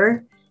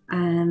prior.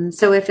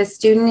 So if a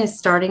student is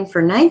starting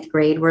for 9th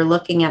grade, we're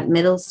looking at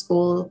middle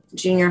school,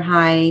 junior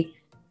high,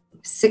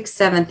 6th,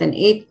 7th, and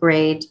 8th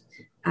grade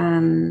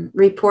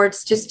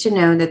reports, just to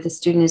know that the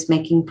student is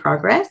making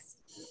progress.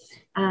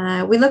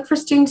 We look for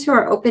students who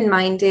are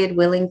open-minded,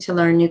 willing to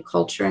learn new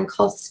culture and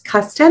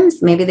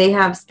customs. Maybe they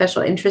have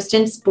special interest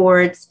in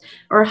sports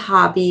or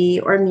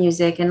hobby or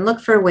music, and look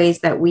for ways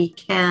that we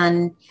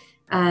can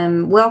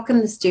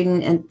welcome the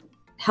student and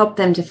help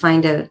them to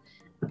find a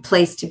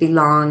place to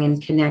belong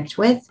and connect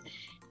with.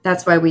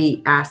 That's why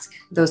we ask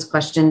those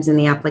questions in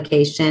the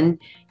application.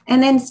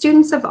 And then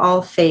students of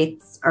all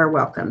faiths are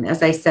welcome.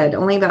 As I said,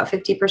 only about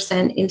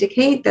 50%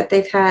 indicate that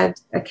they've had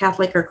a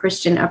Catholic or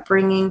Christian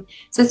upbringing.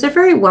 So it's a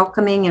very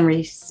welcoming and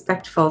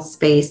respectful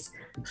space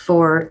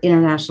for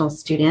international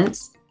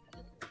students.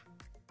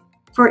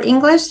 For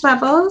English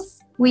levels,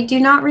 we do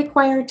not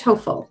require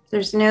TOEFL.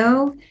 There's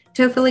no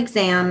TOEFL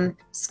exam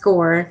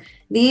score.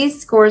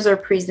 These scores are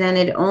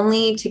presented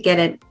only to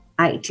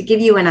give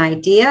you an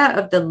idea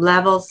of the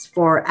levels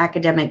for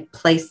academic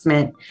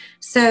placement.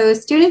 So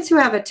students who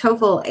have a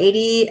TOEFL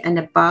 80 and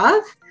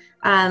above,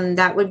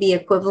 that would be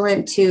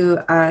equivalent to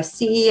a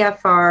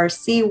CEFR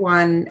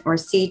C1 or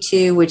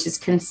C2, which is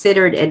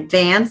considered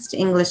advanced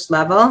English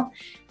level.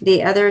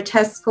 The other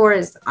test score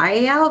is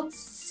IELTS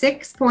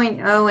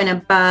 6.0 and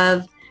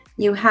above.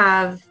 You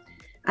have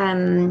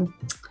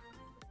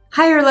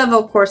higher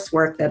level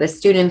coursework that a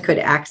student could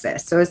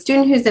access. So a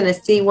student who's in a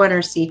C1 or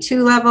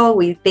C2 level,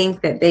 we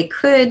think that they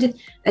could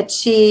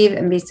achieve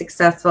and be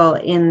successful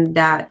in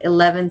that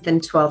 11th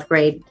and 12th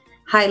grade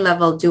high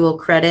level dual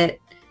credit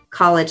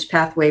college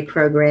pathway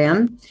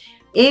program.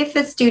 If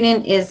a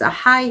student is a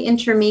high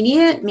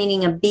intermediate,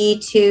 meaning a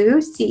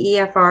B2,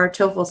 CEFR,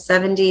 TOEFL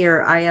 70,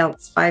 or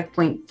IELTS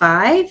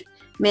 5.5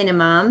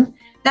 minimum,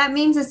 that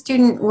means a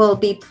student will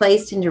be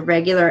placed into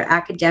regular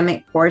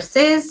academic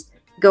courses,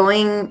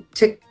 going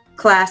to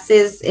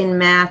classes in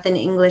math and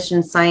English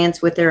and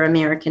science with their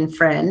American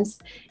friends.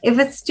 If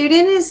a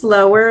student is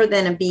lower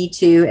than a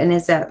B2 and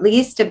is at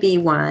least a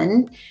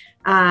B1,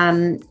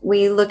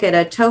 we look at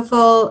a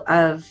TOEFL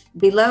of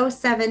below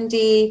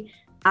 70,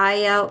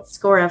 IELTS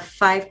score of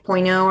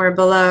 5.0 or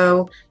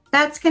below.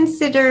 That's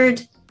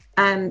considered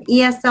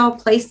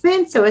ESL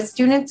placement. So a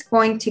student's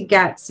going to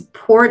get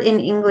support in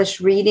English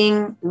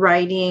reading,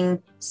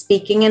 writing,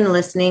 speaking and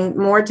listening,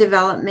 more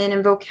development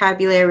in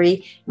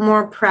vocabulary,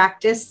 more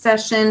practice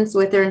sessions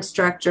with their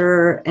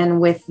instructor and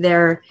with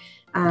their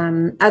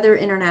other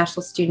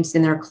international students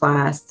in their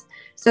class.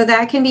 So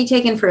that can be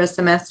taken for a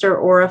semester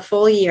or a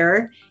full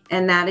year,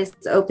 and that is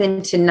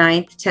open to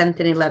 9th, 10th,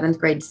 and 11th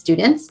grade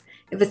students.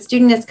 If a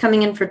student is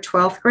coming in for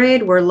 12th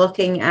grade, we're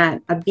looking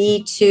at a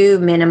B2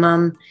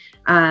 minimum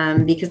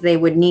because they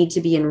would need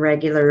to be in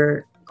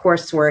regular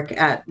coursework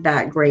at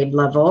that grade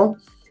level.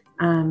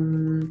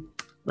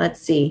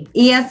 Let's see,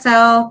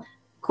 ESL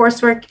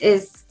coursework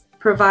is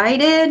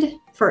provided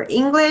for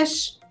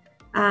English.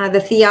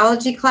 The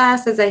theology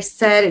class, as I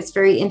said, it's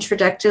very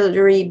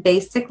introductory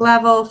basic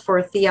level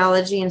for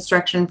theology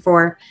instruction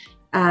for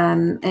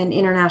an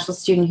international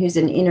student who's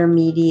an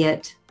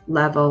intermediate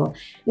level.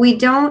 We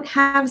don't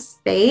have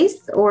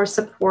space or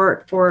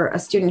support for a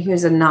student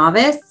who's a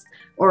novice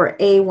or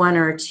A1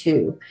 or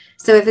 2.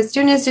 So if a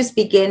student is just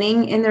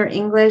beginning in their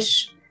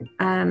English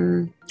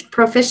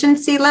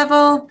proficiency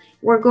level,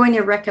 we're going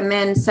to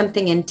recommend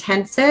something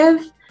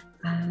intensive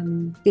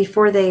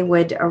before they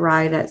would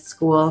arrive at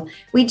school.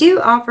 We do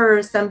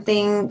offer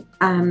something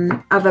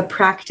of a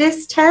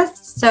practice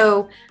test.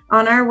 So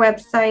on our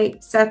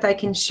website, Seth, I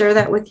can share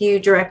that with you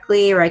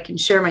directly, or I can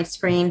share my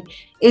screen.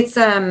 It's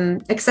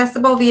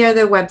accessible via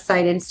the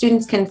website, and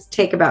students can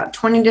take about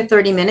 20 to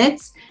 30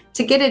 minutes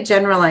to get a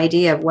general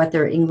idea of what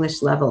their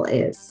English level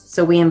is.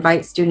 So we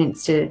invite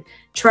students to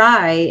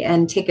try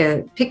and take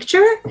a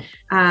picture.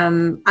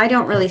 I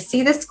don't really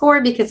see the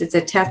score because it's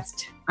a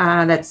test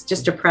That's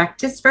just a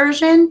practice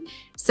version.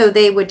 So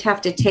they would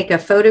have to take a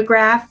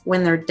photograph when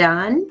they're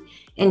done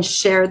and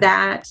share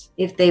that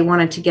if they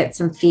wanted to get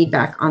some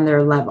feedback on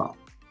their level.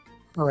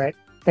 All right.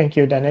 Thank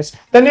you, Dennis.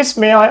 Dennis,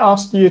 may I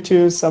ask you to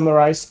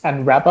summarize and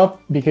wrap up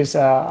because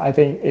I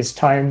think it's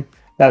time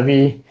that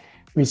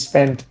we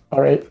spent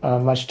already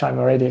much time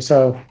already. So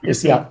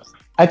it's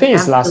I think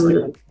it's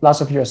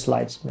last of your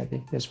slides, maybe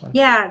this one.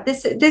 Yeah,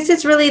 this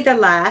is really the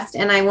last,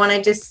 and I want to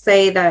just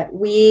say that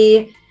we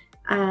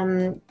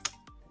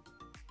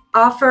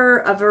offer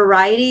a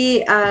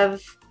variety of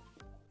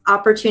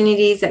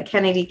opportunities at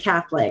Kennedy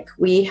Catholic.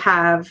 We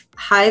have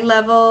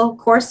high-level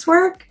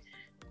coursework,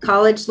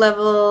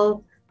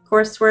 college-level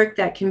coursework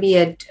that can be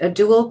a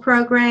dual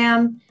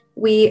program.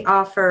 We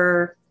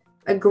offer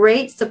a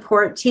great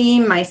support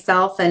team,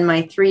 myself and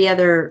my 3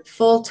 other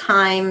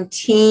full-time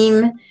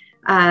team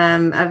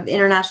of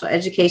international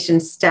education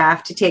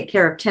staff to take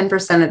care of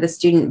 10% of the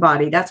student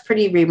body. That's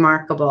pretty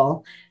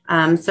remarkable.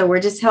 So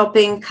we're just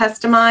helping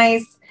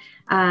customize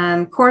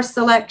course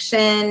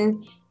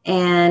selection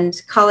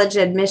and college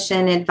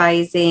admission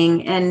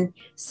advising and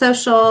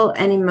social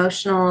and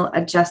emotional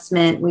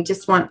adjustment. We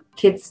just want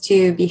kids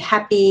to be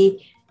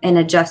happy and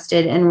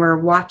adjusted, and we're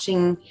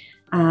watching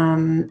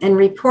and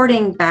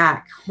reporting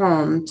back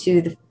home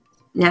to the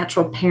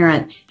natural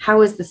parent,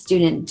 how is the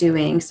student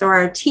doing? So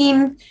our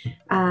team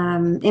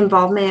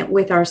involvement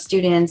with our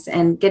students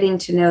and getting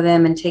to know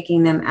them and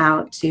taking them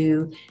out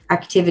to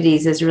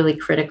activities is really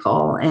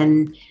critical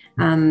and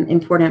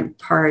important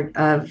part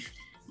of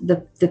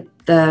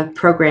the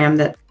program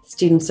that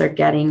students are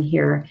getting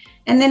here.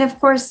 And then of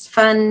course,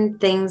 fun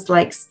things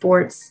like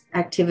sports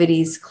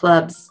activities,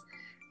 clubs,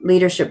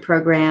 leadership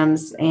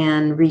programs,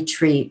 and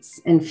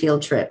retreats and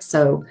field trips.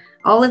 So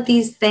all of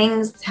these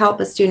things help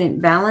a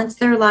student balance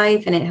their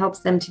life, and it helps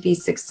them to be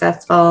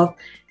successful,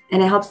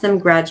 and it helps them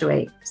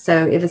graduate.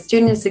 So if a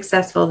student is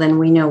successful, then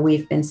we know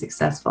we've been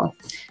successful.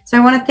 So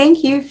I want to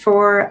thank you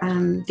for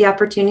the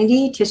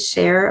opportunity to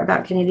share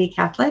about Kennedy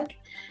Catholic.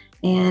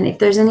 And if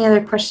there's any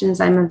other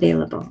questions, I'm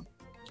available.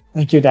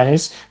 Thank you,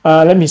 Dennis.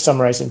 Let me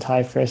summarize in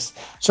Thai first.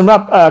 สำหรั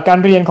บการ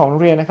เรียนของโร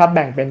งเรียนนะครับแ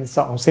บ่งเป็น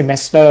2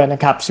 semester น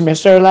ะครับ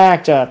semester แรก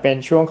จะเป็น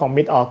ช่วงของ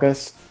mid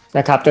August น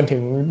ะครับจนถึ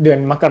งเดือน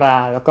มกรา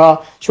แล้วก็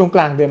ช่วงก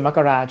ลางเดือนมก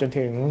ราจน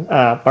ถึง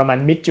ประมาณ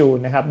mid June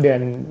นะครับเดือน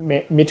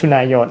มิถุน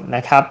ายนน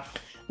ะครับ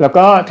แล้ว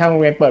ก็ทางโร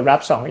งเรียนเปิดรับ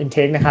2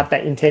 intake นะครับแต่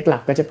intake หลั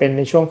กก็จะเป็นใ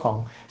นช่วงของ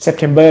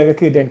September ก็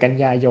คือเดือนกัน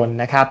ยายน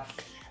นะครับ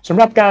สำ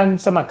หรับการ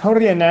สมัครเข้า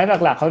เรียนนะ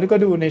หลักๆเขาก็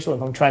ดูในส่วน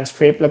ของ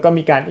transcript แล้วก็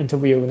มีการ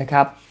interview นะค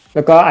รับแ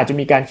ล้วก็อาจจะ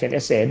มีการเขียน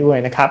essay ด้วย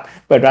นะครับ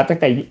เปิดรับตั้ง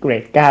แต่เกร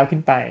ด 9 ขึ้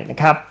นไปนะ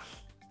ครับ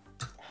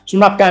ส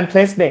ำหรับการ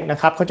place เด็กนะ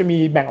ครับเขาจะมี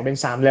แบ่งออกเป็น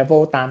3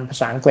 level ตามภา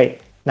ษาอังกฤษ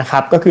นะครั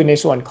บก็คือใน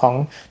ส่วนของ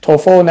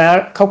TOEFL นะ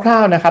คร่า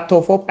วๆนะครับ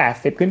TOEFL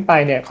 80 ขึ้นไป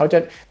เนี่ยเขาจะ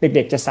เ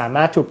ด็กๆจะสาม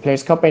ารถถูก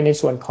place เข้าไปใน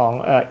ส่วนของ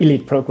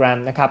elite program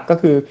นะครับก็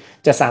คือ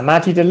จะสามาร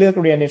ถที่จะเลือก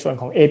เรียนในส่วน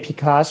ของ AP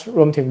class ร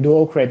วมถึง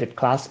dual credit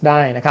class ได้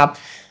นะครับ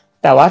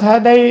แต่ว่าถ้า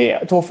ได้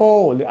TOEFL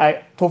หรือ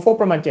TOEFL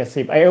ประมาณ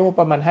70 IELTS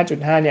ประมาณ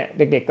 5.5 เนี่ย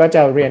เด็กๆก็จ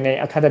ะเรียนใน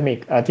academic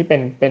ที่เ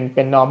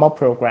ป็น normal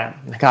program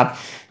นะครับ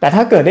แต่ถ้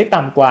าเกิดได้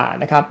ต่ำกว่า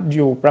นะครับอ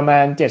ยู่ประมา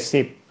ณ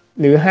70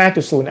หรือ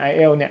 5.0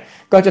 IELTS เนี่ย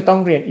ก็จะต้อง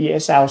เรียน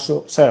ESL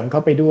เสริมเข้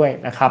าไปด้วย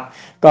นะครับ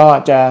ก็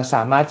จะส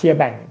ามารถที่จะ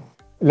แบ่ง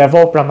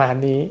level ประมาณ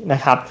นี้น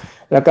ะครับ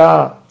แล้วก็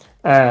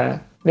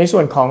ในส่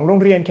วนของโรง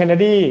เรียน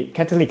Kennedy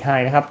Catholic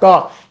High นะครับก็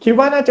คิด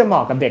ว่าน่าจะเหมา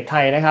ะกับเด็กไท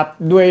ยนะครับ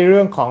ด้วยเ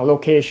รื่องของ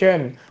location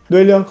ด้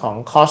วยเรื่องของ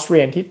คอร์สเรี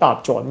ยนที่ตอบ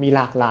โจทย์มีห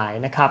ลากหลาย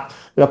นะครับ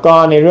แล้วก็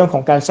ในเรื่องขอ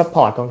งการ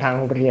support ของทาง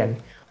โรงเรียน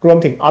รวม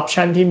ถึง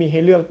option ที่มีใ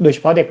ห้เลือกโดยเฉ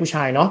พาะเด็กผู้ช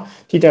ายเนาะ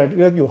ที่จะเ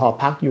ลือกอยู่หอ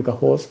พักอยู่กับ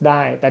โฮสต์ไ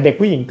ด้แต่เด็ก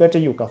ผู้หญิงก็จะ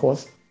อยู่กับโฮส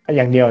ต์อ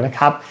ย่างเดียวนะค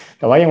รับ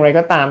แต่ว่าอย่างไร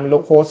ก็ตาม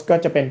โฮสต์ก็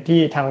จะเป็นที่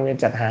ทางโรงเรียน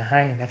จัดหาใ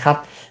ห้นะครับ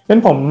งั้น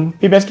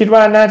พี่เบสคิดว่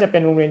าน่าจะเป็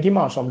นโรงเรียนที่เห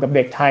มาะสมกับเ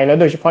ด็กไทยแล้ว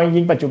โดยเฉพาะ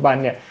ยิ่งปัจจุบัน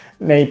เนี่ย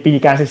ในปี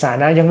การศึกษา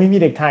นะยังไม่มี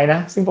เด็กไทยนะ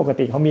ซึ่งปก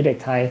ติเขามีเด็ก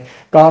ไทย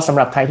ก็สำห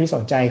รับใครที่ส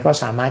นใจก็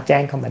สามารถแจ้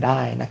งเข้ามาได้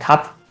นะครับ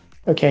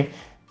โอเค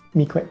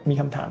มี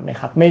คำถามไหม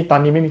ครับไม่ตอ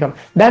นนี้ไม่มีค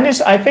ำ Dennis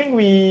I think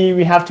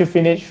we have to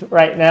finish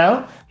right now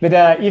but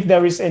if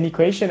there is any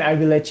question I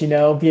will let you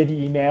know via the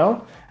email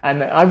and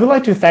I would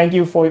like to thank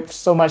you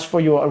so much for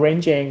your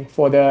arranging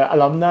for the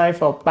alumni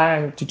for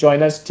Bang to join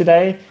us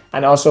today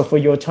and also for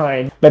your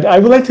time but I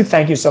would like to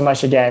thank you so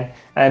much again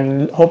and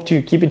hope to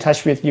keep in touch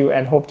with you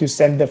and hope to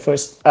send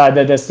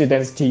the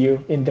students to you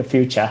in the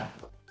future.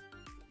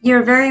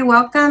 You're very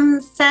welcome,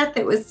 Seth.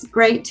 It was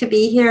great to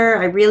be here.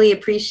 I really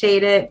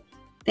appreciate it.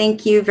 Thank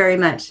you very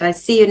much. I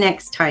see you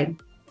next time.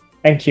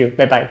 Thank you.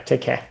 Bye-bye.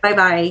 Take care.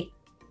 Bye-bye.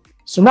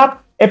 สำหรับ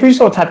เอพิโซ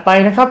ดถัดไป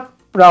นะครับ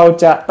เรา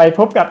จะไปพ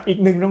บกับอีก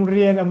หนึ่งโรงเ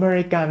รียนอเม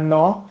ริกันเน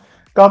าะ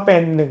ก็เป็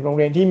นหนึ่งโรงเ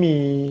รียนที่มี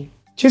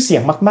ชื่อเสีย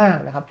งมาก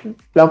ๆนะครับ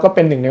แล้วก็เ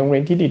ป็นหนึ่งในโรงเรี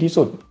ยนที่ดีที่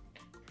สุด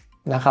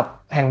นะครับ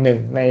แห่งหนึ่ง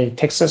ใน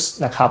เท็กซัส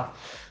นะครับ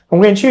โรง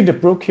เรียนชื่อ The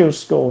Brook Hill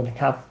School นะ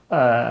ครับ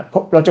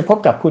เราจะพบ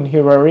กับคุณฮิ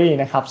ลลารี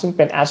นะครับซึ่งเ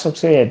ป็น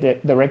Associate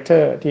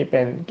Director ที่เป็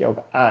นเกี่ยว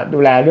กับดู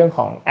แลเรื่องข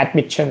อง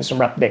Admission สำ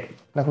หรับเด็ก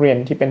นักเรียน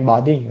ที่เป็น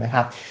boarding นะค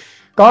รับ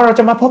ก็เราจ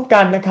ะมาพบ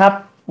กันนะครับ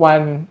วั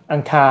นอั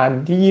งคาร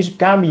ที่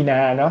29 มีนา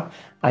เนาะ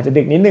อาจจะ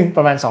ดึกนิดนึงป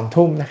ระมาณ2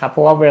 ทุ่มนะครับเพร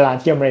าะว่าเวลา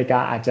ที่อเมริกา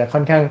อาจจะค่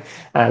อนข้าง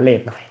เล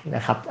ทหน่อยน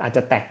ะครับอาจจ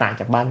ะแตกต่าง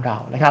จากบ้านเรา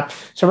นะครับ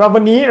สำหรับวั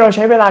นนี้เราใ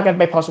ช้เวลากันไ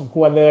ปพอสมค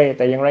วรเลยแ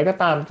ต่อย่างไรก็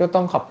ตามก็ต้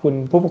องขอบคุณ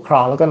ผู้ปกคร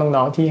องแล้วก็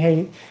น้องๆที่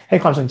ให้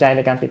ความสนใจใ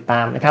นการติดต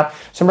ามนะครับ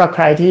สำหรับใค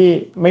รที่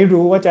ไม่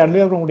รู้ว่าจะเ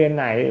ลือกโรงเรียน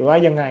ไหนหรือว่า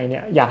ยังไงเนี่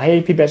ยอยากให้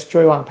พี่เบสช่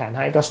วยวางแผนใ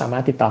ห้ก็สามา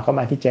รถติดต่อเข้า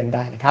มาที่เจนไ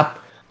ด้นะครับ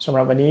สำห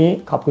รับวันนี้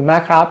ขอบคุณมา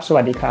กครับส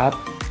วัสดีครั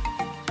บ